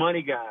big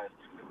money guys.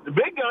 The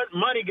big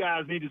money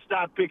guys need to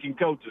stop picking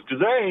coaches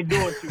because they ain't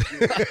doing too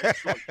good.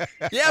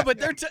 Yeah, but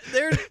their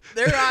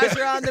eyes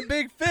are on the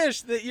big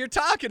fish that you're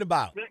talking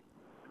about.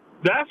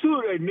 That's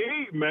who they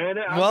need, man.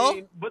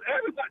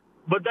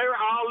 But they're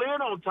all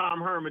in on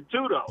Tom Herman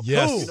too, though.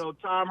 Yes.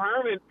 Tom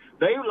Herman,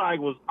 they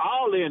was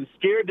all in,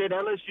 scared that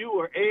LSU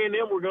or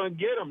A&M were going to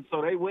get him,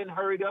 so they went and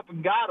hurried up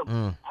and got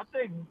him. I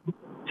think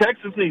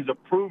Texas needs a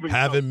proven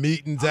having coach.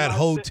 meetings at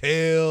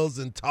hotels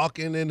and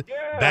talking in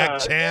back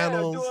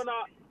channels.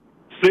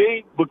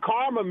 But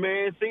karma,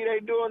 man. They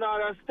doing all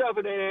that stuff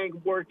and they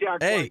ain't worked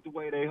out quite the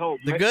way they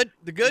hoped.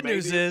 The good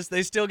news is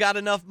they still got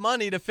enough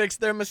money to fix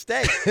their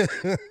mistake.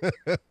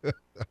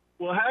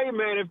 Well, hey,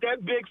 man, if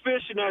that big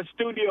fish in that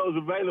studio is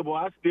available,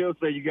 I still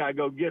say you got to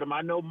go get him.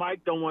 I know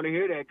Mike don't want to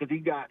hear that because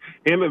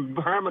him and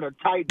Herman are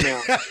tight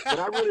now. But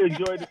I really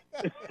enjoyed it.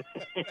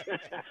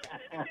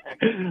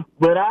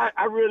 But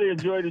I really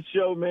enjoyed the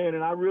show, man,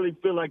 and I really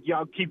feel like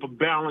y'all keep a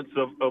balance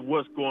of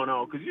what's going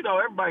on. Because,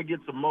 everybody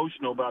gets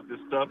emotional about this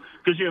stuff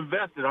because you're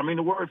invested. I mean,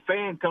 the word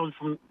fan comes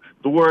from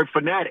the word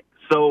fanatic.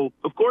 So,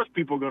 of course,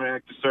 people are going to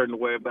act a certain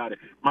way about it,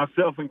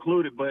 myself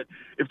included. But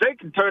if they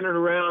can turn it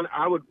around,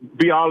 I would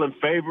be all in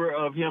favor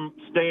of him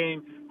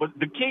staying. But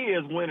the key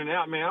is winning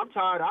out, man. I'm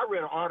tired. I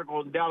read an article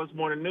in Dallas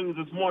Morning News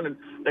this morning.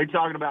 They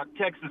talking about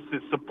Texas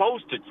is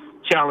supposed to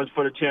challenge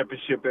for the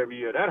championship every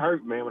year. That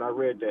hurt, man, when I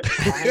read that. I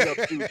hang up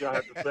to what y'all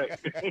have to say.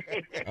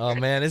 Oh,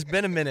 man, it's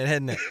been a minute,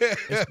 hasn't it?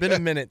 It's been a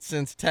minute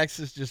since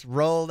Texas just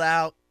rolled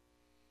out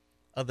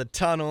of the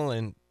tunnel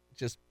and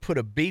just put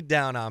a beat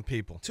down on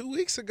people. 2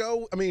 years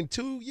ago,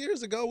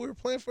 we were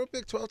playing for a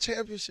Big 12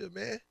 championship,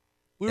 man.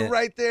 We were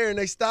right there, and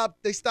they stopped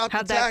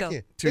How'd that attacking.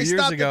 go?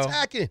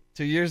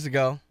 2 years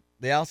ago,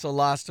 they also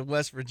lost to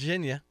West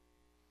Virginia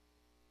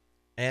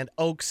and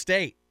Oak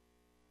State.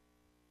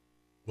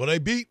 Well, they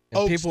beat and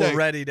Oak people State. Were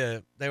ready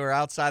they were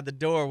outside the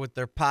door with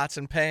their pots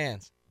and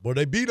pans. Well,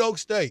 they beat Oak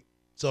State.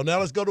 So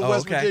now let's go to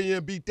West Virginia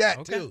and beat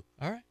that too.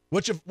 All right.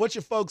 What's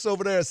your folks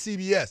over there at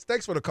CBS?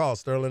 Thanks for the call,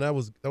 Sterling. That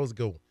was a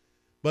good one.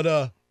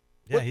 But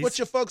what's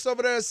your folks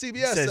over there at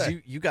CBS says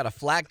say? You got a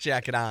flak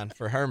jacket on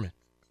for Herman.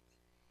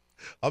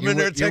 I'm in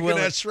there taking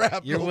that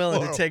shrapnel. You're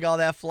willing to take all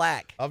that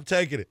flak. I'm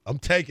taking it.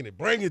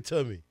 Bring it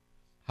to me.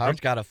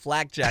 Hardge got a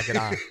flak jacket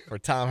on for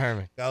Tom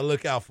Herman. Gotta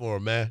look out for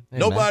him, man. Hey,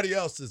 Nobody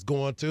else is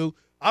going to.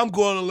 I'm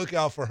going to look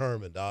out for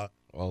Herman, dog.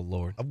 Oh,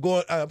 Lord.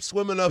 I'm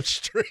swimming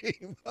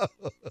upstream.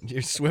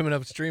 You're swimming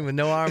upstream with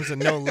no arms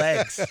and no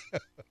legs.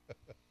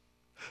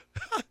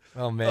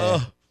 Oh,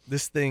 man.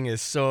 This thing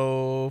is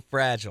so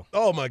fragile.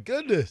 Oh, my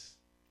goodness.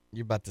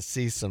 You're about to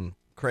see some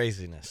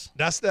craziness.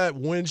 That's that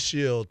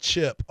windshield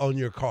chip on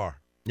your car.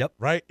 Yep.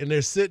 Right? And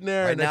they're sitting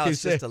there. Right and now they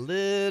it's just a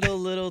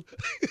little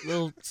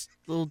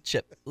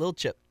chip. Little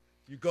chip.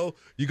 You go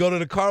to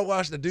the car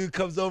wash, the dude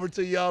comes over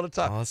to you all the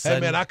time. All of a Hey,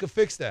 sudden- man, I could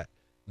fix that.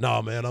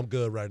 No, man, I'm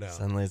good right now.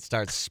 Suddenly it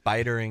starts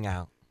spidering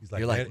out. He's like,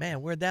 You're like,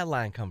 man, where'd that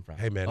line come from?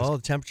 Hey, man. Oh,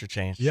 the temperature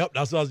changed. Yep,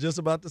 that's what I was just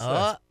about to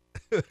say.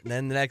 And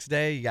then the next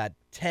day, you got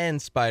 10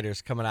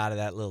 spiders coming out of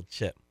that little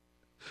chip.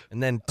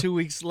 And then 2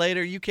 weeks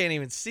later, you can't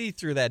even see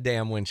through that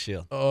damn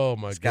windshield. Oh,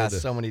 my It's got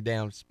goodness. so many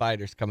damn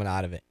spiders coming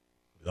out of it.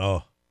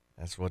 Oh.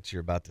 That's what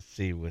you're about to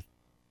see with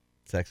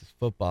Texas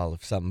football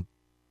if something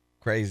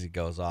crazy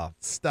goes off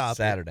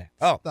Saturday.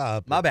 Oh,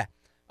 Stop my it. bad.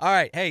 All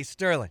right. Hey,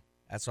 Sterling.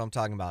 That's what I'm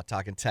talking about.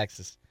 Talking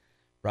Texas.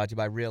 Brought to you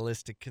by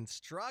Realistic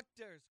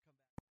Constructors.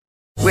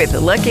 With the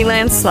Lucky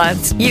Land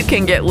Slots, you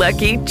can get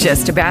lucky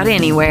just about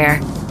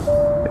anywhere.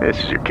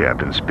 This is your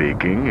captain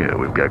speaking.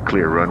 We've got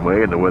clear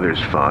runway and the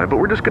weather's fine, but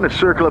we're just going to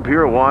circle up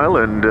here a while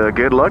and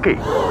get lucky.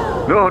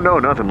 No,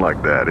 nothing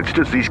like that. It's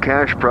just these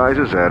cash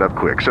prizes add up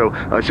quick. So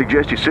I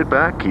suggest you sit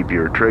back, keep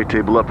your tray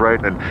table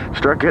upright, and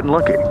start getting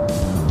lucky.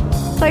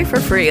 Play for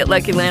free at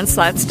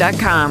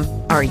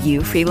LuckyLandSlots.com. Are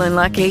you feeling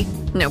lucky?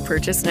 No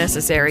purchase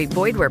necessary.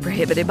 Void where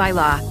prohibited by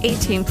law.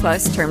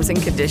 18+ terms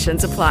and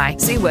conditions apply.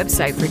 See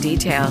website for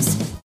details.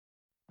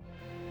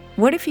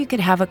 What if you could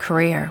have a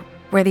career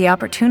where the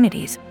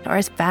opportunities are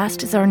as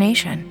vast as our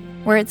nation,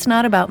 where it's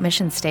not about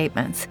mission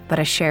statements, but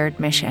a shared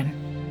mission?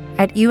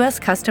 At U.S.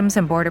 Customs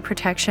and Border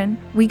Protection,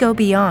 we go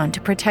beyond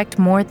to protect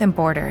more than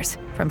borders.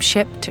 From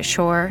ship to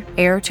shore,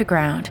 air to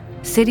ground,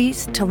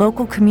 cities to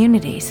local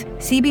communities,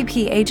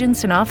 CBP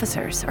agents and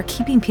officers are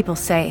keeping people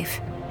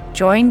safe.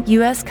 Join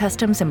U.S.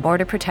 Customs and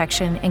Border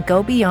Protection and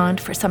go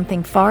beyond for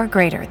something far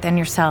greater than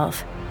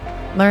yourself.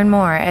 Learn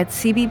more at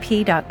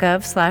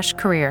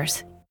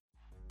cbp.gov/careers.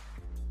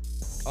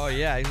 Oh,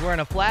 yeah. He's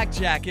wearing a flak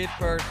jacket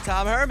for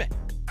Tom Herman.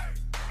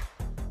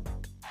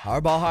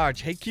 Hardball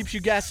Hardge. Hey, keeps you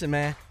guessing,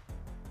 man.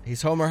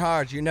 He's Homer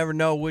Hardge. You never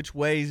know which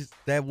way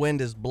that wind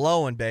is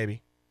blowing,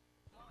 baby.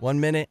 1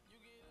 minute,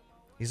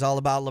 he's all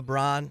about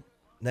LeBron.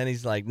 Then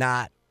he's like,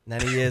 not. And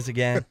then he is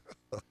again.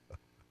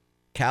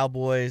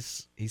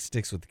 Cowboys, he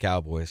sticks with the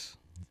Cowboys.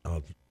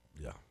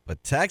 Yeah.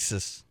 But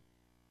Texas,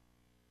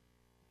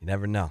 you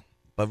never know.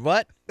 But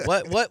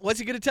what's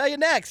he going to tell you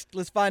next?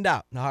 Let's find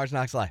out. The Hard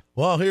Knocks Live.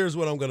 Well, here's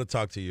what I'm going to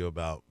talk to you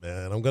about,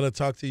 man. I'm going to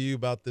talk to you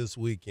about this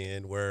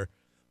weekend where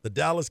the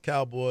Dallas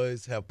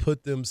Cowboys have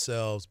put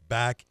themselves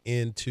back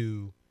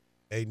into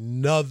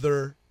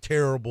another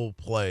terrible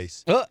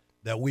place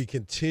that we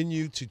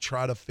continue to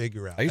try to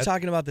figure out. Are you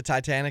talking about the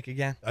Titanic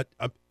again?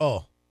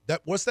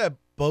 What's that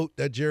boat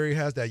that Jerry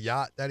has, that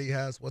yacht that he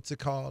has? What's it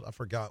called? I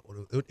forgot.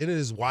 It is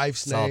his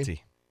wife's name.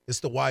 Salty. It's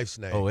the wife's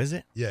name. Oh, is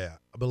it? Yeah,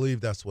 I believe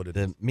that's what it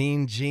is. The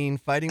Mean Gene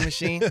fighting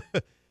machine?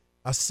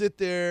 I sit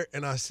there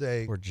and I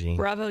say, Or Gene.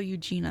 Bravo,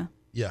 Eugenia.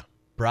 Yeah.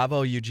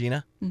 Bravo,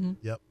 Eugenia? Mm-hmm.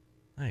 Yep.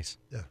 Nice.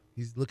 Yeah,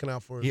 he's looking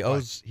out for his He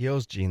wife.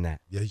 owes Gene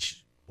that. Yeah,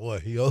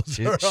 he owes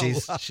her a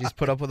lot. She's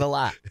put up with a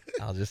lot.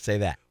 I'll just say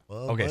that.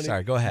 Well, okay, money,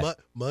 sorry. Go ahead.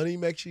 Money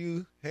makes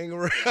you hang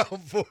around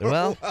for a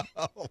while.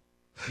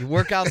 You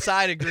work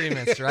outside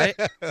agreements, right?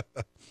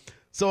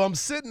 So I'm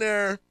sitting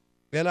there,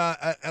 and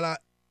I,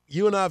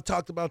 you and I have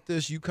talked about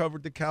this. You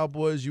covered the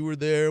Cowboys. You were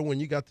there when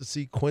you got to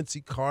see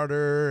Quincy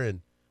Carter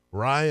and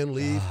Ryan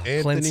Leaf,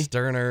 Anthony Clint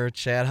Sterner,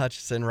 Chad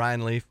Hutchinson,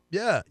 Ryan Leaf.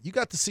 Yeah, you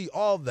got to see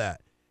all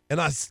that.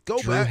 And I go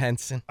Drew back.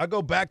 Henson. I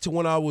go back to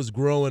when I was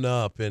growing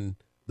up and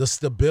the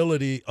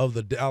stability of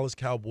the Dallas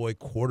Cowboy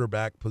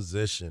quarterback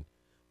position.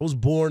 I was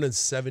born in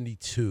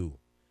 72.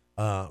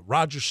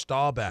 Roger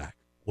Staubach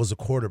was a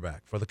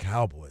quarterback for the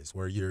Cowboys,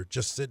 where you're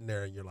just sitting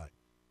there and you're like,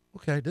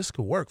 okay, this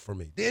could work for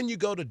me. Then you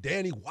go to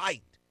Danny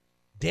White.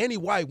 Danny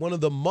White, one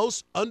of the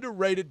most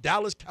underrated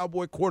Dallas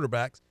Cowboy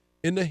quarterbacks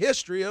in the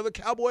history of the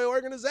Cowboy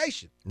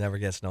organization. Never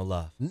gets no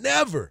love.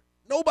 Never.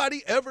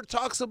 Nobody ever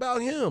talks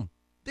about him.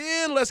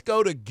 Then let's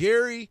go to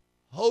Gary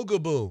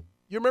Hogaboom.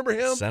 You remember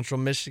him? Central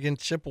Michigan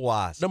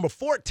Chippewas. Number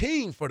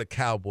 14 for the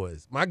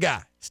Cowboys. My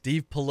guy.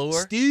 Steve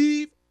Pallure.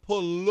 Steve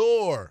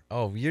Pallure.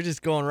 Oh, you're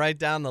just going right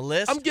down the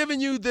list? I'm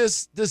giving you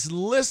this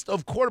list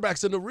of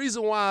quarterbacks, and the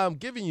reason why I'm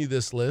giving you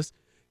this list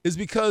is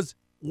because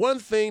one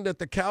thing that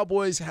the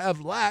Cowboys have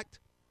lacked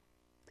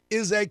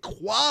is a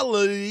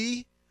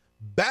quality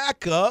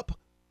backup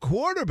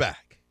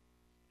quarterback.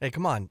 Hey,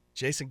 come on.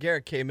 Jason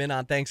Garrett came in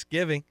on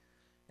Thanksgiving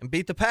and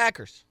beat the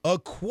Packers. A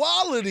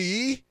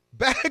quality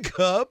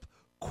backup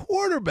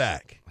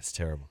quarterback. That's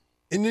terrible.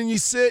 And then you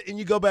sit and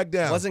you go back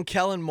down. Wasn't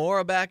Kellen Moore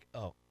a back?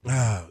 Oh.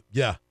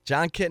 Yeah.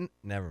 John Kitten?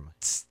 Never mind.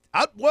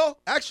 I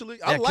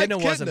like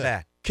Kitten wasn't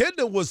bad.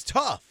 Kitten was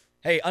tough.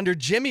 Hey, under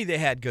Jimmy, they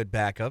had good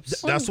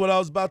backups. That's what I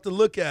was about to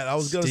look at. I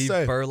was going to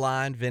say. Steve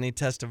Berline, Vinny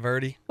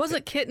Testaverde.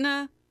 Wasn't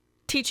Kitna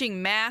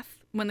teaching math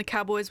when the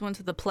Cowboys went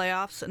to the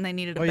playoffs and they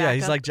needed a Oh, backup? yeah,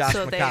 he's like Josh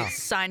so McCown. they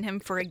signed him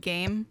for a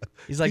game.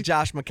 He's like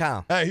Josh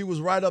McCown. Hey, he was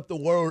right up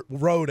the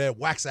road at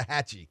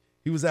Waxahachie.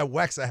 He was at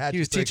Waxahachie. He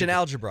was teaching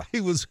algebra.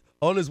 He was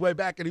on his way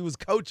back, and he was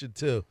coaching,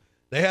 too.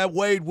 They had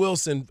Wade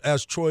Wilson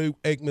as Troy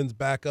Aikman's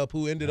backup,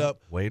 who ended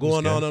up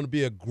going on to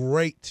be a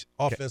great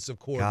offensive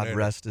coordinator. God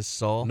rest his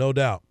soul. No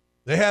doubt.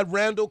 They had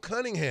Randall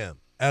Cunningham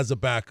as a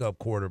backup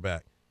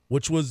quarterback,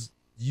 which was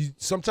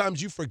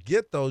sometimes you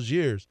forget those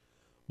years.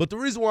 But the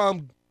reason why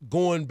I'm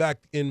going back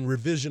in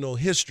revisional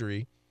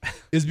history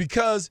is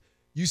because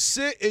you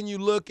sit and you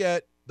look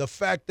at the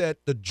fact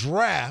that the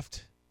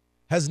draft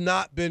has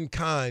not been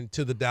kind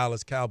to the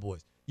Dallas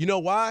Cowboys. You know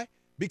why?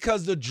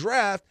 Because the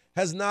draft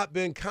has not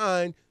been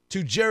kind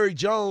to Jerry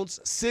Jones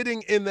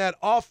sitting in that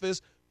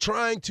office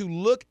trying to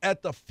look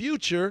at the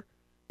future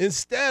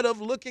instead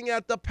of looking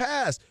at the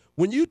past.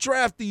 When you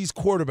draft these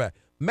quarterbacks,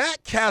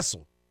 Matt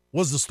Castle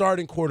was the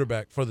starting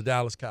quarterback for the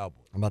Dallas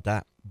Cowboys. How about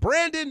that?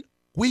 Brandon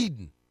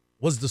Whedon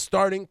was the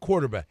starting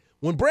quarterback.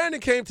 When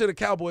Brandon came to the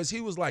Cowboys,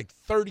 he was like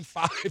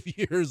 35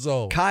 years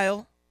old.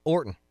 Kyle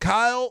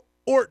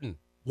Orton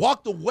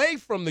walked away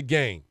from the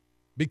game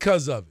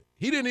because of it.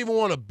 He didn't even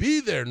want to be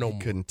there no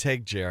more. Couldn't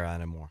take Jerry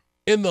anymore.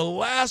 And the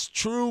last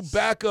true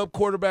backup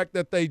quarterback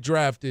that they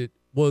drafted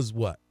was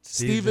what?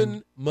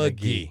 Stephen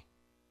McGee.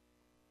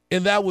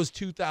 And that was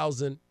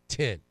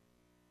 2010.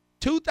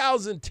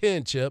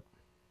 2010, Chip.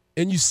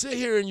 And you sit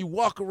here and you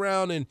walk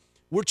around and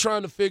we're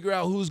trying to figure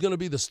out who's going to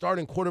be the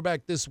starting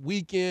quarterback this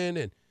weekend,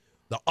 and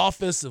the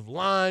offensive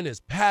line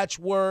is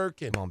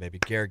patchwork. And come on, baby,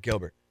 Garrett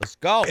Gilbert. Let's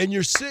go. And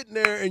you're sitting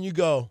there and you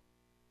go,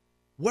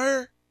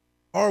 where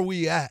are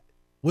we at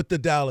with the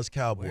Dallas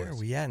Cowboys? Where are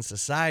we at in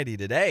society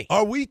today?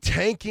 Are we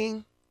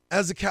tanking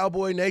as a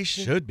Cowboy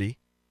Nation? Should be.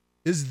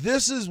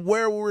 This is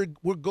where we're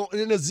going.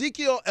 And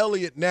Ezekiel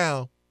Elliott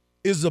now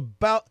is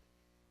about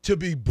to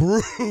be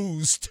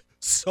bruised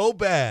so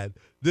bad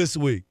this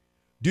week.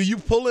 Do you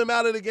pull him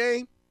out of the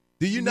game?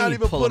 Do you not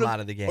even pull him out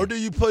of the game? Or do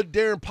you put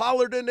Darren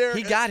Pollard in there?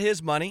 He got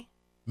his money.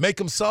 Make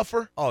him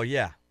suffer? Oh,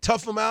 yeah.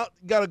 Tough him out?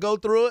 Got to go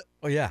through it?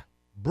 Oh, yeah.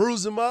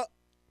 Bruise him up?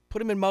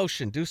 Put him in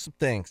motion. Do some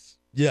things.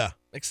 Yeah.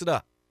 Mix it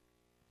up.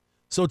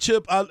 So,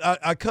 Chip,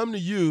 I come to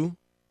you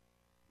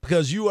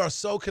because you are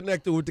so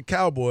connected with the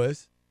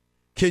Cowboys.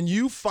 Can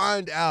you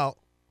find out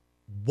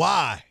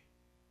why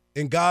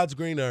in God's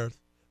green earth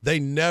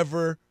they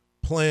never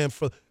planned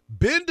for –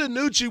 Ben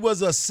DiNucci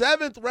was a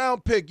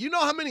 7th-round pick. You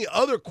know how many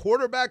other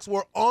quarterbacks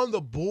were on the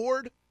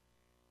board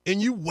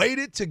and you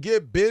waited to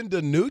get Ben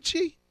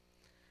DiNucci?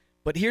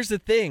 But here's the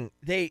thing.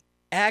 They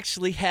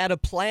actually had a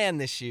plan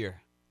this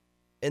year.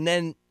 And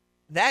then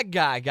that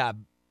guy got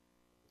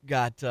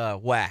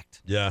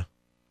whacked. Yeah.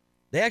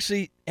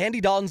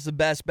 Andy Dalton's the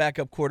best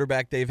backup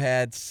quarterback they've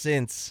had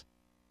since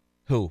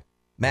who?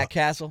 Matt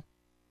Castle?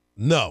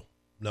 No.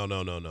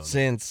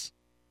 Since?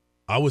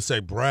 I would say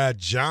Brad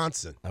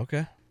Johnson.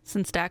 Okay.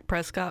 Since Dak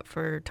Prescott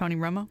for Tony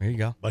Romo. There you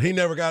go. But they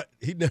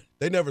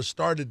never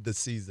started the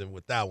season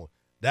with that one.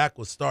 Dak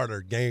was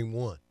starter game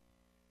 1.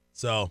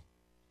 So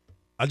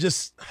I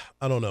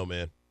don't know,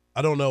 man.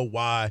 I don't know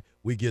why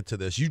we get to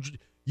this.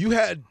 You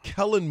had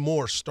Kellen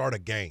Moore start a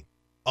game,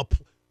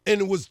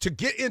 and it was to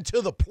get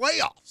into the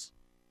playoffs,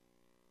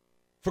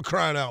 for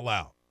crying out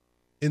loud.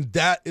 And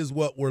that is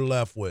what we're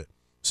left with.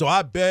 So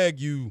I beg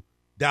you,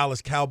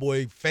 Dallas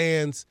Cowboy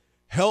fans,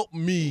 help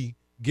me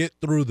get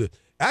through this.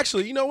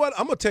 Actually, you know what?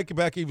 I'm going to take it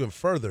back even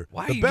further.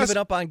 Why are you giving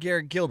up on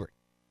Garrett Gilbert?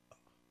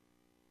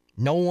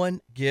 No one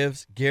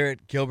gives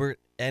Garrett Gilbert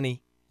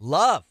any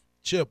love.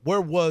 Chip, where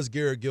was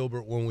Garrett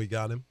Gilbert when we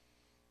got him?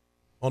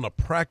 On a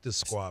practice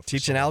squad.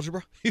 Teaching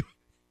algebra?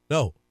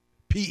 No,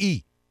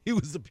 PE. He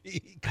was the PE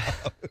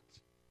coach.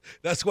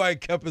 That's why he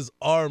kept his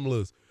arm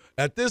loose.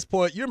 At this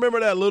point, you remember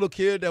that little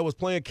kid that was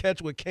playing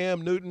catch with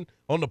Cam Newton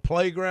on the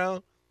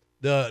playground?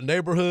 The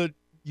neighborhood,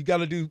 you got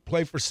to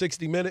play for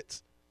 60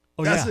 minutes?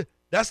 Oh, yeah.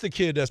 That's the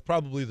kid that's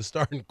probably the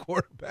starting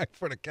quarterback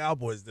for the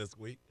Cowboys this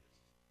week.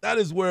 That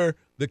is where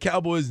the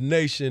Cowboys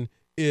nation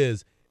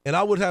is. And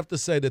I would have to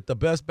say that the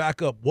best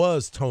backup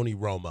was Tony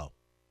Romo.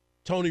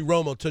 Tony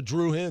Romo to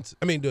Drew Henson.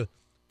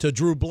 To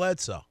Drew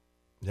Bledsoe.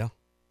 Yeah.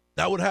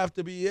 That would have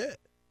to be it.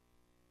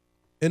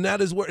 And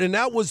that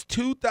was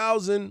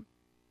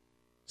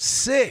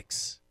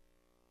 2006.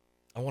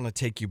 I want to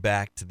take you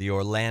back to the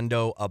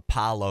Orlando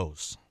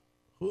Apollos.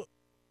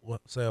 What?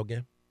 Say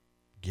again?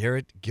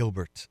 Garrett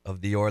Gilbert of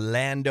the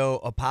Orlando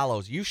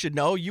Apollos. You should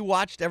know. You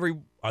watched every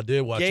I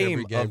did watch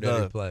every game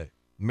that he played.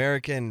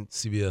 American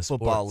CBS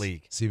Football Sports,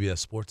 League. CBS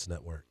Sports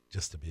Network,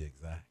 just to be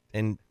exact.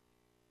 And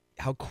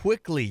how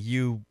quickly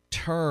you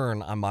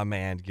turn on my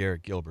man,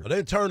 Garrett Gilbert. I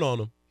didn't turn on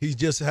him. He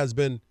just has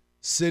been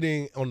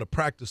sitting on the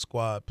practice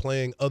squad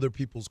playing other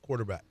people's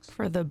quarterbacks.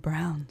 For the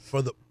Browns.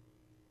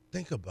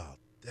 Think about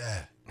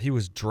that. He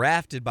was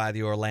drafted by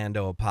the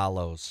Orlando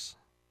Apollos.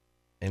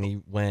 And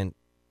he went,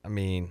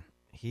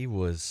 he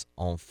was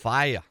on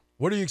fire.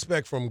 What do you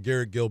expect from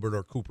Garrett Gilbert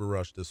or Cooper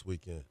Rush this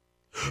weekend?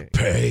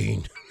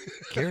 Pain.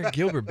 Garrett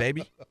Gilbert,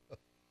 baby.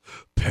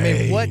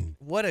 Pain.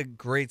 What a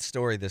great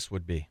story this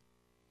would be.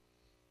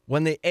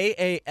 When the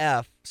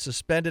AAF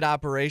suspended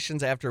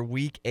operations after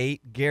Week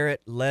 8,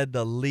 Garrett led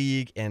the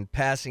league in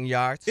passing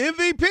yards.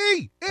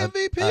 MVP.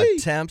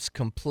 Attempts,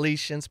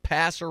 completions,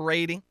 passer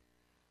rating.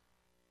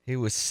 He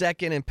was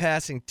second in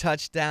passing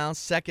touchdowns,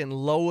 second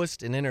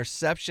lowest in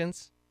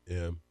interceptions.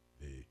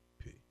 MVP.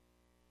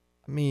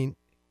 I mean,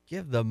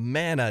 give the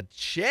man a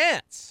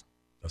chance.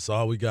 That's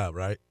all we got,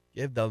 right?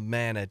 Give the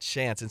man a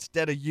chance.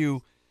 Instead of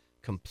you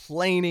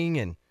complaining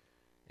and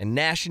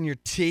gnashing your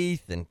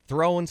teeth and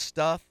throwing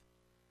stuff,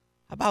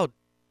 how about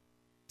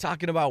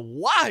talking about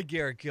why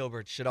Garrett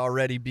Gilbert should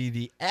already be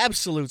the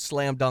absolute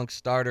slam dunk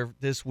starter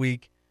this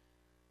week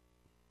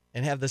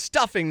and have the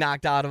stuffing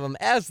knocked out of him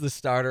as the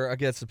starter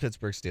against the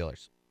Pittsburgh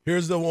Steelers?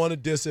 Here's the one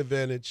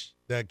disadvantage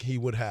that he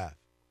would have.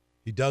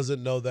 He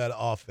doesn't know that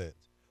offense.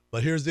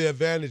 But here's the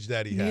advantage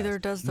that he has. Neither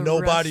does the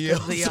Nobody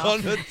rest else of the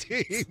on the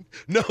team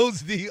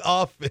knows the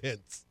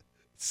offense.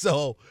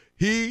 So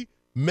he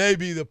may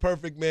be the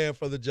perfect man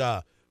for the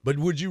job. But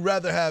would you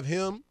rather have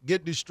him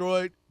get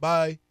destroyed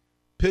by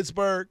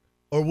Pittsburgh,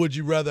 or would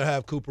you rather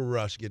have Cooper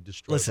Rush get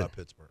destroyed by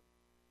Pittsburgh?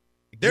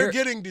 They're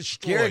getting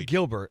destroyed. Garrett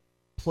Gilbert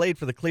played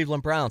for the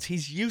Cleveland Browns.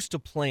 He's used to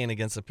playing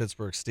against the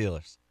Pittsburgh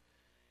Steelers.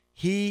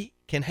 He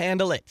can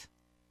handle it.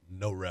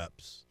 No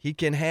reps. He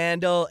can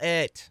handle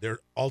it. They're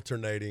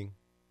alternating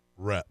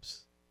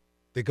reps.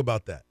 Think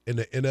about that. In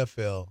the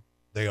NFL,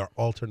 they are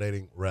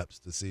alternating reps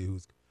to see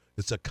who's –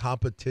 it's a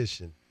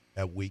competition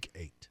at week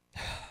 8.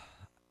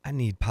 I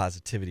need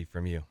positivity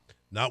from you.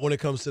 Not when it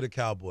comes to the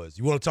Cowboys.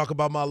 You want to talk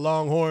about my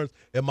Longhorns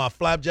and my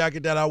flap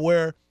jacket that I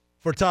wear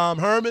for Tom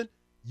Herman?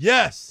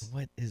 Yes.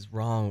 What is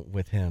wrong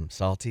with him,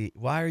 Salty?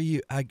 Why are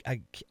you I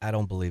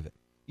don't believe it.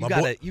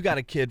 You got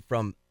a kid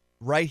from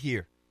right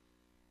here.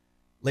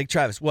 Lake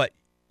Travis. What?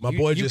 My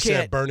boy just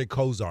said Bernie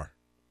Kosar.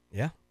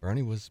 Yeah,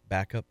 Bernie was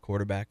backup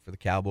quarterback for the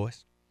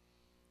Cowboys.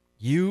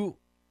 You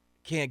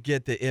can't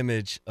get the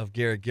image of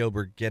Garrett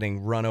Gilbert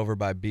getting run over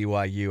by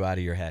BYU out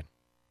of your head.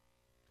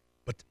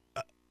 But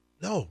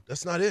no,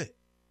 that's not it.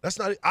 That's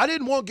not it. I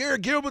didn't want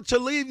Garrett Gilbert to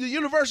leave the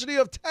University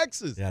of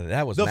Texas. Yeah,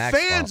 that was the Mac's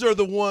fans fault. are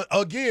the one.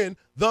 Again,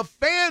 the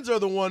fans are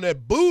the one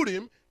that booed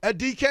him at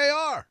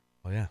DKR.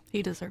 Oh yeah,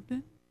 he deserved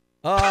it.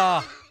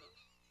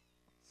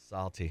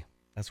 Salty.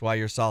 That's why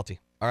you're salty.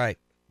 All right,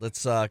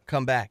 let's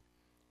come back.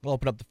 We'll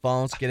open up the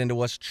phones, get into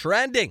what's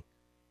trending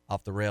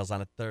off the rails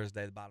on a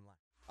Thursday. The bottom line.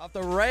 Off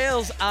the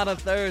rails on a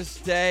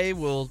Thursday,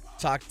 we'll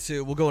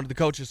go into the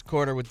coach's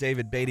corner with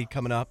David Beatty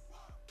coming up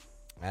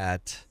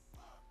at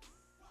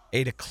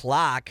 8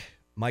 o'clock.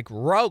 Mike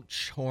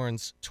Roach,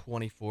 Horns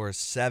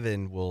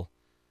 24/7, will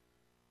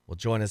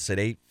join us at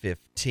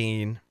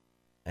 8:15.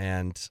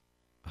 And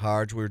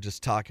Hardge, we were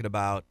just talking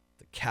about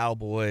the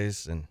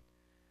Cowboys and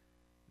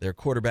their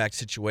quarterback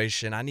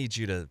situation. I need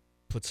you to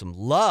put some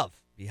love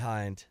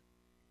behind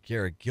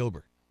Garrett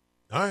Gilbert.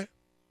 All right.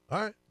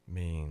 I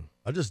mean,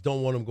 I just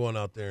don't want him going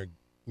out there,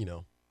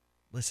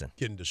 listen,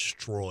 getting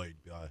destroyed.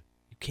 You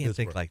can't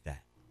think like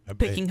that.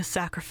 Picking a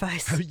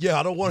sacrifice. Yeah,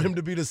 I don't want him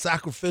to be the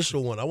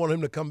sacrificial one. I want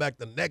him to come back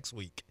the next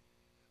week.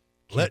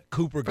 Let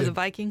Cooper get the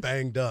Vikings?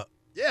 Banged up.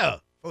 Yeah,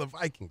 for the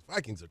Vikings.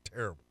 Vikings are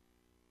terrible.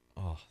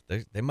 Oh,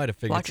 they might have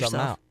figured something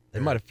out. They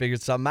might have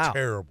figured something out.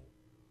 Terrible.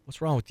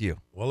 What's wrong with you?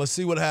 Well, let's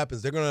see what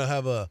happens. They're going to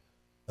have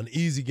an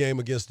easy game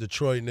against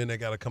Detroit, and then they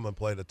got to come and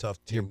play the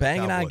tough team. You're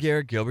banging on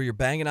Garrett Gilbert. You're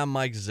banging on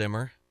Mike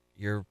Zimmer.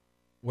 You're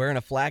wearing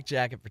a flak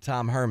jacket for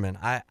Tom Herman.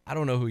 I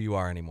don't know who you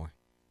are anymore.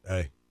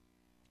 Hey,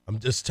 I'm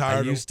just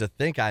tired. I used to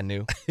think I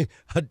knew.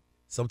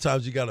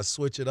 Sometimes you got to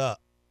switch it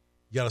up.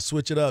 You got to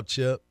switch it up,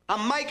 Chip.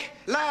 I'm Mike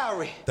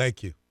Lowry.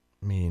 Thank you.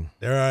 I mean,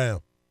 there I am.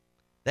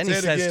 Then he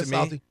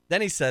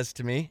says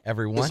to me,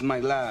 everyone. This is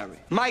Mike Lowry.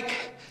 Mike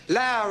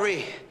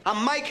Lowry.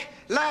 I'm Mike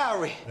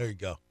Lowry. There you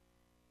go.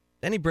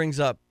 Then he brings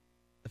up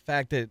the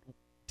fact that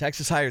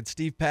Texas hired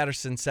Steve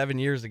Patterson 7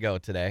 years ago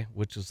today,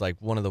 which was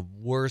like one of the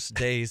worst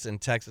days in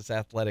Texas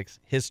athletics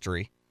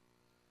history.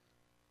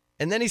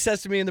 And then he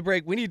says to me in the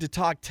break, we need to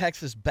talk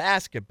Texas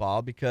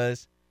basketball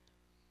because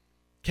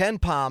Ken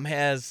Pom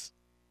has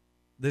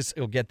this.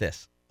 Oh, get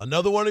this.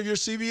 Another one of your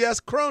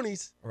CBS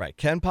cronies. All right.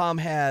 Ken Pom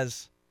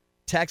has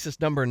Texas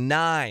number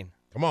 9.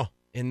 Come on.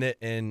 In the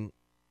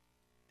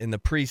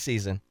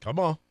preseason. Come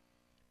on.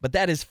 But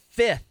that is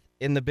 5th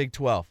in the Big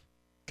 12.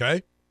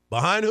 Okay.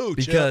 Behind who,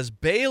 Because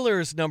Chip?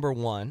 Baylor's number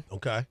 1.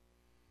 Okay.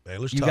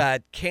 Baylor's You tough.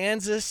 got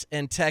Kansas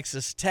and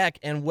Texas Tech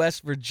and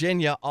West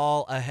Virginia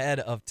all ahead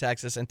of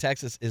Texas, and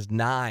Texas is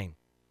 9,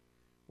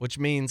 which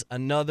means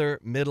another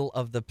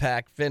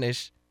middle-of-the-pack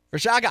finish for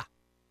Shaka.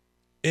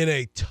 In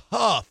a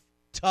tough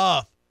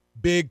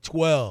Big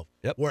 12,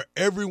 yep, where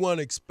everyone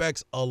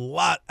expects a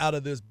lot out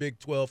of this Big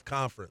 12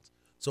 conference.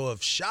 So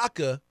if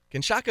Shaka...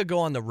 Can Shaka go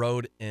on the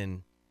road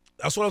and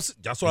That's what I was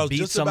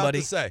just about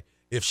to say.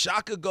 If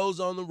Shaka goes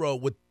on the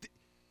road with...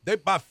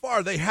 By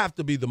far, they have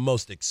to be the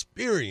most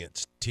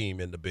experienced team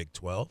in the Big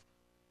 12.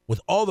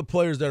 With all the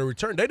players that are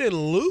returned, they didn't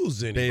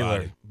lose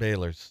anybody.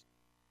 Baylor's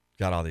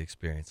got all the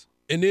experience.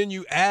 And then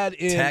you add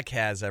in... Tech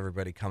has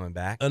everybody coming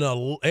back.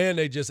 And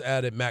they just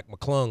added Mac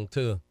McClung,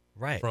 too.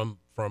 Right. From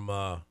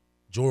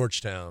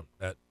Georgetown.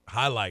 That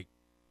highlight.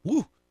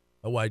 Woo!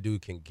 That white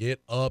dude can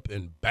get up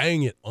and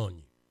bang it on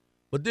you.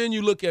 But then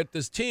you look at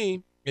this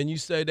team, and you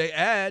say they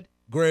add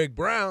Greg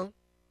Brown,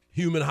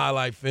 human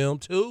highlight film,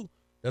 too.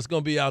 that's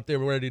going to be out there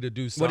ready to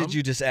do something. What did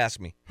you just ask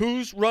me?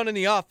 Who's running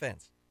the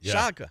offense? Yeah.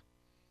 Shaka.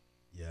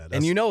 Yeah,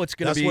 and you know it's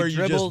going to be where you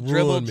dribble, just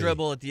dribble, ruined me.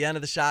 dribble at the end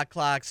of the shot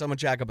clock. Someone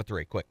jack up a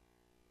three, quick.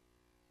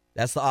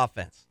 That's the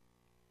offense.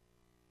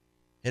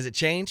 Has it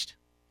changed?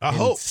 I In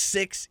hope.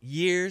 6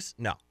 years?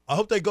 No. I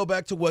hope they go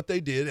back to what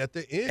they did at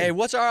the end. Hey,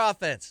 what's our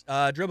offense?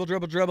 Dribble,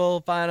 dribble,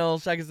 dribble, final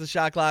seconds of the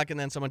shot clock, and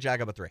then someone jack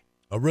up a three.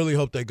 I really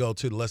hope they go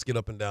to let's get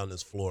up and down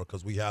this floor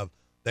because they have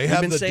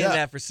We've been the saying depth.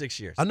 that for 6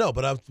 years. I know,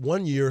 but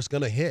 1 year it's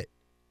going to hit.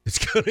 It's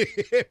going to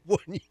hit 1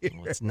 year.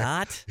 Well, it's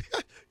not.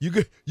 you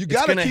got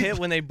It's to going to hit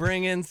when they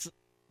bring in Chris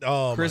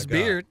my God.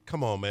 Beard.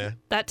 Come on, man.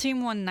 That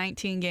team won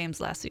 19 games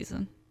last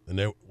season. And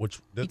You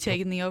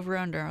taking the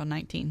over-under on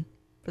 19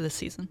 for this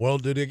season? Well,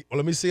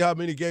 let me see how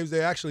many games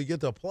they actually get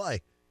to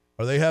play.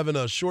 Are they having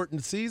a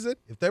shortened season?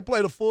 If they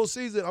play the full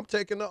season, I'm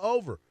taking the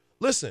over.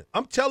 Listen,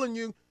 I'm telling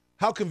you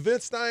how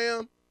convinced I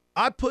am.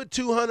 I put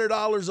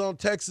 $200 on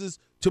Texas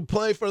to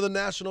play for the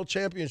national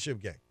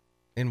championship game.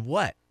 In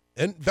what?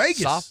 In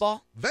Vegas.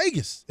 Softball?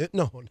 Vegas.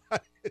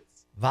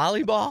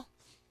 Volleyball?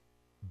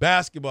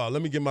 Basketball.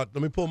 Let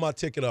me pull my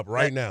ticket up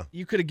right now.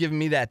 You could have given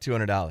me that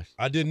 $200.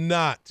 I did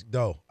not,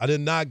 though. I did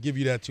not give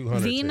you that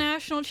 $200. The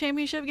national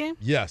championship game?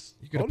 Yes.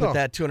 You could have put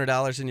that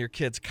 $200 in your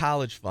kid's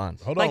college fund.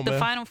 Hold like on, the man.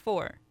 Final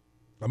Four.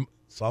 I'm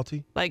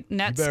salty. Like You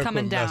Nets better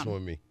coming quit down. messing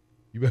with me.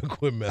 You better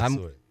quit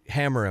messing with me.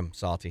 Hammer him,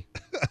 Salty.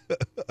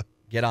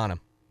 Get on him.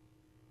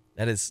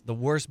 That is the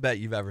worst bet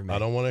you've ever made. I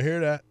don't want to hear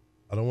that.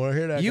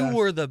 You guys.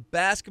 were the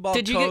basketball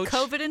Did you coach. get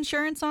COVID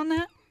insurance on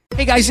that?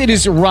 Hey guys, it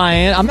is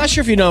Ryan. I'm not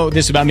sure if you know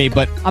this about me,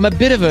 but I'm a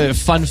bit of a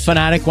fun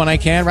fanatic when I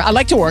can. I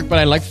like to work, but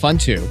I like fun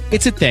too.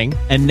 It's a thing.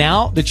 And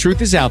now the truth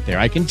is out there.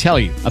 I can tell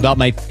you about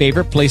my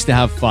favorite place to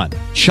have fun.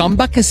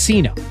 Chumba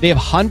Casino. They have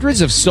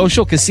hundreds of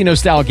social casino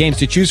style games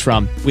to choose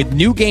from with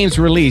new games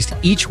released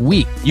each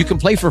week. You can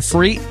play for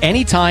free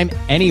anytime,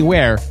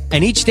 anywhere.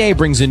 And each day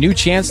brings a new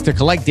chance to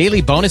collect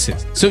daily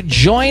bonuses. So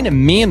join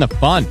me in the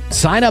fun.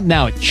 Sign up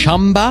now at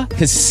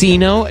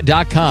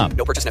ChumbaCasino.com.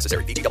 No purchase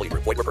necessary. VGW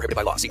Group. Void where prohibited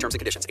by law. See terms and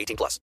conditions.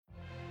 18+.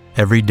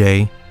 Every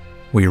day,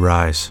 we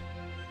rise,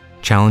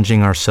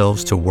 challenging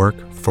ourselves to work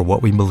for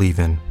what we believe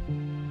in.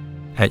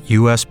 At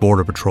U.S.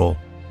 Border Patrol,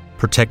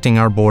 protecting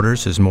our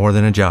borders is more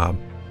than a job.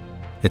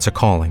 It's a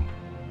calling.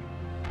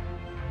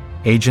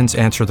 Agents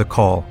answer the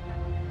call,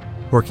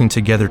 working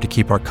together to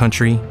keep our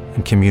country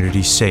and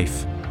communities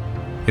safe.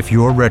 If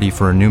you're ready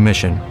for a new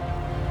mission,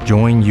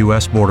 join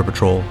U.S. Border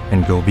Patrol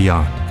and go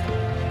beyond.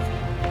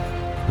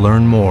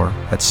 Learn more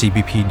at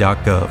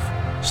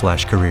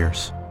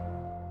cbp.gov/careers.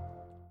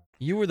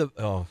 You were the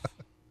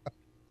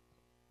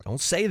don't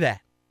say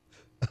that.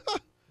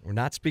 We're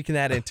not speaking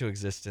that into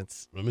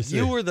existence. Let me see.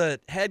 You were the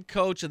head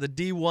coach of the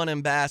D1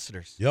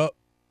 Ambassadors. Yep.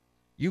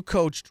 You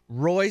coached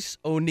Royce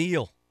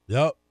O'Neal.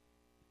 Yep.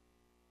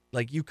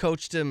 Like you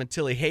coached him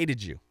until he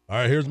hated you. All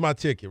right, here's my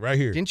ticket right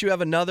here. Didn't you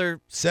have another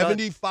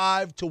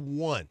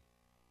 75-1.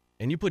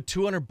 And you put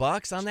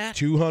 $200 on that?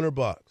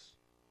 $200.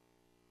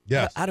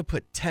 Yes. I'd have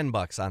put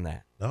 $10 on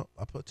that. No,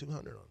 I put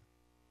 200 on it.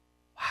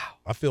 Wow.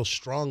 I feel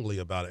strongly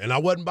about it. And I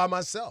wasn't by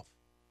myself.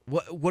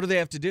 What do they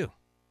have to do?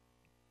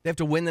 They have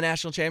to win the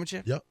national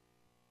championship? Yep.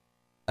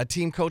 A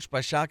team coached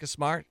by Shaka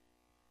Smart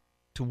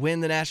to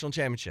win the national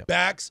championship.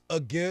 Backs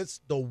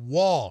against the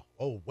wall.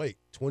 Oh, wait.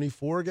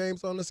 24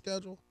 games on the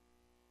schedule?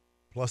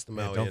 Plus the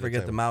Maui. Don't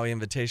forget the Maui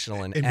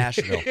Invitational in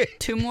Asheville.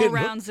 2 more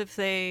rounds if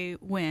they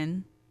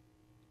win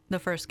the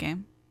first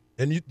game.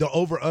 And the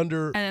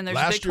over-under And then there's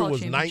last Big year 12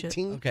 was championship.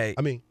 19? Okay.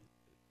 I mean,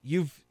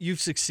 You've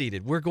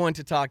succeeded. We're going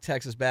to talk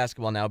Texas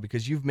basketball now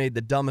because you've made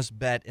the dumbest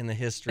bet in the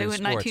history They of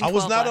went sports. 19-12 I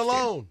was not last year.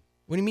 alone.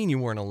 What do you mean you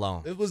weren't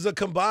alone? It was a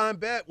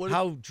combined bet.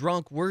 How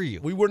drunk were you?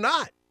 We were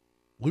not.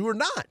 We were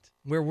not.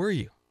 Where were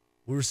you?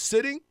 We were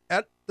sitting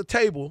at the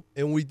table,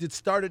 and we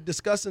started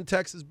discussing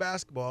Texas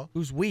basketball.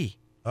 Who's we?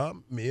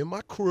 Me and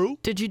my crew.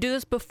 Did you do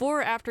this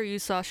before or after you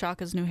saw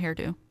Shaka's new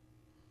hairdo?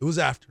 It was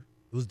after.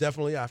 It was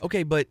definitely after.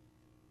 Okay, but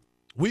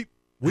we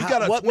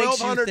got a what makes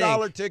you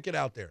 $1,200 think- ticket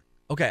out there.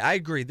 Okay, I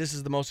agree. This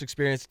is the most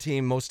experienced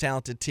team, most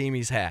talented team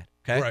he's had.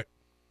 Okay? Right.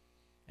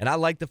 And I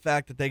like the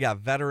fact that they got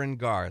veteran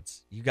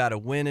guards. You got to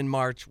win in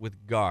March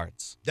with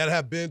guards. That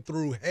have been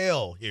through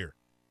hell here.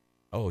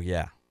 Oh,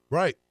 yeah.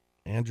 Right.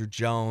 Andrew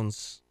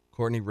Jones,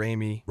 Courtney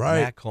Ramey,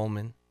 Right. Matt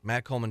Coleman.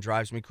 Matt Coleman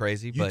drives me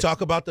crazy. You but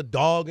talk about the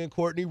dog and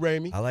Courtney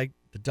Ramey. I like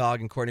the dog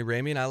and Courtney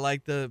Ramey, and I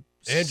like the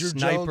Andrew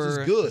sniper, Jones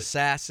is good.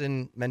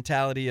 assassin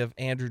mentality of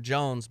Andrew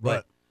Jones. But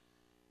Right.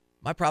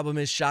 my problem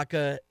is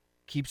Shaka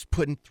keeps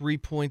putting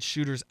three-point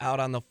shooters out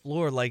on the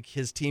floor like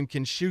his team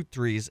can shoot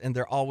threes, and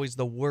they're always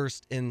the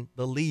worst in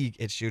the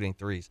league at shooting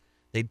threes.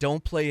 They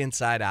don't play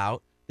inside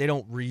out. They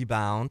don't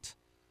rebound.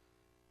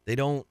 They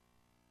don't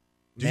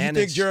Do you manage.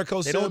 think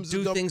Jericho They don't Sims is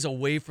do gonna- things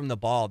away from the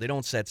ball. They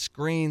don't set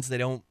screens. They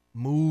don't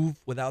move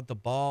without the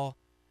ball.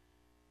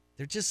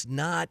 They're just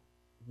not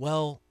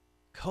well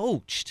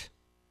coached.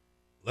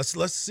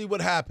 Let's see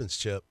what happens,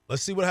 Chip.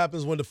 Let's see what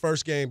happens when the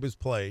first game is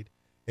played,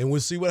 and we'll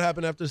see what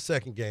happens after the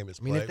second game is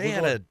I mean, played. if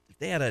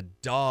they had a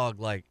dog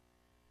like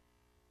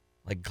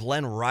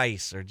Glenn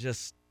Rice or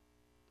just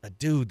a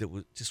dude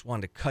that just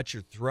wanted to cut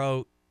your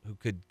throat, who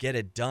could get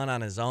it done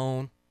on his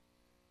own.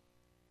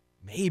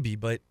 Maybe,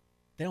 but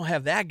they don't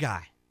have that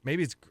guy.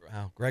 Maybe it's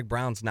Greg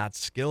Brown's not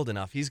skilled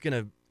enough. He's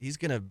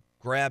gonna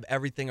grab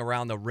everything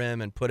around the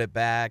rim and put it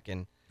back.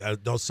 And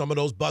some of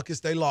those buckets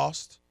they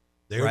lost.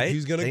 Right?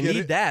 He's gonna they get need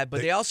it. that,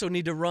 but they also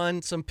need to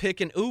run some pick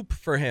and oop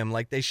for him,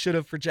 like they should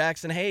have for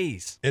Jackson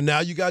Hayes. And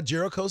now you got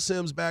Jericho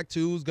Sims back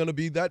too, who's gonna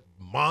be that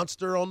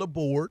monster on the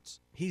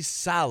boards. He's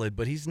solid,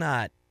 but he's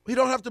not. He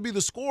don't have to be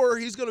the scorer.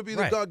 He's gonna be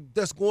the guy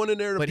that's going in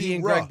there to But be he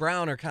and rough. Greg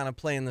Brown are kind of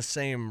playing the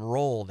same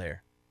role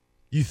there.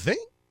 You think?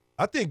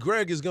 I think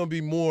Greg is going to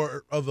be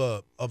more of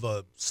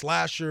a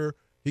slasher.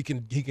 He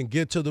can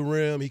get to the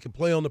rim. He can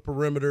play on the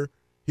perimeter.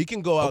 He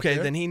can go out there.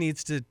 Okay, then he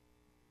needs to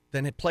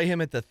play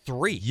him at the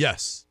 3.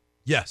 Yes.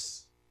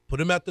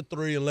 Put him at the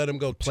 3 and let him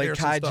go play tear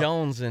Kai some stuff.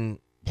 Jones and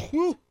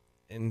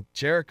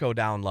Jericho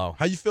down low.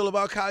 How you feel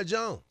about Kai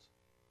Jones?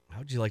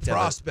 How'd you like to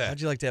Prospect.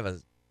 how'd you like to have a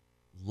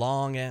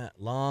long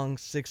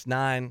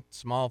 6'9"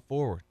 small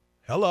forward?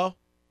 Hello.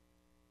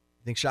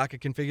 You think Shaka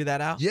can figure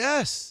that out?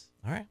 Yes.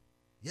 All right.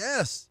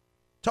 Yes.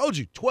 Told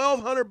you,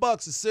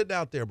 $1,200 is sitting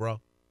out there,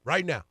 bro,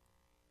 right now.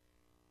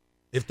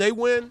 If they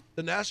win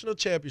the national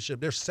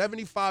championship, they're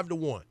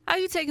 75-1. How are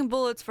you taking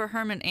bullets for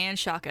Herman and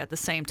Shaka at the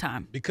same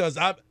time? Because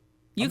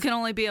you can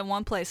only be in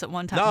one place at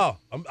one time. No,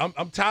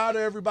 I'm tired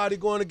of everybody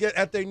going to get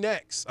at their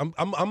necks. I'm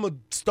gonna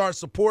start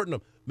supporting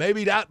them.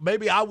 Maybe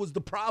I was the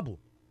problem.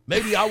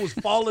 Maybe I was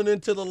falling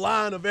into the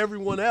line of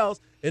everyone else,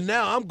 and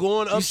now I'm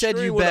going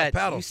upstream with a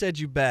paddle. You said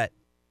you bet.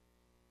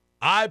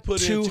 I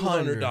put in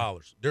 $200.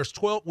 $200. There's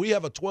 12. We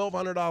have a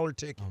 $1,200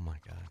 ticket. Oh my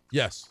God.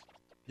 Yes.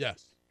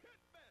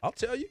 I'll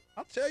tell you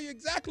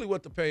exactly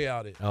what the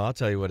payout is. Oh, I'll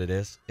tell you what it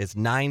is. It's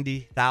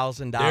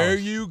 $90,000. There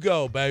you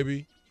go,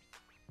 baby.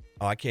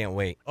 Oh, I can't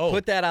wait. Oh.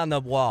 Put that on the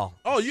wall.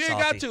 Oh, you ain't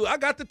Saucy. got to. I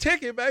got the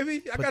ticket,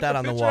 baby. I got that the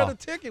on the picture wall. of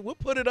the ticket. We'll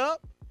put it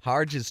up.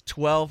 Hardge's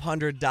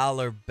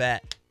 $1,200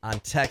 bet on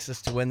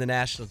Texas to win the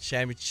national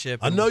championship.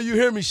 I know you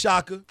hear me,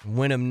 Shaka.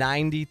 Win him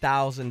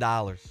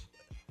 $90,000.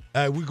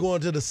 Hey, we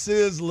going to the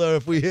Sizzler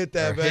if we hit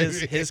that,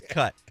 baby. His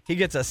cut. He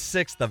gets a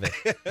sixth of it.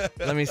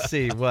 Let me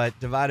see what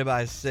divided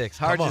by 6.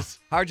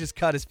 Hardge's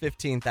cut is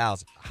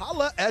 $15,000.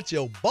 Holla at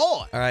your boy.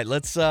 All right,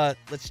 let's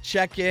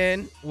check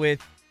in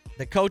with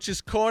the coach's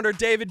corner,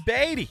 David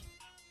Beatty.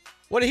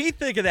 What did he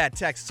think of that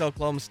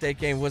Texas-Oklahoma State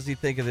game? What does he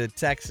think of the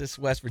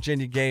Texas-West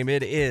Virginia game?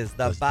 It is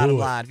the bottom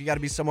line. If you got to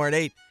be somewhere at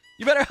 8,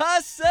 you better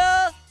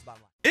hustle.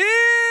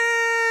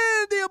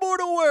 In the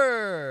immortal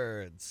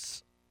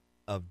words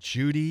of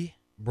Judy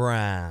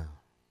Brown,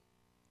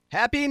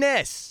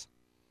 happiness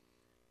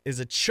is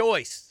a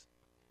choice.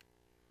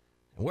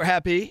 And we're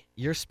happy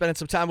you're spending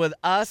some time with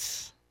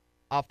us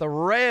off the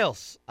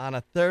rails on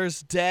a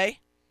Thursday.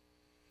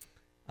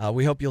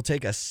 We hope you'll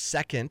take a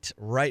second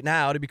right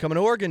now to become an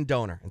organ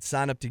donor and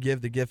sign up to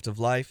give the gift of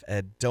life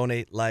at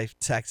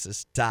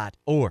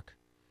donatelifetexas.org.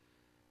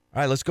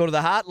 All right, let's go to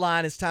the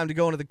hotline. It's time to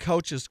go into the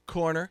coach's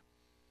corner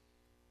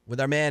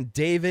with our man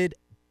David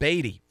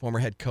Beatty, former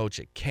head coach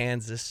at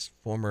Kansas,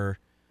 former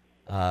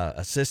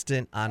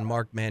assistant on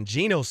Mark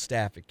Mangino's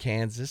staff at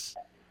Kansas,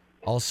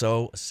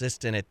 also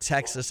assistant at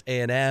Texas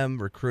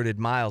A&M, recruited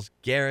Myles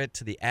Garrett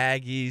to the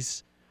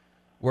Aggies,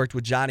 worked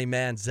with Johnny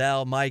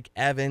Manziel, Mike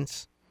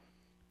Evans,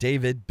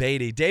 David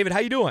Beatty. David, how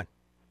you doing?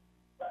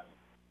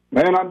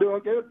 Man, I'm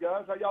doing good,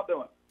 guys. How y'all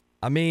doing?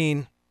 I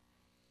mean,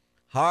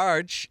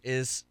 Hardge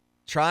is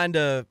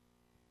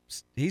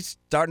he's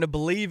starting to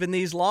believe in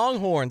these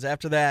Longhorns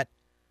after that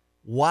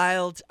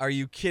wild, are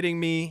you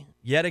kidding me,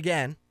 yet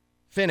again,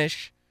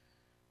 finish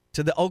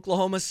to the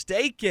Oklahoma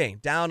State game.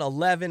 Down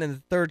 11 in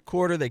the third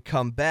quarter. They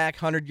come back,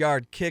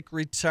 100-yard kick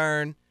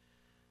return.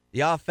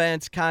 The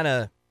offense kind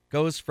of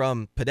goes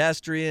from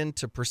pedestrian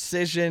to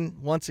precision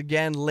once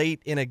again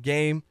late in a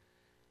game.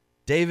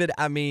 David,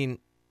 I mean,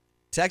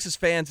 Texas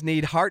fans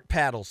need heart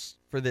paddles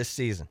for this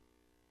season.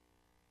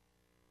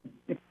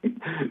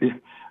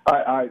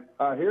 I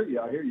hear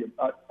you.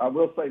 I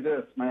will say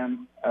this,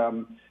 man.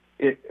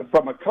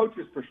 From a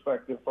coach's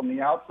perspective, from the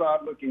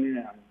outside looking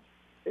in,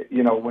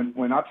 you know,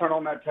 when I turn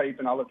on that tape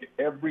and I look at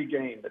every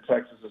game that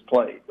Texas has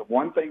played, the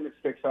one thing that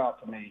sticks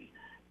out to me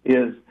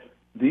is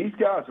these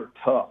guys are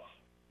tough.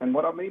 And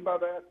what I mean by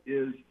that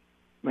is,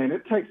 man,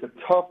 it takes a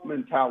tough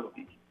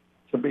mentality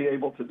to be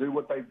able to do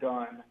what they've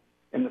done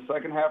in the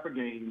second half of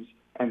games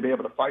and be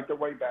able to fight their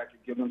way back and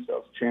give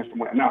themselves a chance to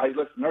win. Now, hey,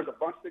 listen, there's a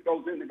bunch that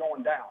goes into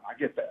going down. I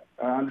get that.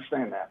 I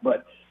understand that.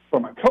 But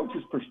from a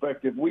coach's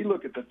perspective, we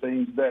look at the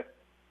things that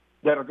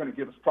are going to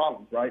give us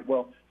problems, right?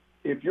 Well,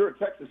 if you're a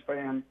Texas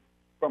fan,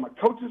 from a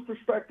coach's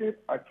perspective,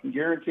 I can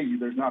guarantee you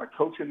there's not a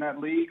coach in that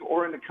league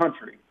or in the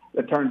country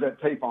that turns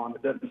that tape on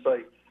that doesn't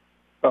say,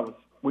 fellas,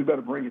 we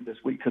better bring it this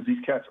week because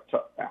these cats are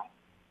tough now.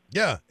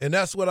 Yeah, and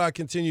that's what I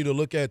continue to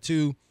look at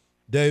too,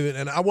 David.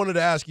 And I wanted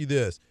to ask you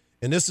this,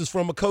 and this is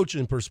from a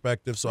coaching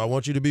perspective, so I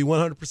want you to be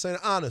 100%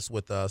 honest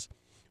with us.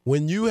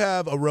 When you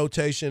have a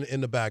rotation in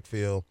the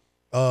backfield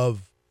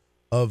of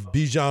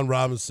Bijan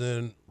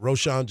Robinson,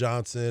 Roschon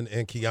Johnson,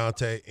 and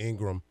Keontae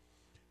Ingram,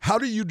 how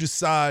do you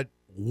decide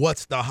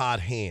what's the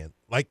hot hand?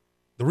 Like,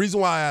 The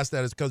reason why I asked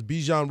that is because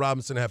Bijan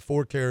Robinson had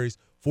 4 carries,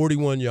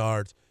 41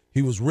 yards.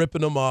 He was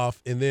ripping them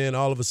off, and then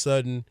all of a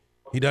sudden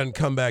he doesn't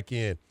come back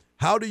in.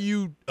 How do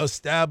you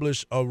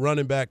establish a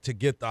running back to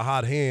get the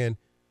hot hand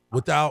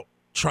without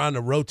trying to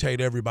rotate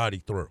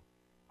everybody through?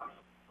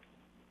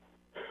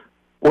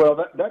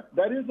 Well,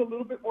 that is a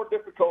little bit more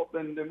difficult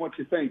than what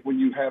you think when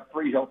you have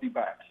 3 healthy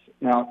backs.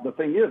 Now, the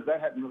thing is,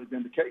 that hadn't really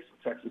been the case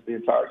with Texas the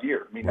entire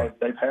year. I mean,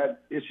 they've had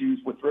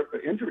issues with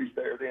injuries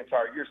there the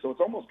entire year, so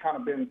it's almost kind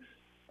of been,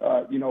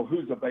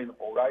 who's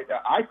available, right?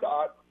 I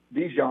thought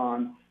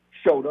Bijan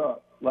showed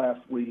up last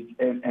week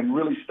and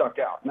really stuck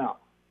out. Now,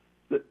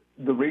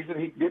 the reason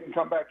he didn't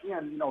come back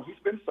in,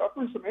 he's been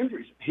suffering some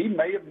injuries. He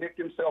may have nicked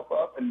himself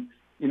up, and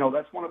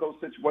that's one of those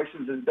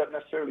situations that doesn't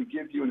necessarily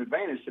give you an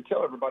advantage to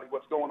tell everybody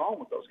what's going on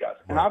with those guys.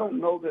 And I don't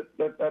know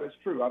that is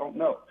true. I don't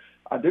know.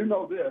 I do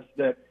know this,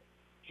 that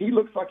he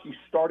looks like he's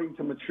starting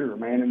to mature,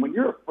 man. And when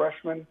you're a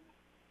freshman,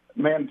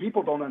 man,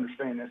 people don't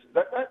understand this.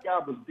 That guy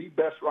was the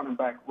best running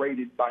back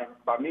rated by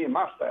me and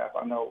my staff,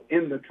 I know,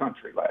 in the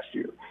country last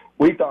year.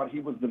 We thought he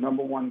was the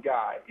number 1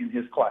 guy in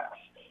his class.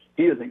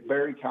 He is a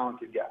very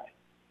talented guy.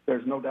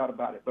 There's no doubt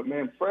about it. But,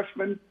 man,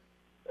 freshmen,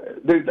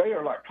 dude, they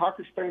are like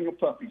Cocker Spaniel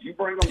puppies. You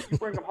bring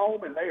them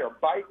home, and they are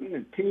biting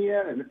and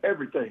peeing and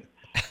everything.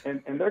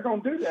 And they're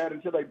going to do that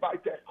until they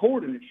bite that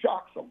cord, and it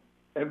shocks them.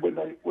 And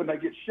when they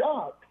get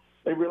shocked,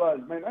 they realize,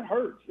 man, that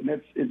hurts. And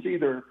it's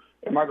either,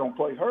 am I going to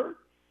play hurt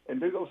and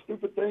do those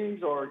stupid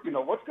things, or,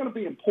 what's going to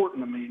be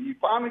important to me? And you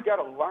finally got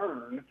to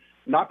learn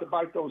not to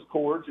bite those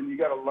cords, and you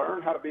got to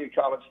learn how to be a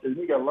college student.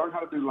 You got to learn how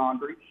to do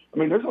laundry. I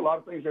mean, there's a lot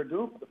of things they're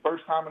doing for the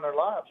first time in their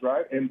lives,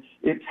 right? And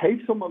it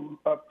takes them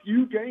a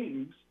few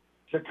games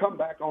to come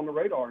back on the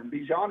radar, and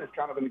Bijan is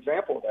kind of an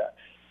example of that.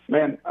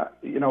 Man,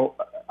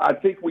 I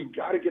think we've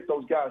got to get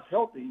those guys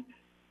healthy.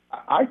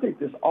 I think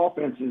this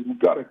offense has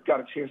got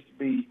a chance to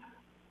be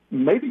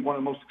maybe one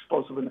of the most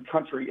explosive in the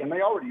country, and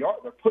they already are.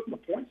 They're putting the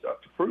points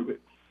up to prove it.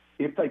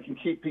 If they can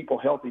keep people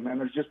healthy, man,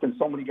 there's just been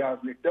so many guys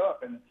nicked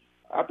up, and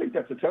I think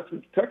that's a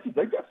testament to Texas.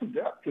 They've got some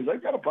depth because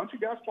they've got a bunch of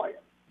guys playing.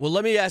 Well,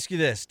 let me ask you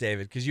this,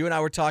 David, because you and I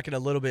were talking a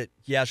little bit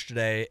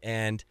yesterday,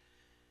 and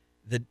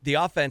the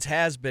offense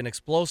has been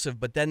explosive,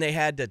 but then they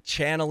had to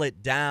channel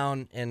it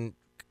down and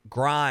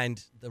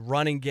grind the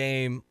running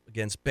game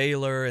against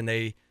Baylor, and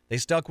they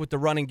stuck with the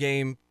running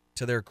game,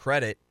 to their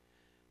credit,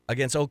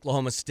 against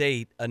Oklahoma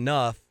State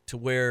enough to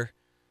where,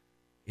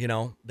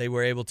 they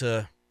were able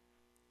to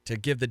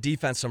give the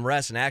defense some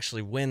rest and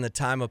actually win the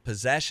time of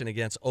possession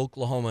against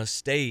Oklahoma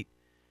State.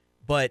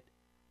 But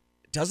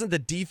doesn't the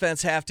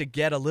defense have to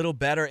get a little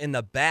better in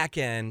the back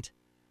end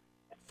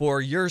for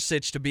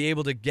Yursich to be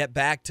able to get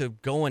back to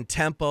going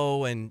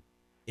tempo and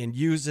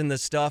using the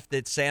stuff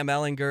that Sam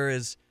Ehlinger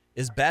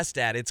is best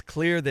at? It's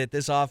clear that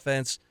this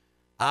offense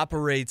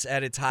operates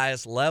at its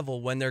highest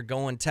level when they're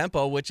going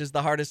tempo, which is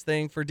the hardest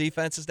thing for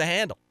defenses to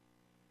handle.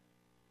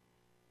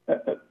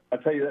 I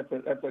tell you,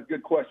 that's a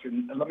good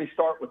question. And let me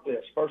start with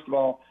this. First of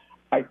all,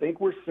 I think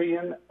we're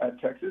seeing a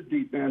Texas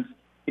defense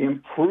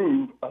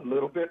improve a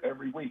little bit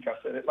every week. I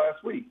said it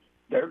last week.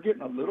 They're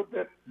getting a little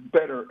bit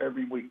better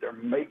every week. They're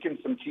making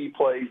some key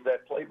plays.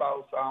 That play by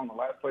Osai on the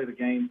last play of the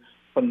game,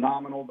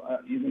 phenomenal.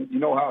 You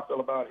know how I feel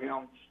about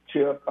him,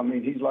 Chip. I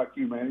mean, he's like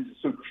you, man.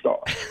 He's a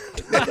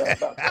superstar. No doubt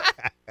about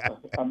that.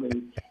 I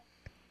mean,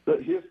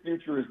 his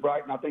future is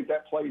bright, and I think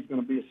that play is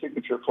going to be a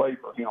signature play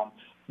for him.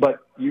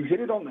 But you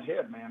hit it on the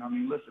head, man. I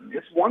mean, listen,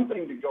 it's one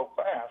thing to go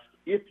fast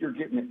if you're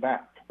getting it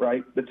back,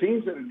 right? The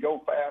teams that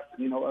go fast,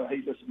 hey,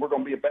 listen, we're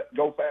going to be a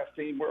go-fast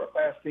team. We're a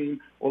fast team.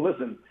 Well,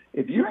 listen,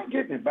 if you ain't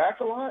getting it back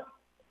a lot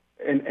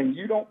and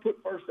you don't put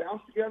first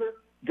downs together,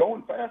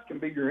 going fast can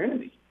be your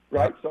enemy,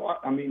 right? So,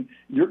 I mean,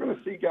 you're going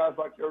to see guys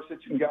like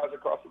Yursich and guys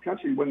across the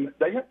country when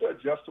they have to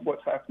adjust to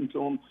what's happening to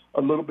them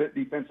a little bit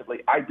defensively.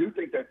 I do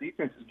think that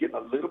defense is getting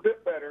a little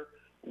bit better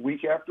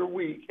week after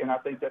week, and I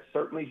think that's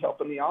certainly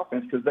helping the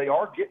offense because they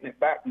are getting it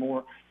back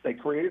more. They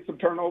created some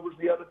turnovers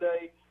the other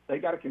day. They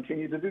got to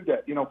continue to do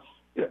that.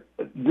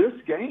 This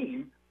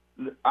game,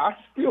 I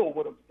still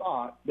would have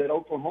thought that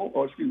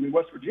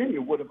West Virginia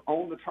would have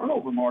owned the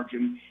turnover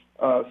margin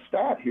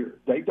stat here.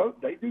 They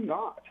do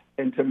not.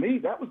 And to me,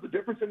 that was the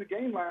difference in the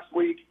game last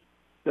week.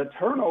 The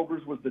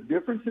turnovers was the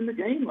difference in the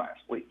game last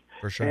week.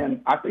 For sure.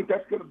 And I think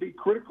that's going to be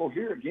critical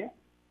here again.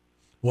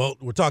 Well,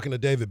 we're talking to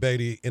David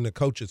Beatty in the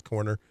coach's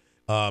corner.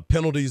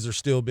 Penalties are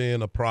still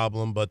being a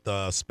problem, but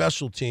the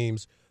special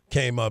teams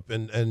came up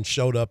and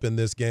showed up in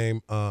this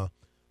game.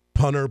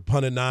 Punter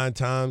punted 9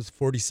 times,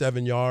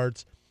 47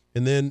 yards.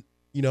 And then,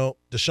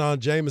 Deshaun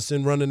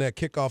Jameson running that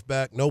kickoff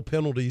back, no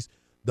penalties.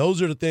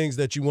 Those are the things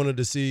that you wanted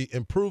to see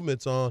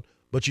improvements on,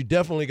 but you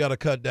definitely got to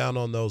cut down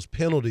on those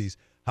penalties.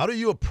 How do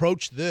you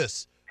approach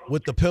this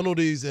with the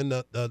penalties and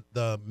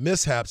the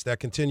mishaps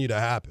that continue to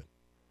happen?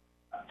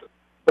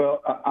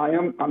 Well,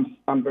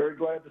 I'm very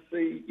glad to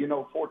see,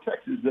 for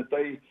Texas that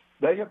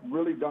they have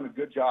really done a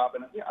good job.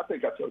 And I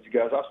think I told you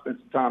guys, I've spent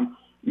some time,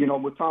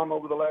 with Tom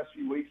over the last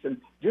few weeks and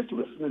just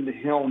listening to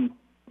him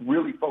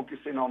really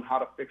focusing on how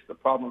to fix the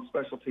problem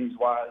special teams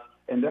wise,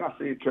 and then I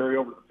see it carry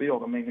over the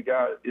field. I mean, the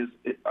guy is,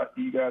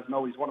 you guys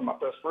know he's one of my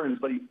best friends,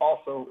 but he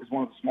also is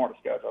one of the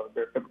smartest guys I've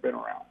ever been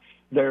around.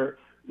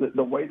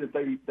 The way that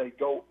they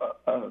go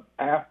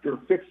after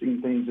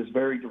fixing things is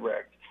very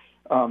direct.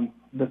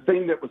 The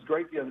thing that was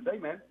great the other day,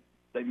 man,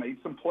 they made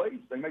some plays.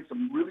 They made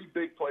some really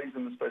big plays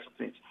in the special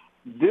teams.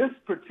 This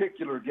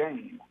particular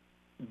game,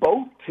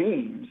 both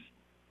teams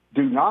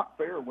do not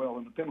fare well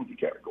in the penalty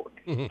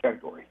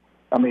category.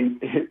 I mean,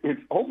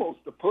 it's almost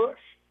a push.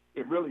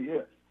 It really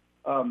is.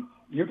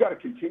 You got to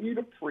continue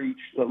to preach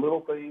the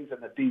little things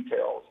and the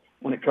details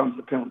when it comes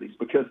to penalties,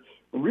 because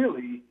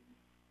really,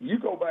 you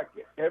go back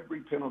to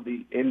every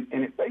penalty, and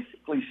it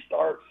basically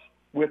starts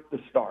with the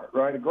start,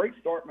 right? A great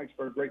start makes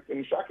for a great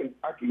finish. I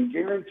can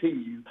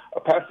guarantee you a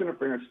pass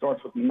interference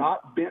starts with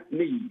not bent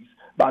knees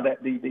by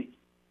that DB.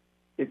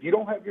 If you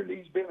don't have your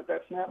knees bent at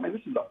that snap, man,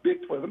 this is a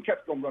big play. Them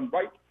cats going to run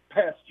right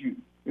past you.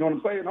 You know what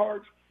I'm saying,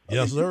 Hardge?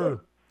 Yes, sir.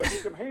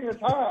 Get them hands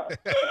high.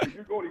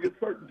 You're going to get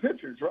certain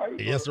pitchers, right?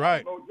 Yes, right.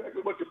 I don't know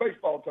exactly what your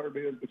baseball term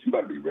is, but you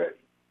better be ready.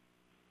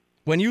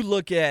 When you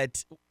look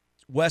at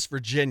West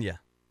Virginia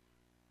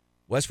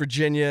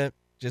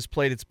just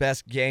played its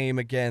best game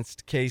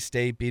against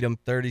K-State, beat them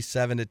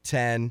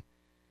 37-10,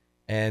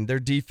 and their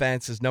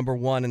defense is number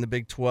 1 in the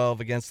Big 12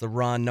 against the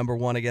run, number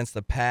 1 against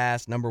the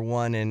pass, number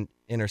 1 in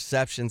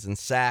interceptions and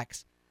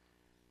sacks.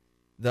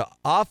 The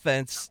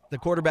offense, the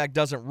quarterback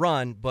doesn't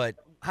run, but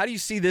how do you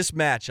see this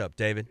matchup,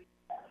 David?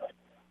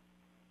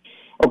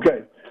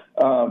 Okay.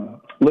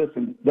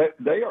 Listen,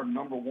 they are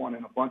number 1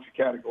 in a bunch of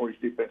categories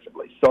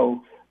defensively.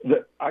 So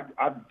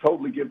I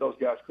totally give those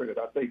guys credit.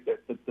 I think that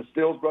the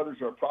Stills brothers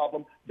are a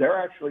problem. They're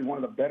actually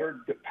one of the better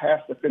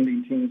pass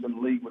defending teams in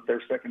the league with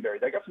their secondary.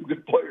 They got some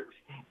good players.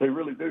 They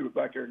really do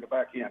back there in the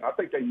back end. I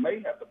think they may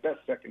have the best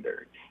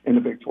secondary in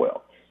the Big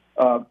 12.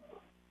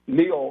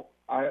 Neil,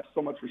 I have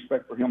so much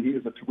respect for him. He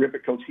is a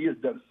terrific coach. He has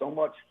done so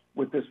much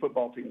with this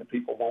football team that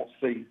people won't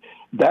see.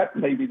 That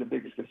may be the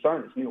biggest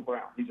concern is Neil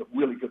Brown. He's a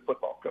really good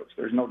football coach.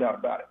 There's no doubt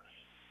about it.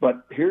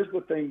 But here's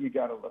the thing you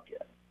got to look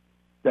at.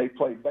 They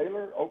played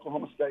Baylor,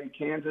 Oklahoma State,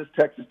 Kansas,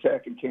 Texas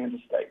Tech, and Kansas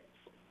State.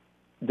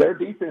 Their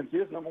defense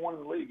is number 1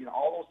 in the league in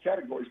all those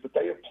categories, but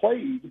they have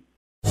played.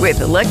 With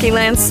the Lucky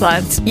Land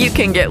Slots, you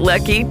can get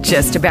lucky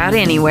just about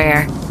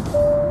anywhere.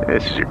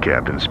 This is your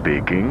captain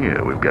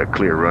speaking. We've got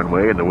clear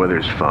runway and the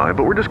weather's fine,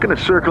 but we're just going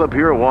to circle up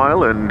here a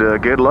while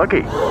and get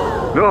lucky.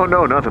 No,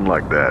 nothing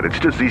like that. It's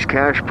just these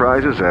cash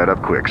prizes add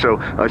up quick. So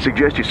I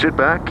suggest you sit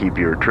back, keep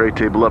your tray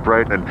table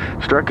upright,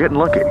 and start getting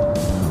lucky.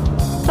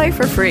 Play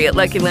for free at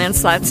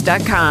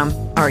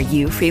LuckyLandSlots.com. Are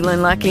you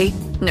feeling lucky?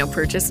 No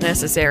purchase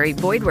necessary.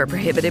 Void where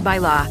prohibited by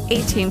law.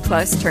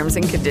 18+ terms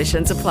and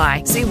conditions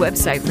apply. See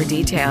website for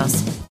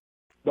details.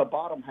 The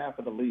bottom half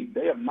of the league,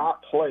 they have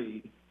not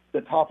played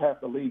the top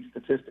half of the league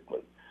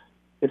statistically.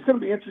 It's going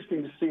to be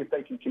interesting to see if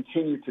they can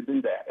continue to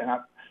do that. And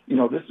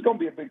this is going to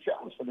be a big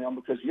challenge for them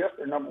because, yes,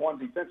 they're number 1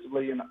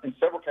 defensively in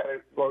several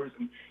categories,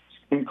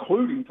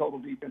 including total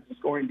defense and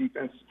scoring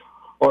defense.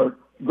 Or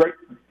great,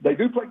 they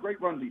do play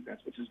great run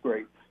defense, which is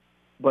great.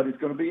 But it's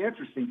going to be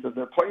interesting because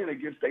they're playing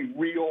against a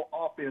real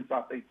offense,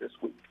 I think, this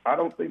week. I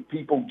don't think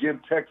people give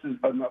Texas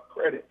enough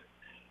credit.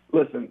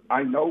 Listen,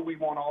 I know we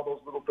want all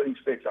those little things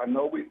fixed.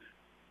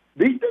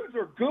 These dudes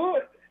are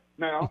good.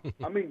 Now,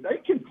 I mean, they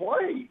can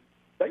play.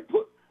 They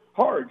put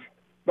Hardge,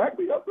 back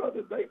me up,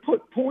 brother. They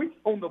put points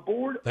on the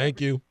board.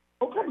 Thank you.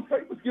 Oklahoma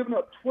State was giving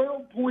up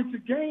 12 points a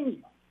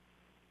game.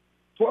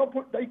 12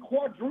 points. They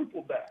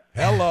quadrupled that.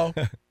 Hello.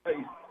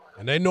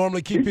 And they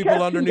normally keep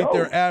people underneath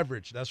their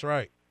average. That's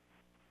right.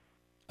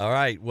 All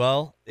right.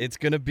 Well, it's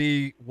going to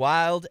be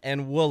wild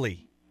and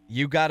woolly.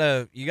 You got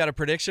a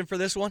prediction for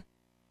this one?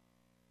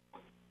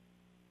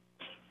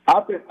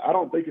 I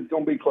don't think it's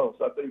going to be close.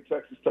 I think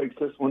Texas takes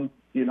this one,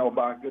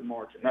 by a good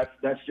margin.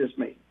 That's just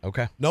me.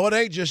 Okay. No, it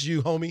ain't just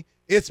you, homie.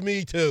 It's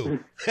me too.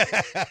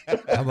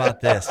 How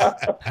about this?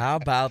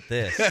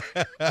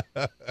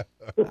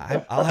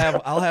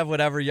 I'll have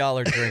whatever y'all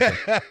are drinking.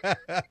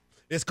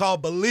 It's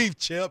called belief,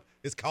 Chip.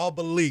 It's called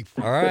belief.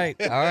 All right.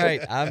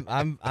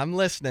 I'm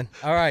listening.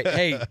 All right.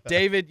 Hey,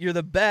 David, you're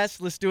the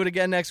best. Let's do it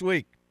again next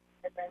week.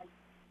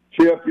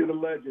 Chip, you're the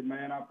legend,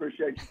 man. I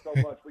appreciate you so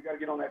much. We got to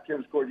get on that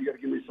tennis court. You got to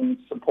give me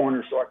some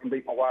pointers so I can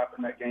beat my wife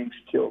in that game.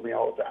 She kills me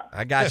all the time.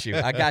 I got you.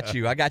 I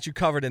got you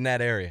covered in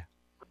that area.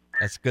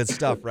 That's good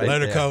stuff right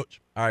Later, there.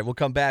 Coach. All right, we'll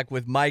come back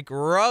with Mike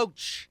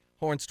Roach,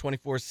 Horns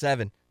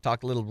 24/7.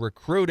 Talk a little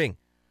recruiting.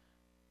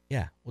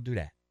 Yeah, we'll do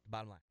that.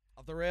 Bottom line.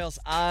 Off the rails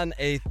on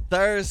a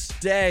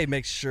Thursday.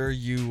 Make sure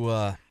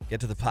you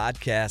get to the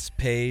podcast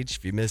page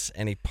if you miss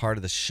any part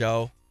of the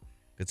show.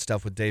 Good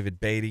stuff with David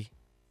Beatty.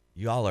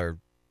 You all are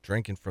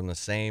drinking from the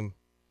same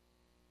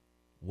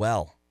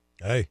well.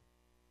 Hey,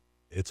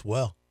 it's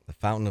well. The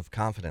fountain of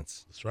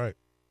confidence. That's right.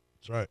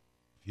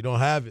 If you don't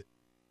have it,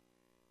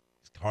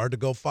 it's hard to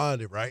go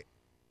find it, right?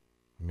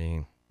 I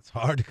mean, it's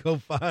hard to go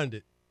find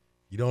it.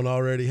 You don't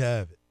already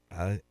have it.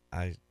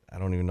 I I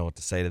don't even know what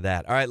to say to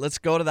that. All right, let's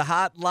go to the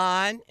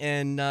hotline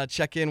and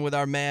check in with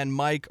our man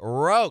Mike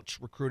Roach,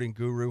 recruiting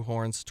guru,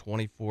 Horns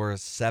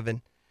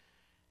 24/7.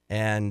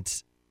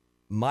 And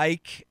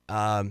Mike,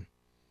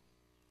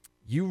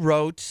 you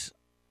wrote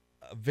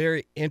a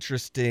very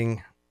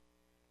interesting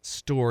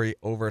story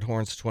over at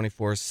Horns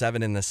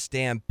 24/7 in the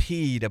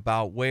Stampede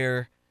about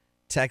where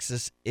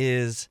Texas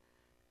is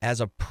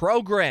as a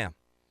program.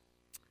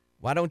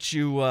 Why don't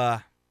you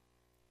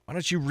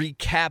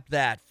recap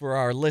that for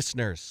our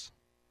listeners,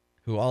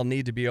 who all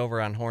need to be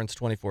over on Horns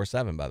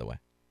 24/7, by the way?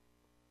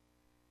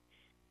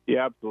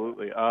 Yeah,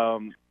 absolutely.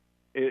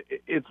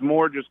 It's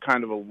more just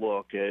kind of a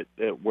look at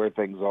where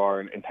things are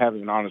and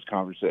having an honest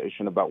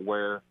conversation about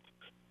where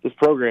this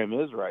program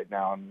is right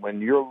now. And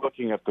when you're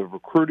looking at the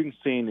recruiting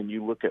scene and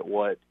you look at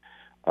what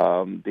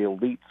the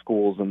elite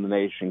schools in the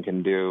nation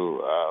can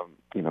do,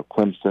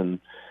 Clemson,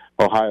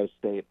 Ohio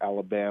State,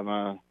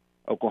 Alabama,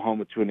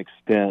 Oklahoma to an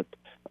extent,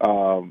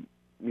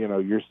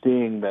 you're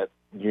seeing that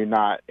you're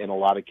not, in a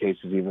lot of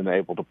cases, even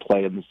able to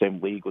play in the same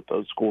league with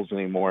those schools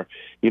anymore.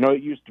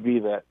 It used to be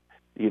that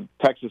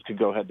Texas could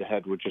go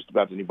head-to-head with just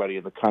about anybody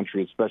in the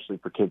country, especially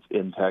for kids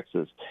in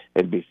Texas,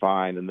 and be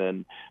fine. And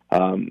then,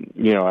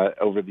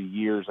 over the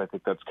years, I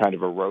think that's kind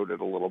of eroded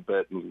a little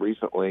bit. And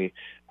recently,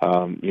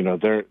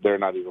 they're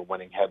not even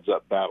winning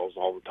heads-up battles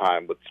all the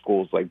time with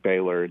schools like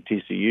Baylor and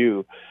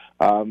TCU.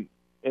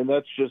 And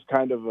that's just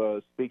kind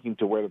of speaking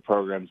to where the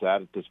program's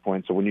at this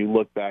point. So when you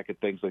look back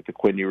at things like the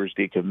Quinn Ewers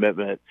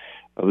decommitment,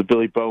 the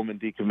Billy Bowman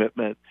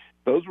decommitment,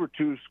 those were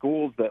two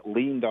schools that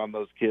leaned on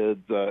those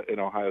kids in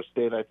Ohio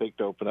State, I think,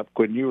 to open up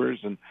Quinn Ewers,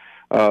 and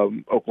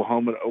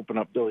Oklahoma to open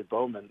up Billy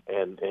Bowman,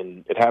 and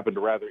it happened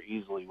rather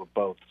easily with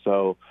both.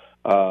 So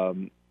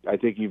I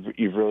think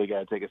you've really got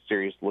to take a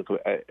serious look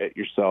at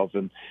yourself,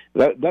 and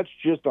that's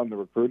just on the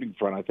recruiting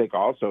front. I think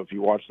also if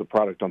you watch the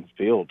product on the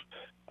field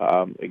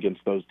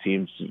against those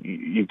teams,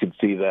 you can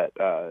see that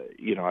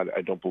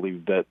I don't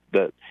believe that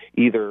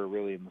either are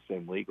really in the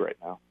same league right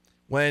now.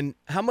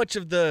 How much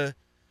of the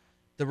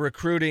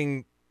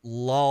recruiting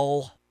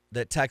lull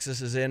that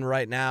Texas is in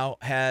right now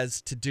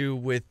has to do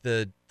with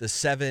the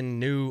 7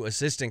 new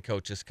assistant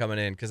coaches coming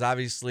in? Because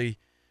obviously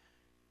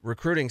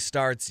recruiting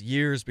starts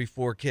years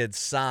before kids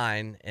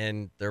sign,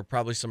 and there are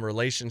probably some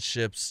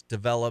relationships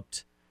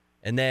developed.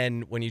 And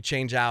then when you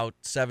change out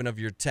 7 of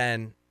your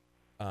 10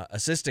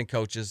 assistant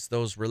coaches,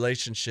 those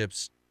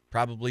relationships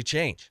probably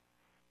change.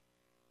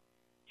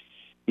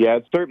 Yeah,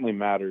 it certainly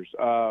matters.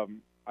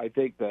 I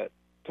think that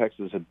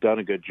Texas had done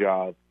a good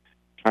job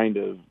kind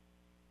of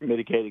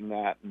mitigating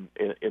that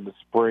in the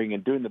spring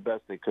and doing the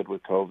best they could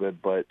with COVID.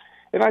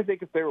 And I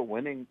think if they were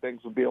winning,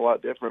 things would be a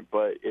lot different.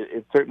 But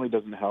it certainly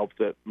doesn't help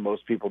that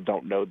most people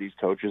don't know these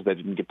coaches. They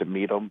didn't get to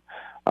meet them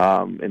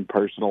in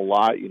person a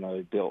lot.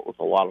 They dealt with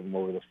a lot of them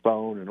over the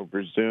phone and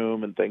over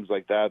Zoom and things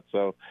like that.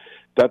 So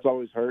that's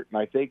always hurt. And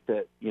I think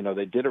that,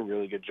 they did a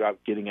really good job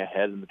getting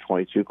ahead in the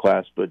 22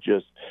 class, but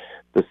just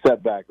the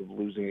setback of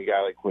losing a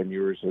guy like Quinn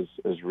Ewers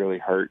has really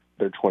hurt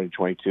their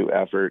 2022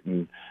 effort.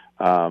 And,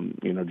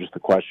 just the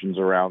questions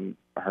around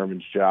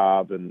Herman's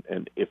job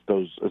and if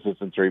those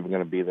assistants are even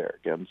going to be there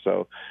again.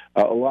 So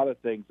a lot of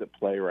things at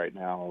play right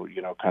now,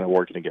 kind of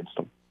working against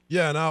them.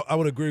 Yeah, and I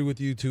would agree with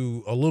you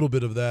to a little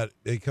bit of that,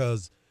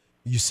 because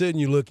you sit and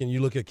you look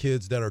at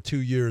kids that are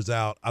 2 years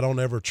out. I don't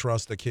ever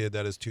trust a kid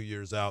that is 2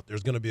 years out.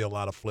 There's going to be a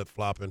lot of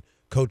flip-flopping.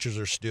 Coaches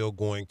are still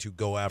going to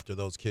go after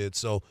those kids.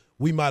 So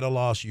we might have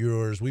lost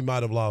Ewers. We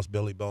might have lost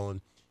Billy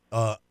Bowen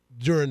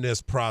during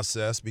this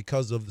process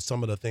because of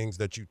some of the things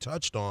that you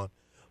touched on.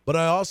 But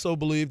I also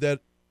believe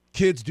that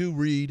kids do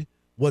read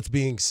what's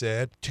being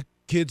said.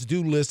 Kids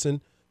do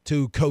listen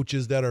to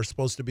coaches that are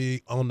supposed to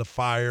be on the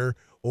fire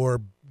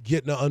or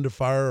getting under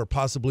fire or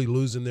possibly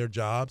losing their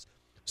jobs.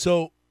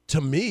 So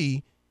to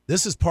me,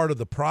 this is part of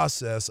the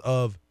process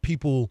of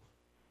people,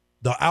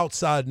 the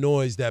outside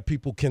noise that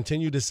people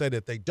continue to say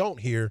that they don't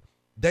hear,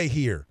 they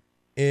hear.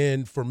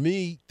 And for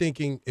me,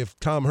 thinking if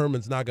Tom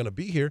Herman's not going to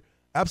be here,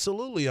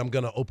 absolutely I'm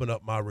going to open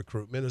up my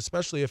recruitment,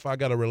 especially if I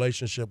got a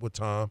relationship with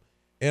Tom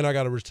and I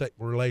got a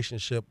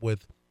relationship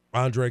with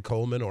Andre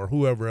Coleman or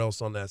whoever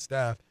else on that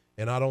staff,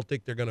 and I don't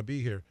think they're going to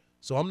be here.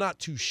 So I'm not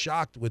too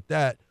shocked with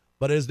that.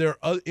 But is there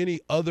any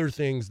other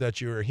things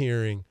that you're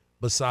hearing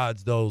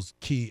besides those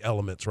key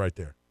elements right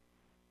there?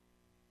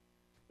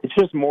 It's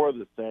just more of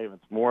the same.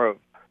 It's more of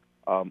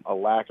a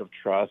lack of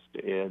trust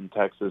in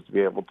Texas to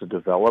be able to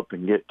develop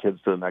and get kids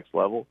to the next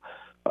level.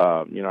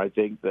 I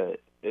think that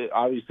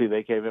obviously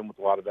they came in with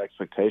a lot of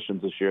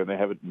expectations this year, and they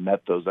haven't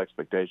met those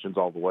expectations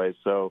all the way.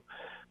 So,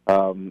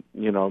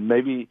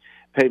 maybe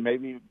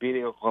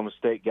beating Oklahoma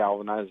State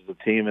galvanizes the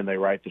team and they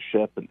right the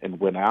ship and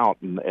win out,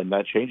 and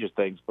that changes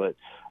things. But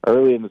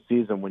early in the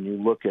season, when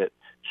you look at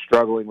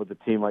struggling with a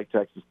team like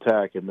Texas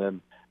Tech and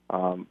then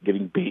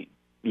getting beat,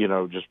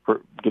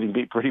 getting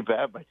beat pretty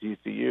bad by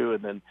TCU,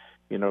 and then,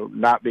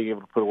 not being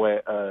able to put away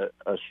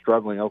a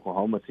struggling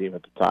Oklahoma team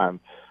at the time,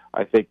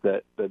 I think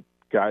that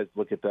guys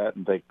look at that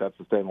and think that's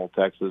the same old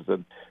Texas,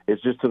 and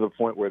it's just to the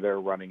point where they're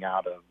running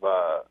out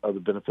of the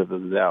benefit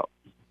of the doubt.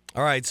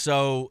 All right,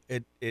 so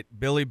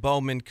Billy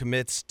Bowman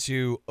commits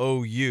to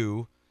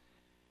OU,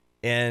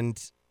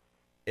 and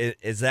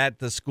is that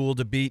the school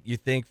to beat, you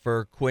think,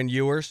 for Quinn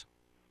Ewers?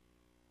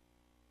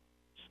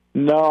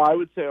 No, I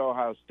would say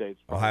Ohio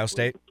State's probably Ohio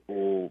State? the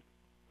school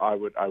I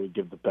would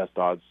give the best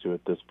odds to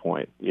at this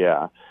point.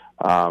 Yeah.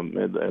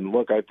 And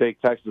look, I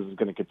think Texas is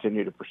going to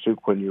continue to pursue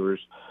Quinn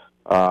Ewers.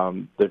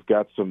 They've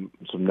got some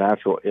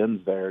natural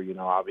ends there,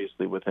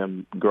 obviously with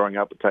him growing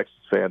up a Texas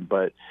fan,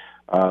 but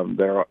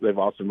they've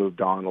also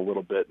moved on a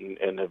little bit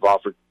and have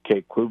offered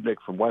Cade Klubnik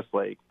from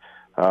Westlake.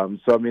 So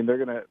I mean,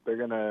 they're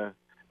gonna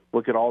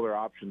look at all their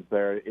options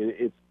there.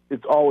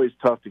 It's always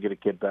tough to get a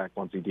kid back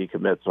once he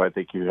decommits, so I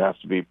think you have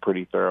to be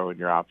pretty thorough in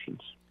your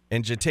options.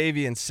 And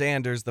Jatavian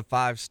Sanders, the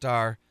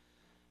 5-star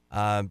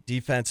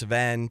defensive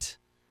end,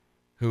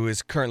 who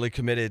is currently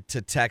committed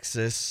to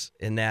Texas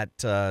in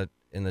the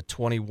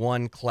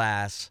 21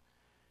 class.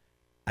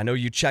 I know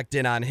you checked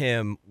in on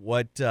him.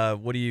 What are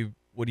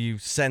you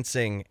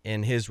sensing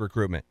in his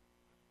recruitment?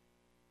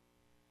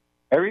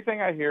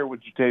 Everything I hear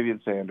with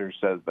Jatavian Sanders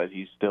says that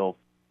he's still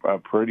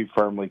pretty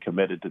firmly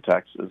committed to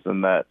Texas,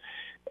 and that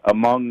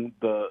among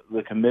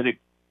the committed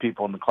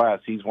people in the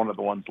class, he's one of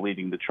the ones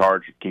leading the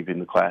charge of keeping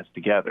the class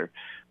together.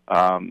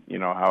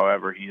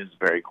 However, he is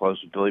very close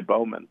with Billy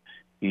Bowman.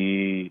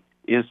 He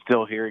is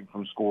still hearing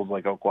from schools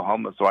like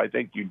Oklahoma, so I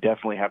think you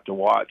definitely have to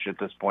watch at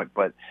this point.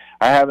 But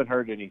I haven't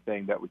heard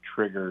anything that would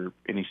trigger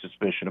any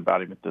suspicion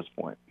about him at this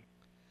point.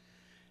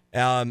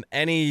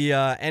 Any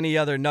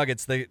other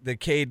nuggets? The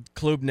Cade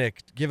Klubnik,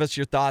 give us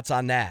your thoughts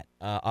on that,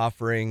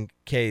 offering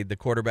Cade, the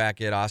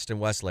quarterback at Austin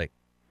Westlake.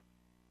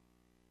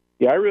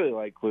 Yeah, I really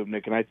like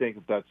Klubnik, and I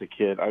think that's a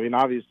kid. I mean,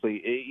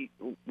 obviously,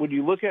 when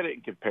you look at it in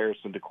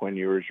comparison to Quinn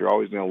Ewers, you're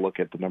always going to look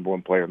at the number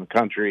one player in the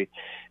country.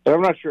 And I'm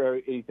not sure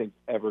anything's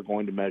ever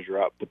going to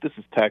measure up, but this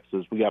is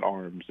Texas. We got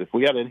arms. If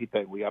we got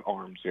anything, we got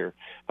arms here.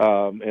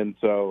 And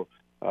so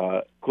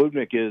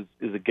Klubnik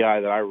is a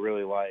guy that I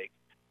really like.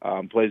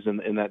 Plays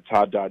in that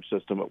Todd Dodge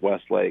system at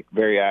Westlake.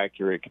 Very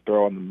accurate, can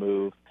throw on the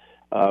move.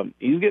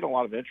 He's getting a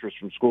lot of interest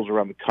from schools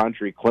around the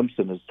country.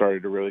 Clemson has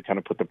started to really kind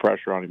of put the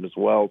pressure on him as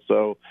well.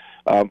 So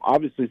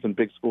obviously some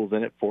big schools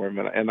in it for him,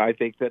 and I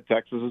think that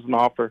Texas is an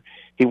offer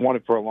he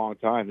wanted for a long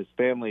time. His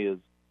family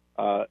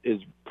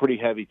is pretty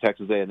heavy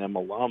Texas A&M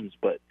alums,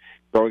 but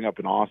growing up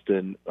in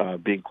Austin,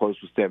 being close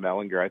with Sam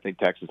Ehlinger, I think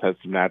Texas has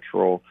some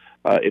natural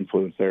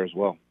influence there as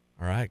well.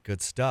 All right,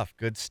 good stuff.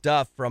 Good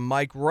stuff from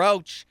Mike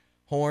Roach.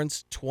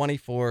 Horns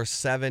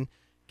 24/7.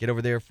 Get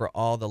over there for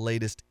all the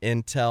latest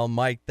intel.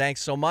 Mike,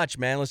 thanks so much,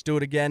 man. Let's do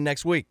it again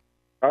next week.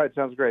 All right,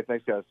 sounds great.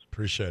 Thanks, guys.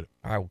 Appreciate it.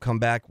 All right, we'll come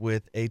back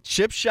with a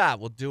chip shot.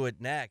 We'll do it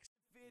next.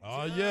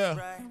 Oh,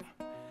 yeah.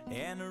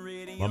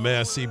 My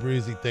man C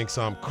Breezy thinks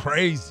I'm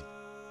crazy,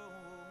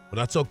 but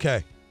that's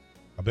okay.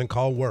 I've been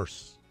called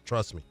worse.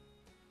 Trust me.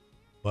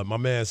 But my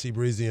man C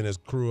Breezy and his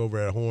crew over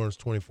at Horns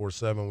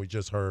 24/7, we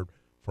just heard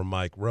from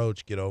Mike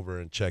Roach. Get over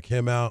and check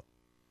him out.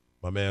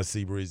 My man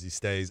C Breezy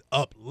stays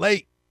up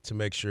late to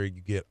make sure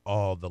you get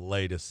all the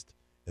latest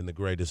and the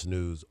greatest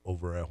news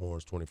over at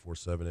Horns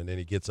 24/7. And then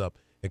he gets up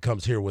and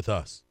comes here with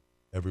us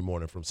every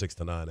morning from 6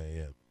 to 9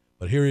 a.m.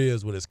 But here he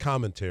is with his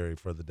commentary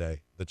for the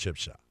day, the chip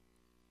shot.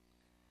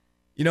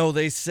 You know,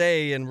 they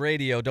say in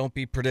radio, don't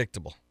be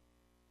predictable.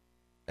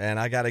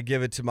 And I got to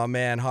give it to my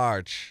man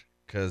Hardge,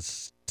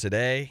 because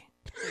today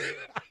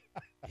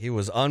he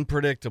was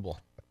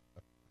unpredictable.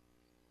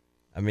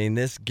 I mean,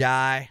 this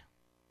guy,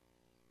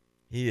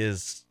 he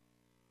is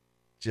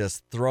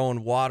just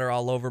throwing water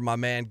all over my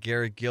man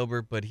Garrett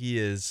Gilbert, but he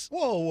is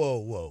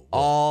whoa.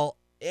 all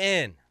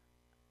in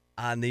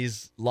on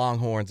these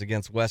Longhorns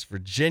against West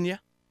Virginia.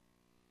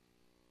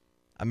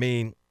 I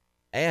mean,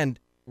 and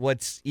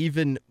what's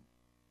even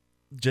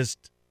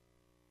just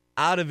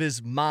out of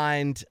his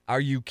mind, are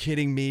you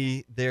kidding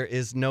me? There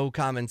is no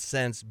common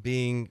sense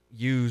being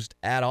used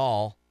at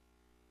all.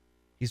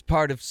 He's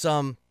part of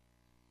some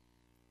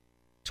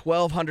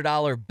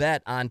 $1,200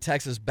 bet on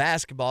Texas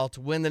basketball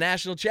to win the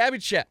national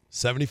championship.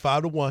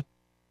 75-1.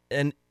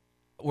 And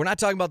we're not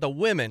talking about the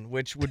women,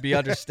 which would be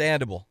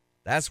understandable.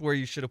 That's where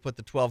you should have put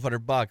the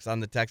 $1,200 on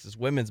the Texas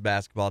women's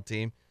basketball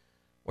team.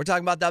 We're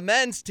talking about the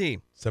men's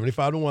team.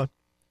 75-1.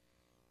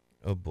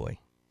 Oh, boy.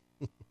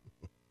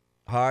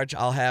 Hardge,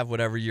 I'll have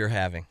whatever you're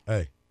having.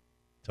 Hey,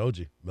 told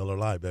you. Miller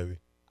Lite, baby.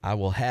 I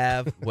will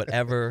have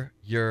whatever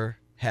you're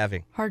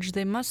having. Hardge,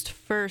 they must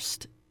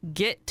first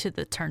get to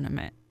the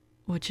tournament,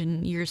 which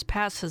in years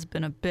past has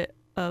been a bit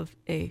of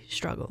a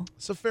struggle.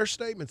 It's a fair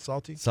statement,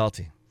 Salty.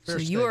 Salty. So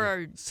you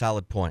are,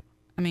 solid point.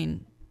 I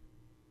mean,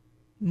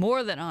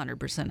 more than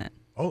 100% it.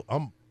 Oh,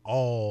 I'm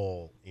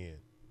all in.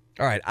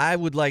 All right, I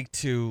would like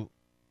to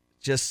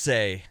just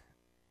say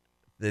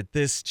that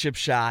this chip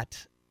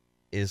shot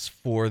is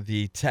for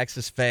the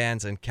Texas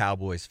fans and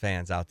Cowboys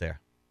fans out there.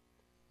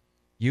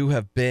 You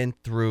have been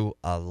through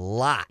a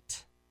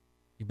lot.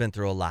 You've been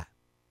through a lot.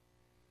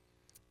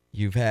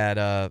 You've had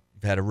a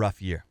rough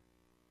year.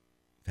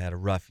 You've had a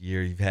rough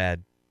year. You've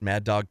had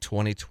Mad Dog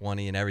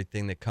 2020 and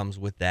everything that comes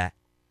with that.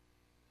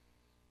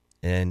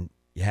 And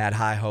you had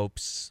high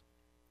hopes.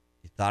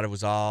 You thought it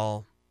was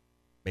all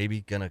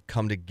maybe going to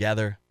come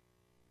together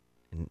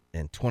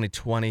in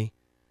 2020.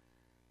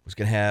 Was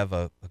going to have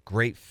a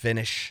great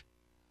finish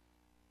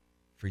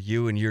for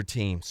you and your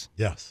teams.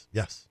 Yes.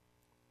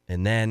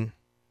 And then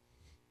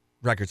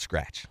record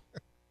scratch.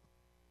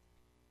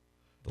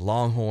 The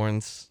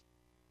Longhorns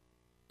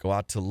go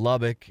out to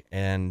Lubbock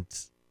and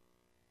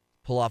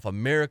pull off a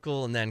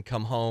miracle and then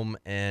come home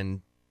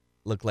and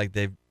look like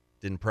they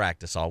didn't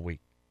practice all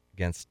week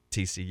against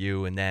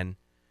TCU and then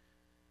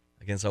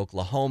against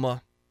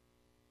Oklahoma.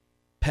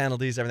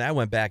 Penalties, everything. I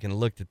went back and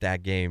looked at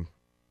that game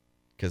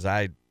because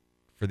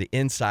for the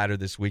insider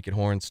this week at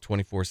Horns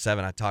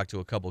 24/7, I talked to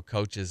a couple of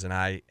coaches and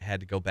I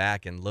had to go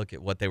back and look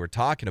at what they were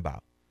talking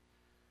about.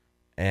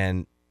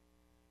 And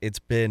it's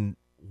been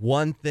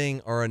one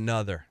thing or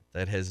another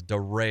that has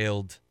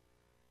derailed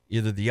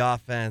either the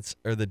offense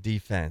or the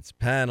defense.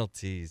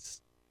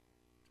 Penalties,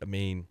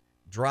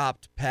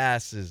 dropped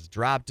passes,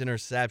 dropped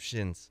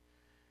interceptions.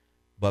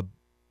 But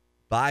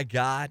by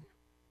God,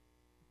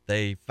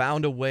 they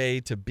found a way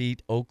to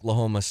beat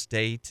Oklahoma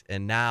State.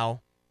 And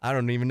now I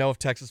don't even know if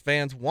Texas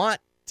fans want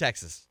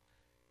Texas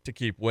to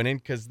keep winning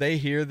because they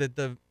hear that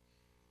the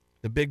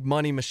big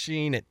money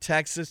machine at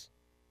Texas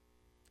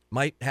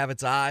might have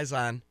its eyes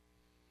on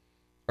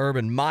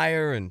Urban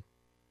Meyer and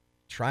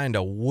trying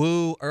to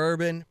woo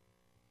Urban.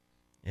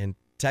 And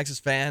Texas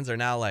fans are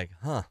now like,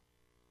 that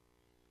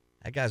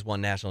guy's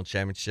won national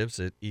championships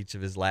at each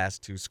of his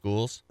last two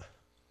schools.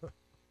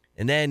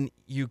 And then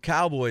you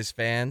Cowboys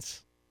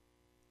fans,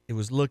 it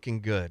was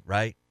looking good,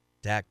 right?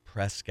 Dak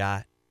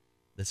Prescott,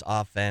 this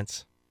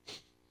offense.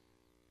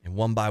 And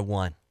one by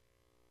one,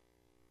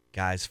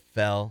 guys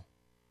fell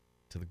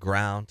to the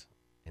ground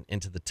and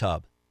into the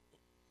tub.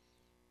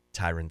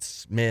 Tyron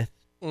Smith,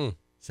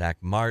 Zach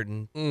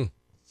Martin,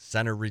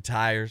 center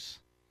retires,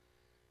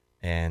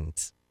 and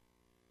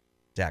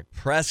Dak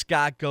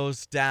Prescott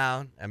goes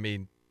down.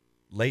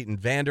 Leighton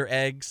Vander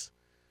Eggs,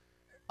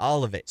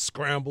 all of it.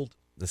 Scrambled.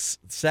 The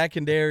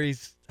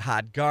secondary's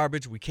hot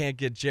garbage. We can't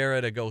get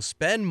Jarrah to go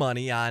spend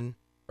money on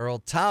Earl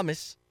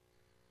Thomas.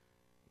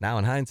 Now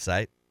in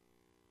hindsight,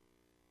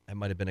 that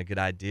might have been a good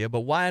idea,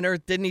 but why on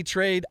earth didn't he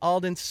trade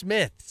Aldon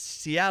Smith?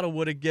 Seattle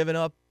would have given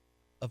up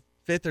a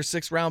 5th or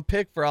 6th round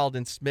pick for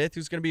Aldon Smith,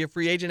 who's going to be a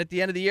free agent at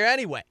the end of the year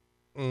anyway.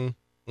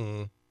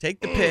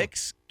 Take the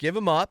picks, give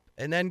him up,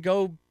 and then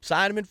go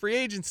sign him in free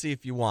agency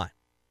if you want.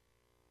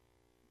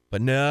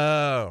 But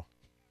no.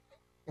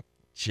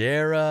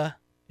 Jarrah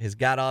has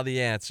got all the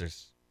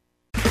answers.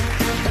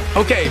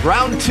 Okay,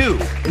 round 2.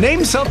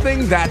 Name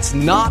something that's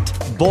not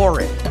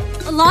boring.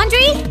 A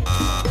laundry?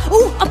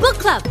 Ooh, a book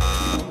club.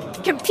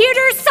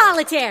 Computer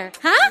solitaire,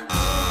 huh?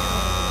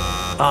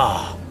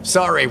 Ah,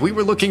 sorry, we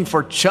were looking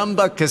for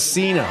Chumba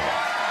Casino.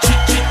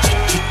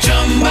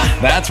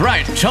 That's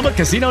right,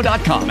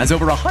 ChumbaCasino.com has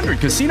over 100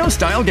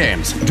 casino-style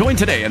games. Join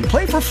today and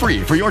play for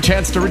free for your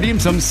chance to redeem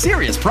some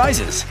serious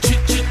prizes.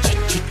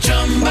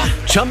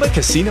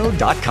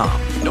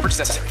 ChumbaCasino.com. No purchase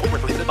necessary. Void where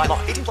prohibited by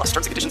law. 18+ terms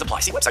and conditions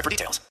apply. See website for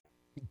details.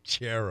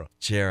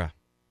 Jarrah.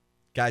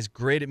 Guy's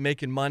great at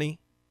making money.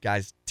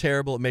 Guy's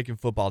terrible at making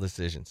football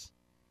decisions.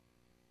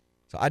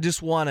 So I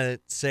just want to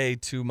say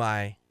to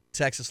my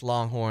Texas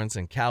Longhorns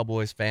and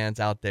Cowboys fans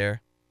out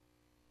there,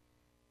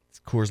 it's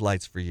Coors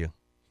Light's for you.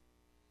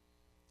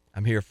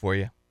 I'm here for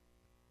you.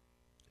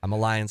 I'm a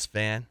Lions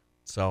fan,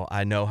 so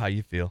I know how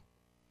you feel.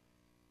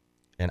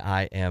 And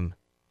I am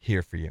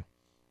here for you.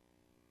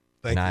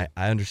 Thank you.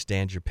 I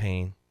understand your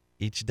pain.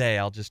 Each day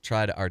I'll just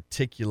try to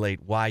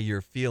articulate why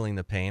you're feeling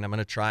the pain. I'm going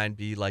to try and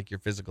be like your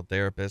physical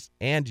therapist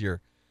and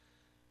your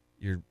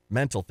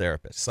mental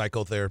therapist.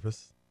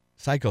 Psychotherapist.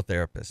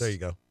 There you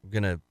go. I'm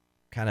going to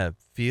kind of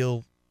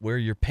feel where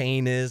your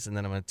pain is, and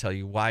then I'm going to tell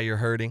you why you're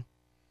hurting.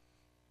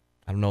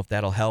 I don't know if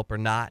that'll help or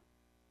not,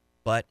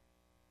 but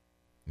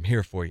I'm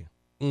here for you.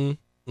 And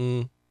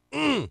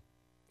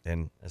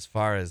as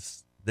far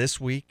as this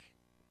week,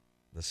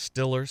 the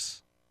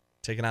Stillers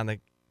taking on the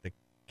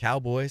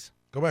Cowboys.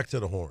 Go back to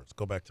the Horns.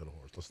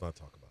 Let's not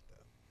talk about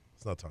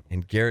that.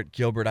 And Garrett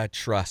Gilbert, I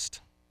trust.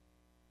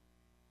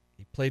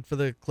 He played for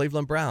the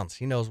Cleveland Browns.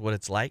 He knows what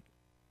it's like.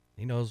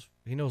 He knows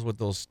what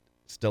those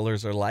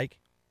Stillers are like.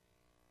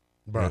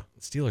 Bro.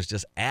 The Steelers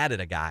just added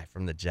a guy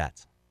from the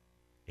Jets.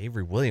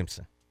 Avery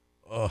Williamson.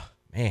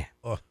 Man.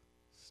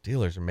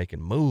 Steelers are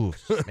making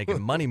moves,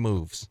 making money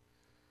moves.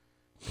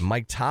 And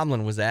Mike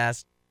Tomlin was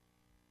asked,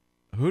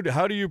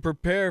 how do you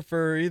prepare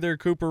for either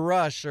Cooper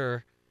Rush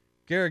or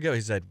Garrett Gilbert?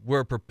 He said,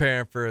 we're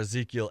preparing for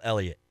Ezekiel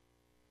Elliott.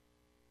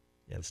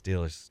 Yeah, the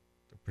Steelers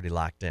are pretty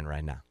locked in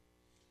right now.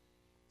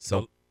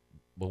 But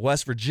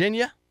West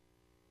Virginia,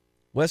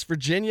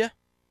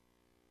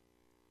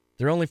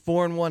 they're only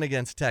 4-1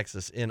 against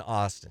Texas in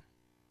Austin.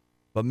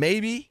 But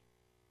maybe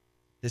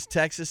this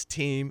Texas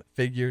team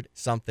figured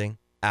something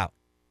out.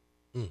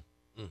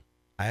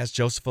 I asked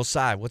Joseph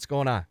Osai, what's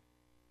going on?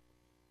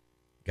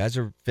 Guys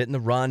are fitting the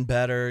run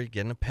better,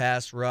 getting a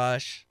pass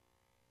rush.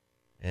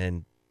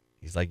 And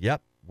he's like,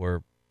 yep,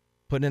 we're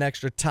putting in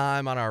extra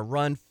time on our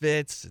run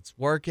fits. It's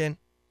working.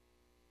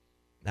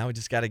 Now we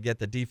just got to get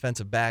the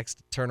defensive backs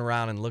to turn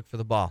around and look for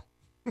the ball.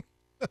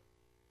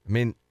 I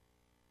mean,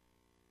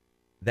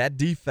 that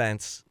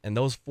defense and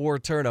those 4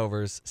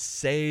 turnovers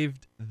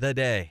saved the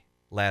day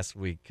last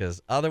week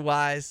because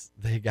otherwise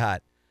they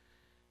got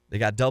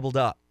doubled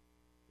up.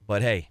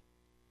 But, hey.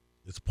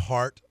 It's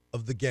part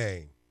of the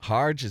game.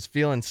 Hardge is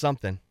feeling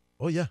something.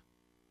 Oh, yeah.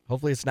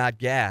 Hopefully it's not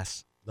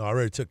gas. No, I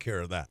already took care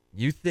of that.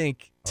 You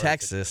think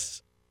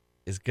Texas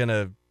is going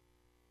to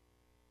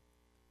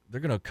 –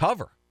 they're going to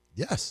cover?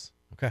 Yes.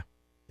 Okay.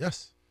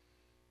 Yes.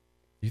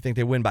 You think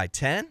they win by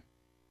 10?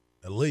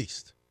 At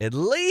least. At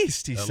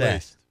least, he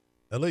said.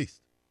 At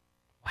least.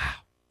 Wow.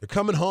 They're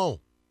coming home.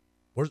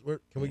 Where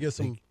can we get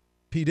some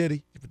P.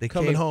 Diddy? They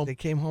coming home. They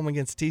came home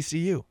against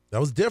TCU. That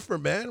was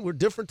different, man. We're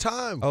different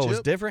time. Oh, Chip. it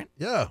was different?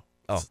 Yeah.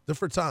 Oh. It's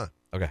different time.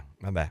 Okay,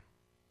 my bad.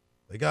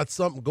 They got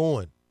something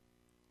going.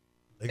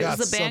 Is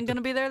the band going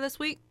to be there this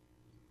week?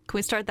 Can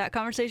we start that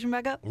conversation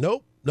back up?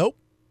 Nope.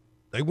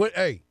 They went,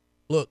 hey,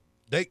 look.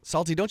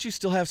 Salty, don't you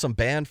still have some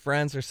band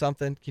friends or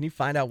something? Can you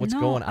find out what's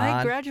going on?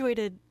 I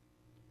graduated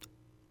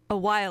a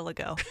while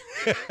ago.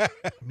 I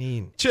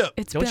mean, Chip,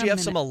 don't you have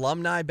some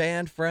alumni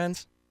band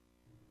friends?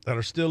 That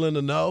are still in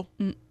the know?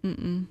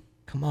 Mm-mm.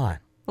 Come on.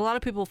 A lot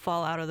of people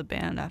fall out of the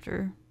band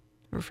after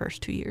the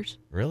first 2 years.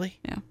 Really?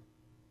 Yeah.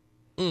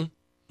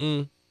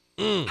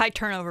 High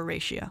turnover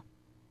ratio.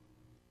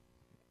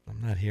 I'm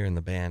not hearing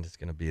the band is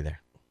going to be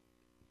there.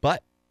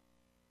 But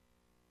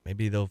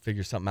maybe they'll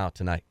figure something out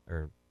tonight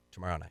or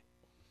tomorrow night.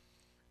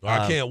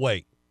 I can't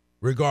wait,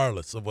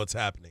 regardless of what's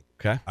happening.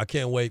 Okay. I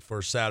can't wait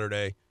for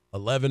Saturday,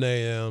 11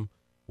 a.m.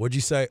 What'd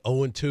you say,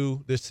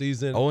 0-2 this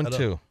season?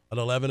 0-2. At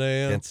 11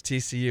 a.m.? Against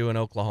TCU in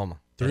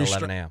Oklahoma at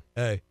 11 a.m.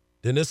 Hey,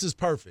 then this is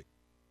perfect.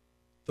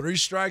 3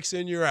 strikes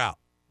and you're out,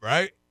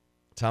 right?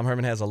 Tom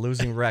Herman has a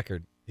losing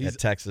record at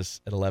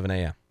Texas at 11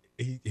 a.m.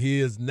 He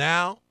is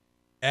now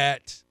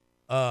at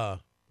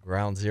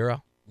ground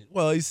zero.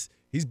 Well, he's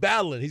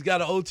battling. He's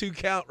got an 0-2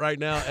 count right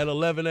now at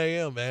 11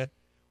 a.m., man.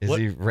 Is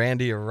he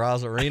Randy or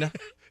Rosarina?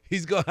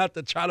 He's going to have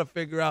to try to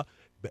figure out.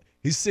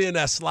 He's seeing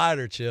that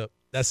slider, Chip.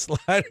 That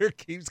slider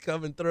keeps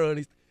coming through, and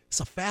it's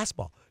a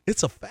fastball.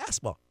 It's a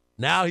fastball.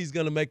 Now he's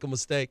going to make a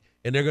mistake,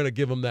 and they're going to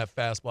give him that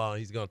fastball, and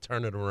he's going to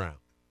turn it around.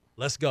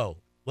 Let's go.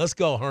 Let's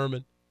go,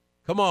 Herman.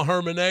 Come on,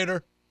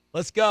 Hermanator.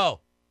 Let's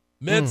go.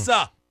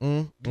 Mensa.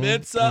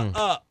 Mensa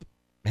up.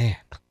 Man.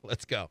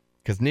 Let's go.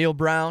 Because Neil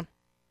Brown,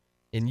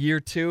 in year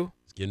 2.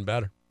 He's getting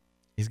better.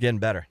 He's getting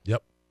better.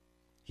 Yep.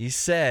 He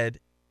said,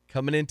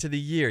 coming into the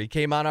year, he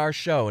came on our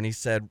show, and he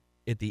said,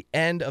 at the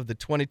end of the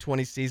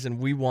 2020 season,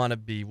 we want to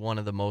be one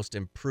of the most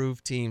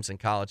improved teams in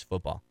college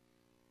football.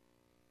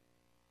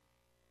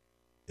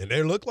 And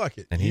they look like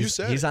it. And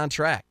he's on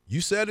track.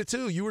 You said it,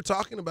 too. You were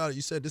talking about it.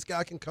 You said, this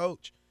guy can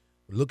coach.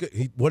 Look at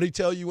what did he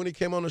tell you when he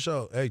came on the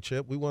show? Hey,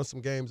 Chip, we won some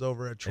games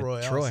over at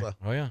Troy. Also.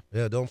 Oh, yeah.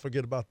 Yeah, don't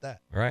forget about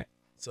that. Right.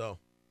 So,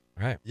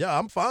 right. Yeah,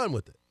 I'm fine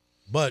with it.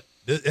 But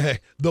hey,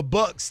 the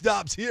buck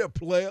stops here,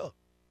 player.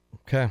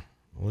 Okay.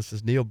 Well, this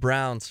is Neil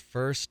Brown's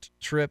first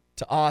trip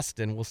to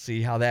Austin. We'll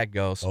see how that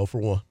goes. 0 for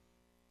 1.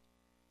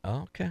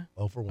 Okay.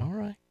 0 for 1. All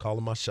right.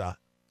 Calling my shot.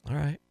 All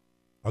right.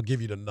 I'll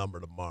give you the number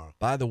tomorrow.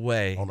 By the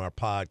way, on our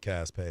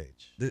podcast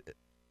page.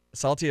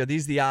 Salty, are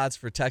these the odds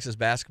for Texas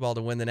basketball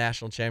to win the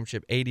national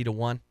championship?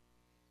 80-1?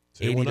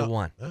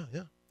 80-1.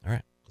 Yeah. All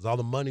right. Because all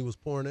the money was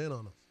pouring in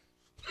on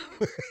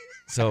us.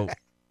 So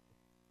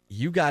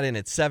you got in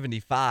at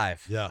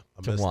 75. Yeah,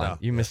 I to missed 1.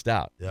 out. You missed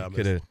out. Yeah, you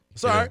could have.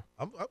 Sorry.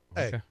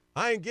 Hey, okay.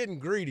 I ain't getting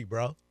greedy,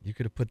 bro. You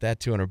could have put that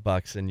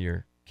 $200 in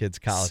your kid's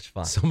college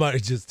fund. Somebody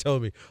just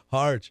told me,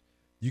 Hardge,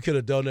 you could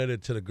have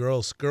donated to the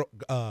Girl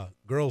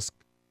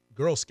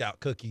Scout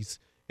cookies,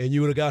 and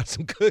you would have got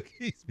some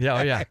cookies. Yeah,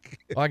 back.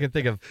 oh yeah. Oh, I can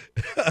think of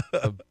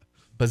a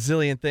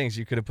bazillion things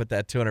you could have put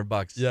that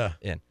 $200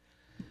 in.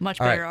 Much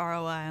better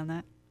ROI on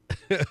that.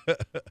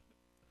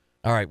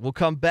 All right, we'll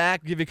come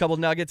back, give you a couple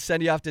nuggets,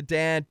 send you off to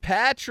Dan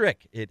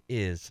Patrick. It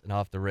is an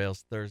Off the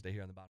Rails Thursday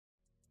here on the bottom.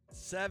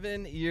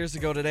 7 years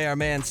ago today, our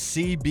man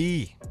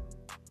CB,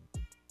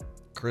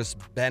 Chris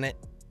Bennett,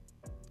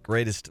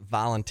 greatest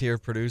volunteer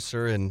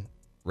producer in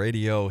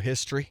radio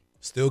history.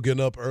 Still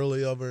getting up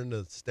early over in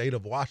the state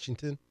of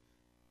Washington,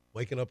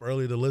 waking up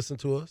early to listen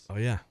to us. Oh,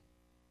 yeah.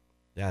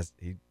 Yeah,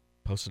 he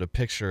posted a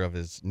picture of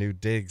his new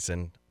digs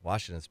in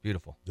Washington. It's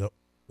beautiful. Yep.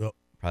 Probably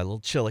a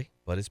little chilly,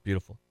 but it's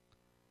beautiful.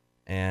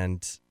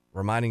 And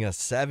reminding us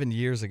 7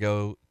 years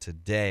ago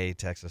today,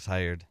 Texas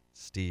hired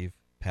Steve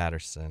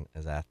Patterson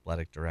as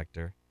athletic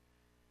director.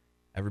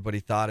 Everybody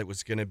thought it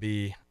was going to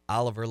be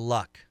Oliver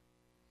Luck,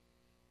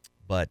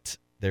 but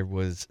there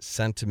was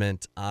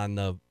sentiment on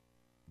the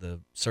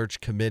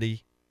search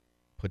committee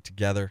put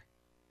together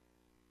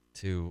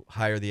to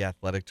hire the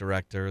athletic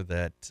director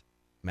that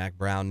Mac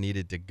Brown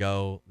needed to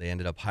go. They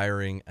ended up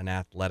hiring an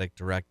athletic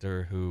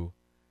director who,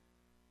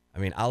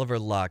 Oliver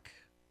Luck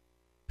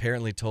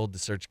apparently told the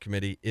search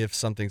committee, if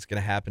something's going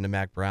to happen to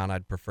Mac Brown,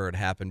 I'd prefer it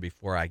happen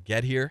before I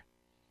get here.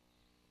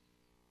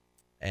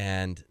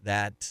 And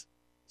that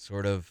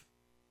sort of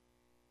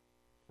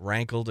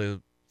rankled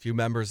a few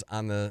members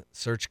on the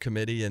search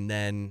committee, and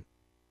then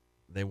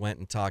they went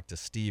and talked to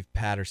Steve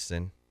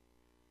Patterson.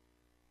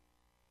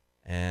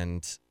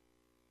 And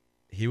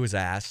he was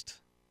asked,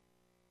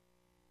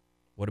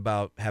 what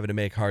about having to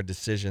make hard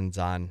decisions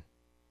on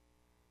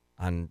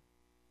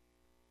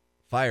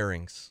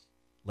firings,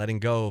 letting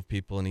go of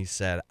people? And he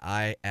said,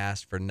 I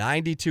asked for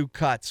 92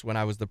 cuts when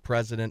I was the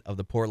president of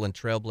the Portland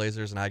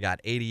Trailblazers, and I got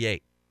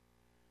 88.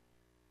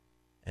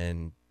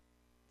 And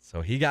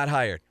so he got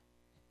hired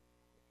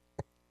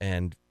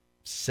and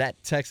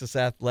set Texas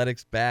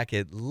athletics back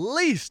at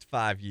least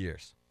 5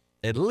 years.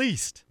 At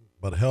least.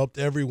 But helped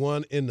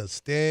everyone in the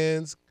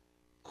stands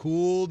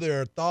cool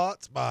their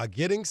thoughts by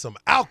getting some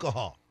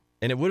alcohol.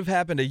 And it would have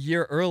happened a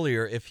year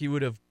earlier if he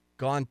would have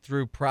gone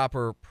through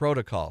proper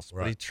protocols.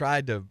 Right. But he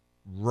tried to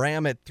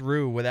ram it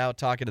through without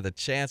talking to the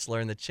chancellor,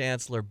 and the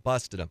chancellor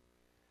busted him.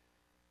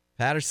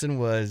 Patterson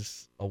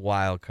was a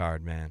wild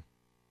card, man.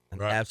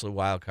 An absolute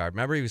wild card.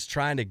 Remember, he was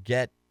trying to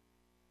get,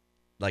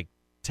 like,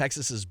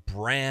 Texas's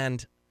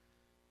brand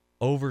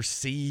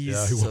overseas.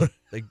 Yeah, so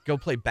they go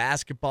play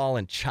basketball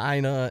in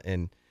China,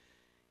 and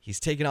he's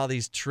taking all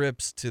these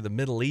trips to the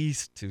Middle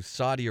East, to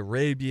Saudi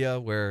Arabia,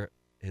 where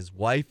his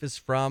wife is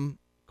from,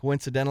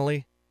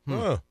 coincidentally.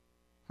 Wondering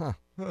how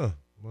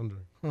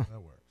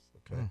that works.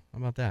 Okay. How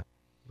about that?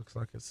 Looks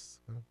like it's...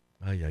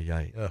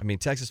 Yeah. I mean,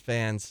 Texas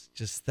fans,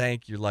 just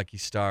thank your lucky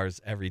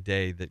stars every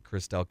day that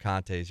Chris Del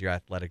Conte is your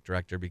athletic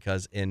director,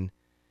 because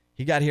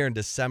he got here in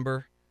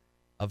December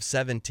of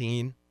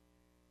 17,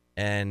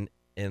 and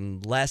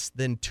in less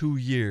than 2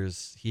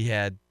 years, he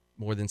had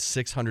more than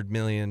 $600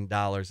 million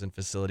in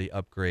facility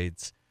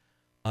upgrades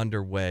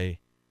underway,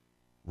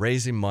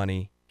 raising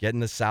money, getting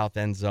the south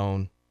end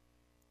zone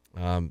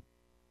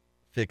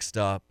fixed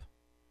up,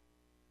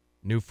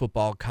 new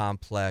football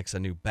complex, a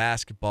new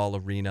basketball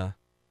arena,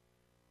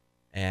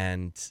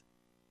 and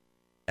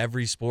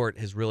every sport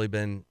has really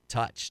been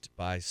touched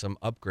by some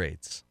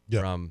upgrades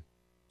from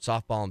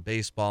softball and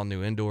baseball,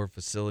 new indoor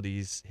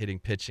facilities, hitting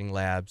pitching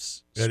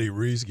labs. Eddie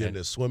Reese getting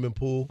his swimming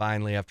pool.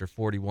 Finally, after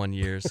 41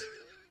 years.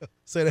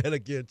 Say that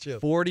again, Chip.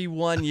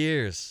 41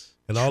 years.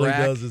 And all he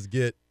does is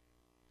get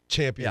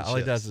championships. Yeah, all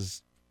he does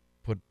is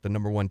put the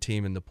number one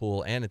team in the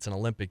pool, and it's an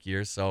Olympic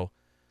year, so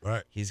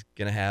he's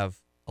going to have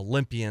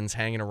Olympians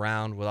hanging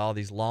around with all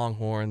these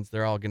Longhorns.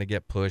 They're all going to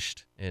get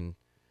pushed and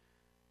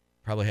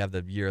probably have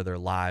the year of their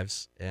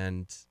lives.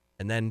 And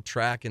then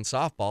track and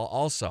softball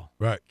also.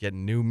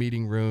 Getting new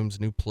meeting rooms,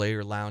 new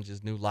player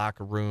lounges, new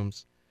locker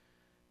rooms,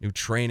 new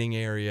training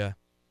area.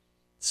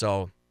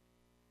 So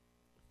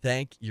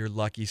thank your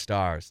lucky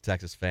stars,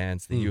 Texas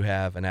fans, that you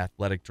have an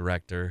athletic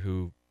director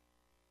who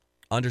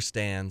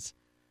understands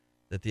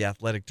that the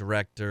athletic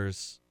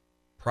director's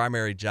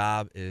primary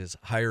job is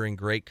hiring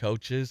great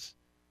coaches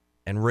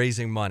and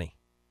raising money.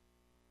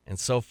 And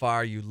so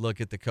far, you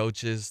look at the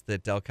coaches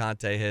that Del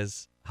Conte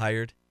has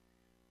hired.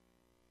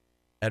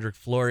 Edric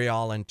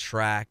Florial in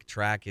track.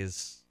 Track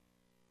is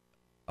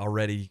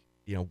already,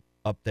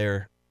 up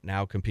there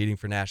now competing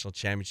for national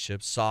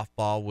championships.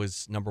 Softball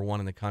was number one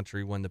in the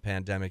country when the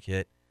pandemic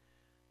hit.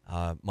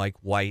 Mike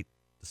White,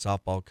 the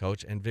softball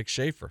coach, and Vic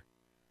Schaefer,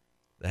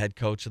 the head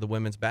coach of the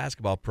women's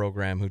basketball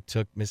program, who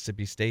took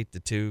Mississippi State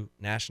to 2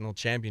 national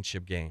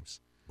championship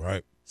games.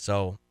 Right.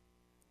 So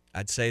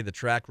I'd say the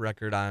track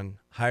record on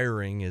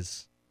hiring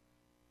is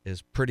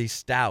pretty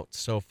stout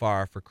so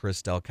far for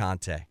Chris Del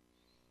Conte.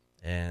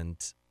 And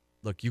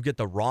look, you get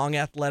the wrong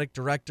athletic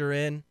director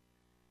in,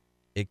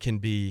 it can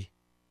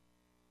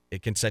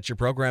set your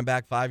program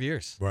back 5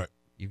 years. Right.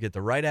 You get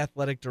the right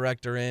athletic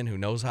director in who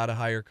knows how to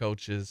hire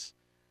coaches,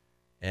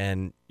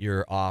 and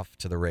you're off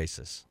to the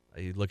races.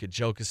 You look at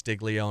Joe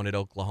Castiglione at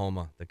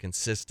Oklahoma, the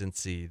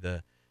consistency,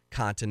 the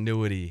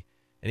continuity,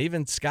 and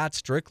even Scott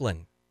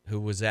Strickland,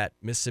 who was at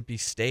Mississippi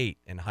State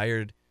and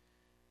hired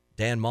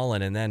Dan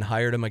Mullen and then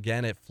hired him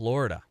again at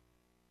Florida.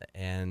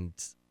 And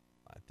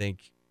I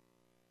think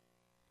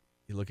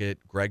you look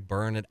at Greg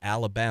Byrne at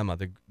Alabama,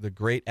 the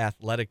great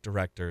athletic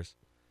directors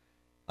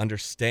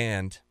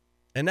understand.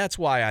 And that's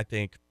why I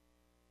think,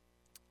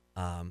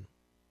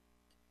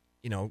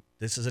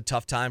 this is a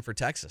tough time for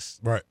Texas.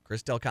 Right.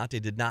 Chris Del Conte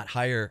did not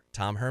hire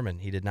Tom Herman.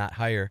 He did not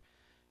hire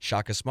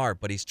Shaka Smart,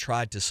 but he's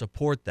tried to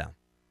support them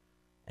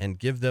and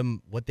give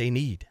them what they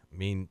need. I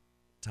mean,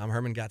 Tom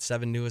Herman got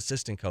 7 new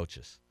assistant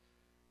coaches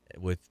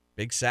with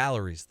big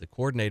salaries. The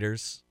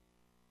coordinators,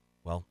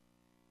 well,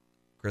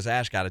 Chris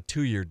Ash got a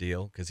 2-year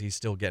deal because he's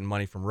still getting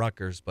money from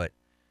Rutgers, but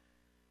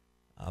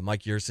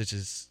Mike Yursich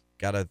has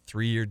got a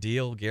 3-year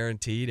deal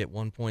guaranteed at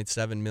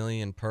 $1.7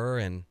 million per,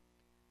 and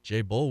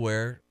Jay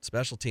Boulware,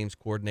 special teams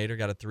coordinator,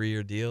 got a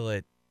 3-year deal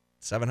at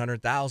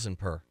 $700,000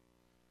 per.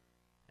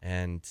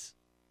 And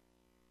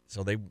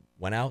so they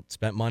went out,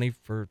 spent money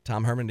for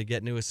Tom Herman to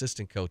get new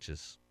assistant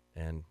coaches,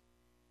 and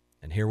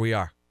here we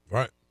are.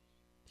 Right.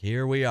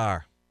 Here we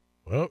are.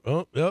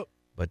 Well, yep.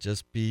 But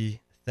just be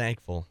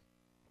thankful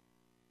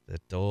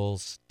that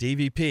Dole's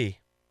DVP,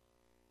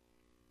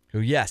 who,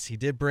 yes, he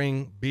did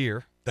bring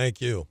beer.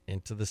 Thank you.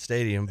 Into the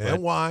stadium.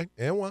 And wine.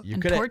 And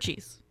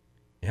torchies.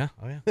 Yeah.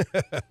 Oh, yeah.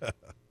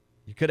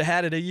 You could have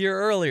had it a year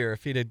earlier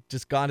if he'd have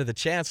just gone to the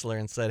chancellor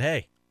and said,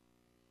 hey,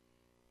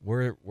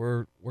 we're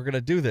going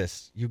to do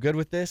this. You good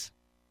with this?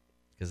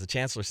 Because the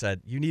chancellor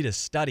said, you need a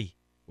study.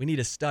 need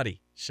a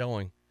study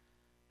showing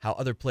how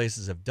other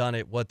places have done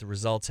it, what the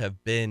results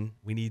have been.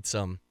 We need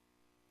some,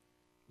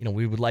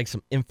 we would like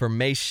some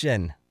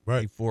information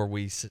before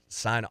we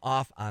sign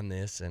off on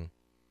this. And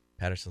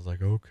Patterson's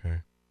like,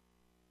 okay.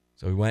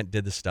 So we went,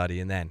 did the study,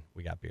 and then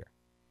we got beer.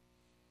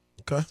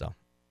 Okay. So,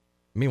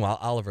 meanwhile,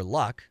 Oliver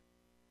Luck,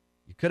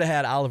 you could have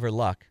had Oliver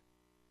Luck.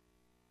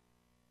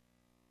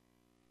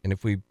 And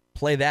if we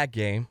play that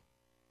game,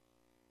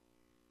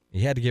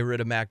 you had to get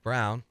rid of Mac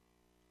Brown.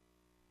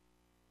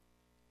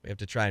 We have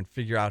to try and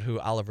figure out who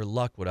Oliver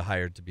Luck would have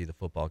hired to be the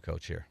football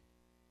coach here.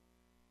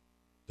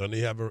 Didn't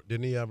he have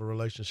a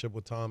relationship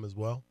with Tom as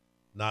well?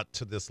 Not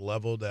to this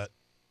level that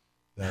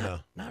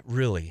Not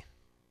really.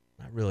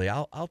 Not really.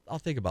 I'll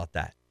think about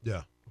that. Yeah.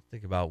 I'll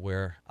think about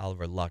where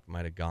Oliver Luck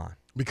might have gone.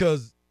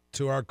 Because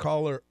to our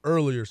caller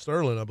earlier,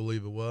 Sterling, I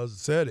believe it was,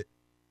 said it.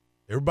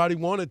 Everybody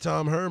wanted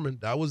Tom Herman.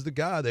 That was the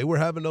guy. They were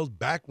having those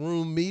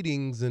backroom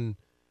meetings, and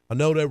I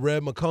know that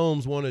Red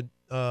McCombs wanted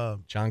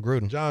John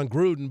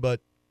Gruden,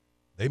 but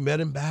they met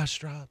in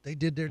Bastrop. They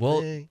did their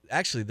thing.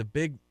 Actually,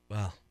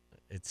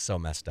 it's so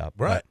messed up.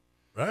 Right.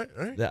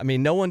 I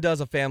mean, no one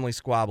does a family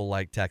squabble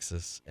like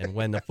Texas. And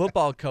when the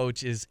football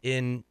coach is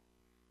in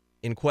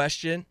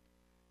question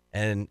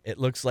and it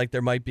looks like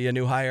there might be a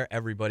new hire,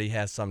 everybody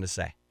has something to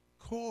say.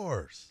 Of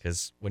course.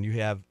 Because when you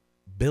have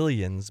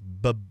billions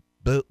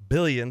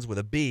with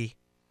a B.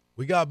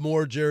 We got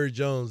more Jerry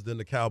Jones than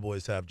the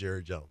Cowboys have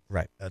Jerry Jones.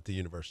 Right. At the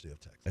University of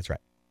Texas. That's right.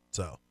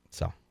 So,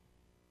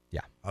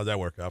 yeah. How's that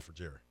work out for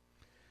Jerry?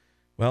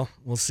 Well,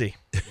 we'll see.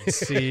 We'll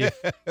see.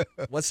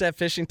 What's that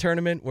fishing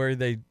tournament where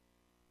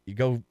you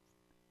go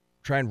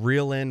try and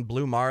reel in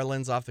blue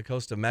marlins off the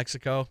coast of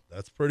Mexico?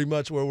 That's pretty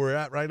much where we're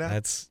at right now.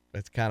 That's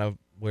kind of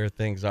where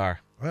things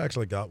are. I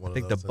actually got one. I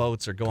think the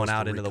boats are going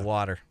out into the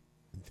water.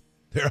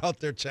 They're out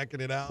there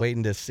checking it out,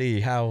 waiting to see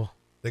how.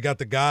 They got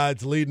the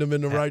guides leading them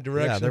in the right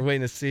direction. Yeah, they're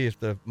waiting to see if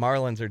the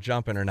marlins are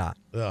jumping or not.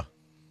 Yeah,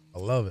 I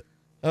love it.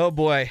 Oh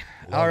boy!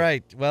 All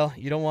right. Well,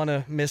 you don't want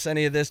to miss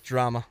any of this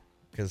drama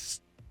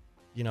because.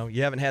 You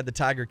haven't had the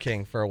Tiger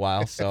King for a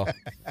while, so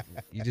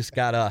you just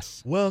got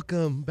us.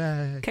 Welcome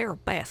back. Carol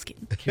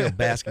Baskin.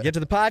 Get to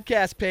the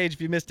podcast page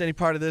if you missed any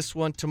part of this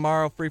one.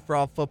 Tomorrow, Free For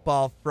All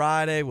Football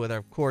Friday with,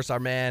 of course, our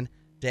man,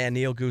 Dan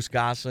Neal, Goose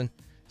Goslin.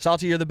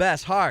 Salty, you're the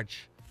best.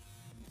 Hardge.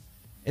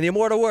 In the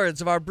immortal words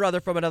of our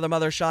brother from another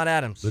mother, Sean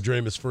Adams. The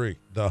dream is free.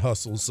 The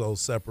hustle sold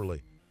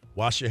separately.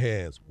 Wash your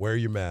hands. Wear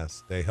your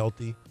mask. Stay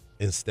healthy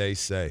and stay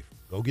safe.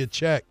 Go get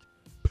checked.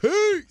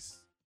 Peace.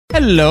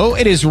 Hello,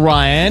 it is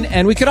Ryan,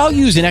 and we could all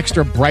use an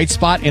extra bright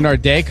spot in our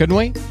day, couldn't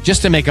we?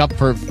 Just to make up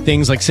for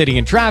things like sitting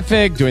in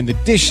traffic, doing the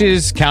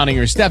dishes, counting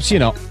your steps,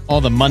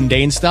 all the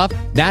mundane stuff.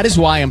 That is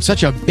why I'm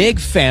such a big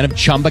fan of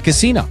Chumba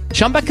Casino.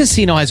 Chumba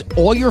Casino has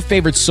all your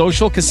favorite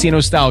social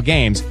casino-style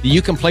games that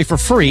you can play for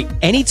free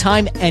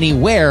anytime,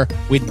 anywhere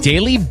with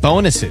daily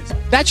bonuses.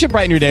 That should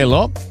brighten your day a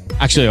little.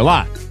 Actually, a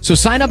lot. So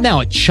sign up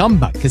now at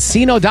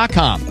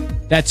ChumbaCasino.com.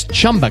 That's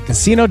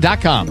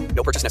ChumbaCasino.com.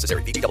 No purchase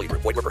necessary. VGW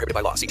Group. Void where prohibited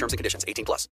by law. See terms and conditions. 18+.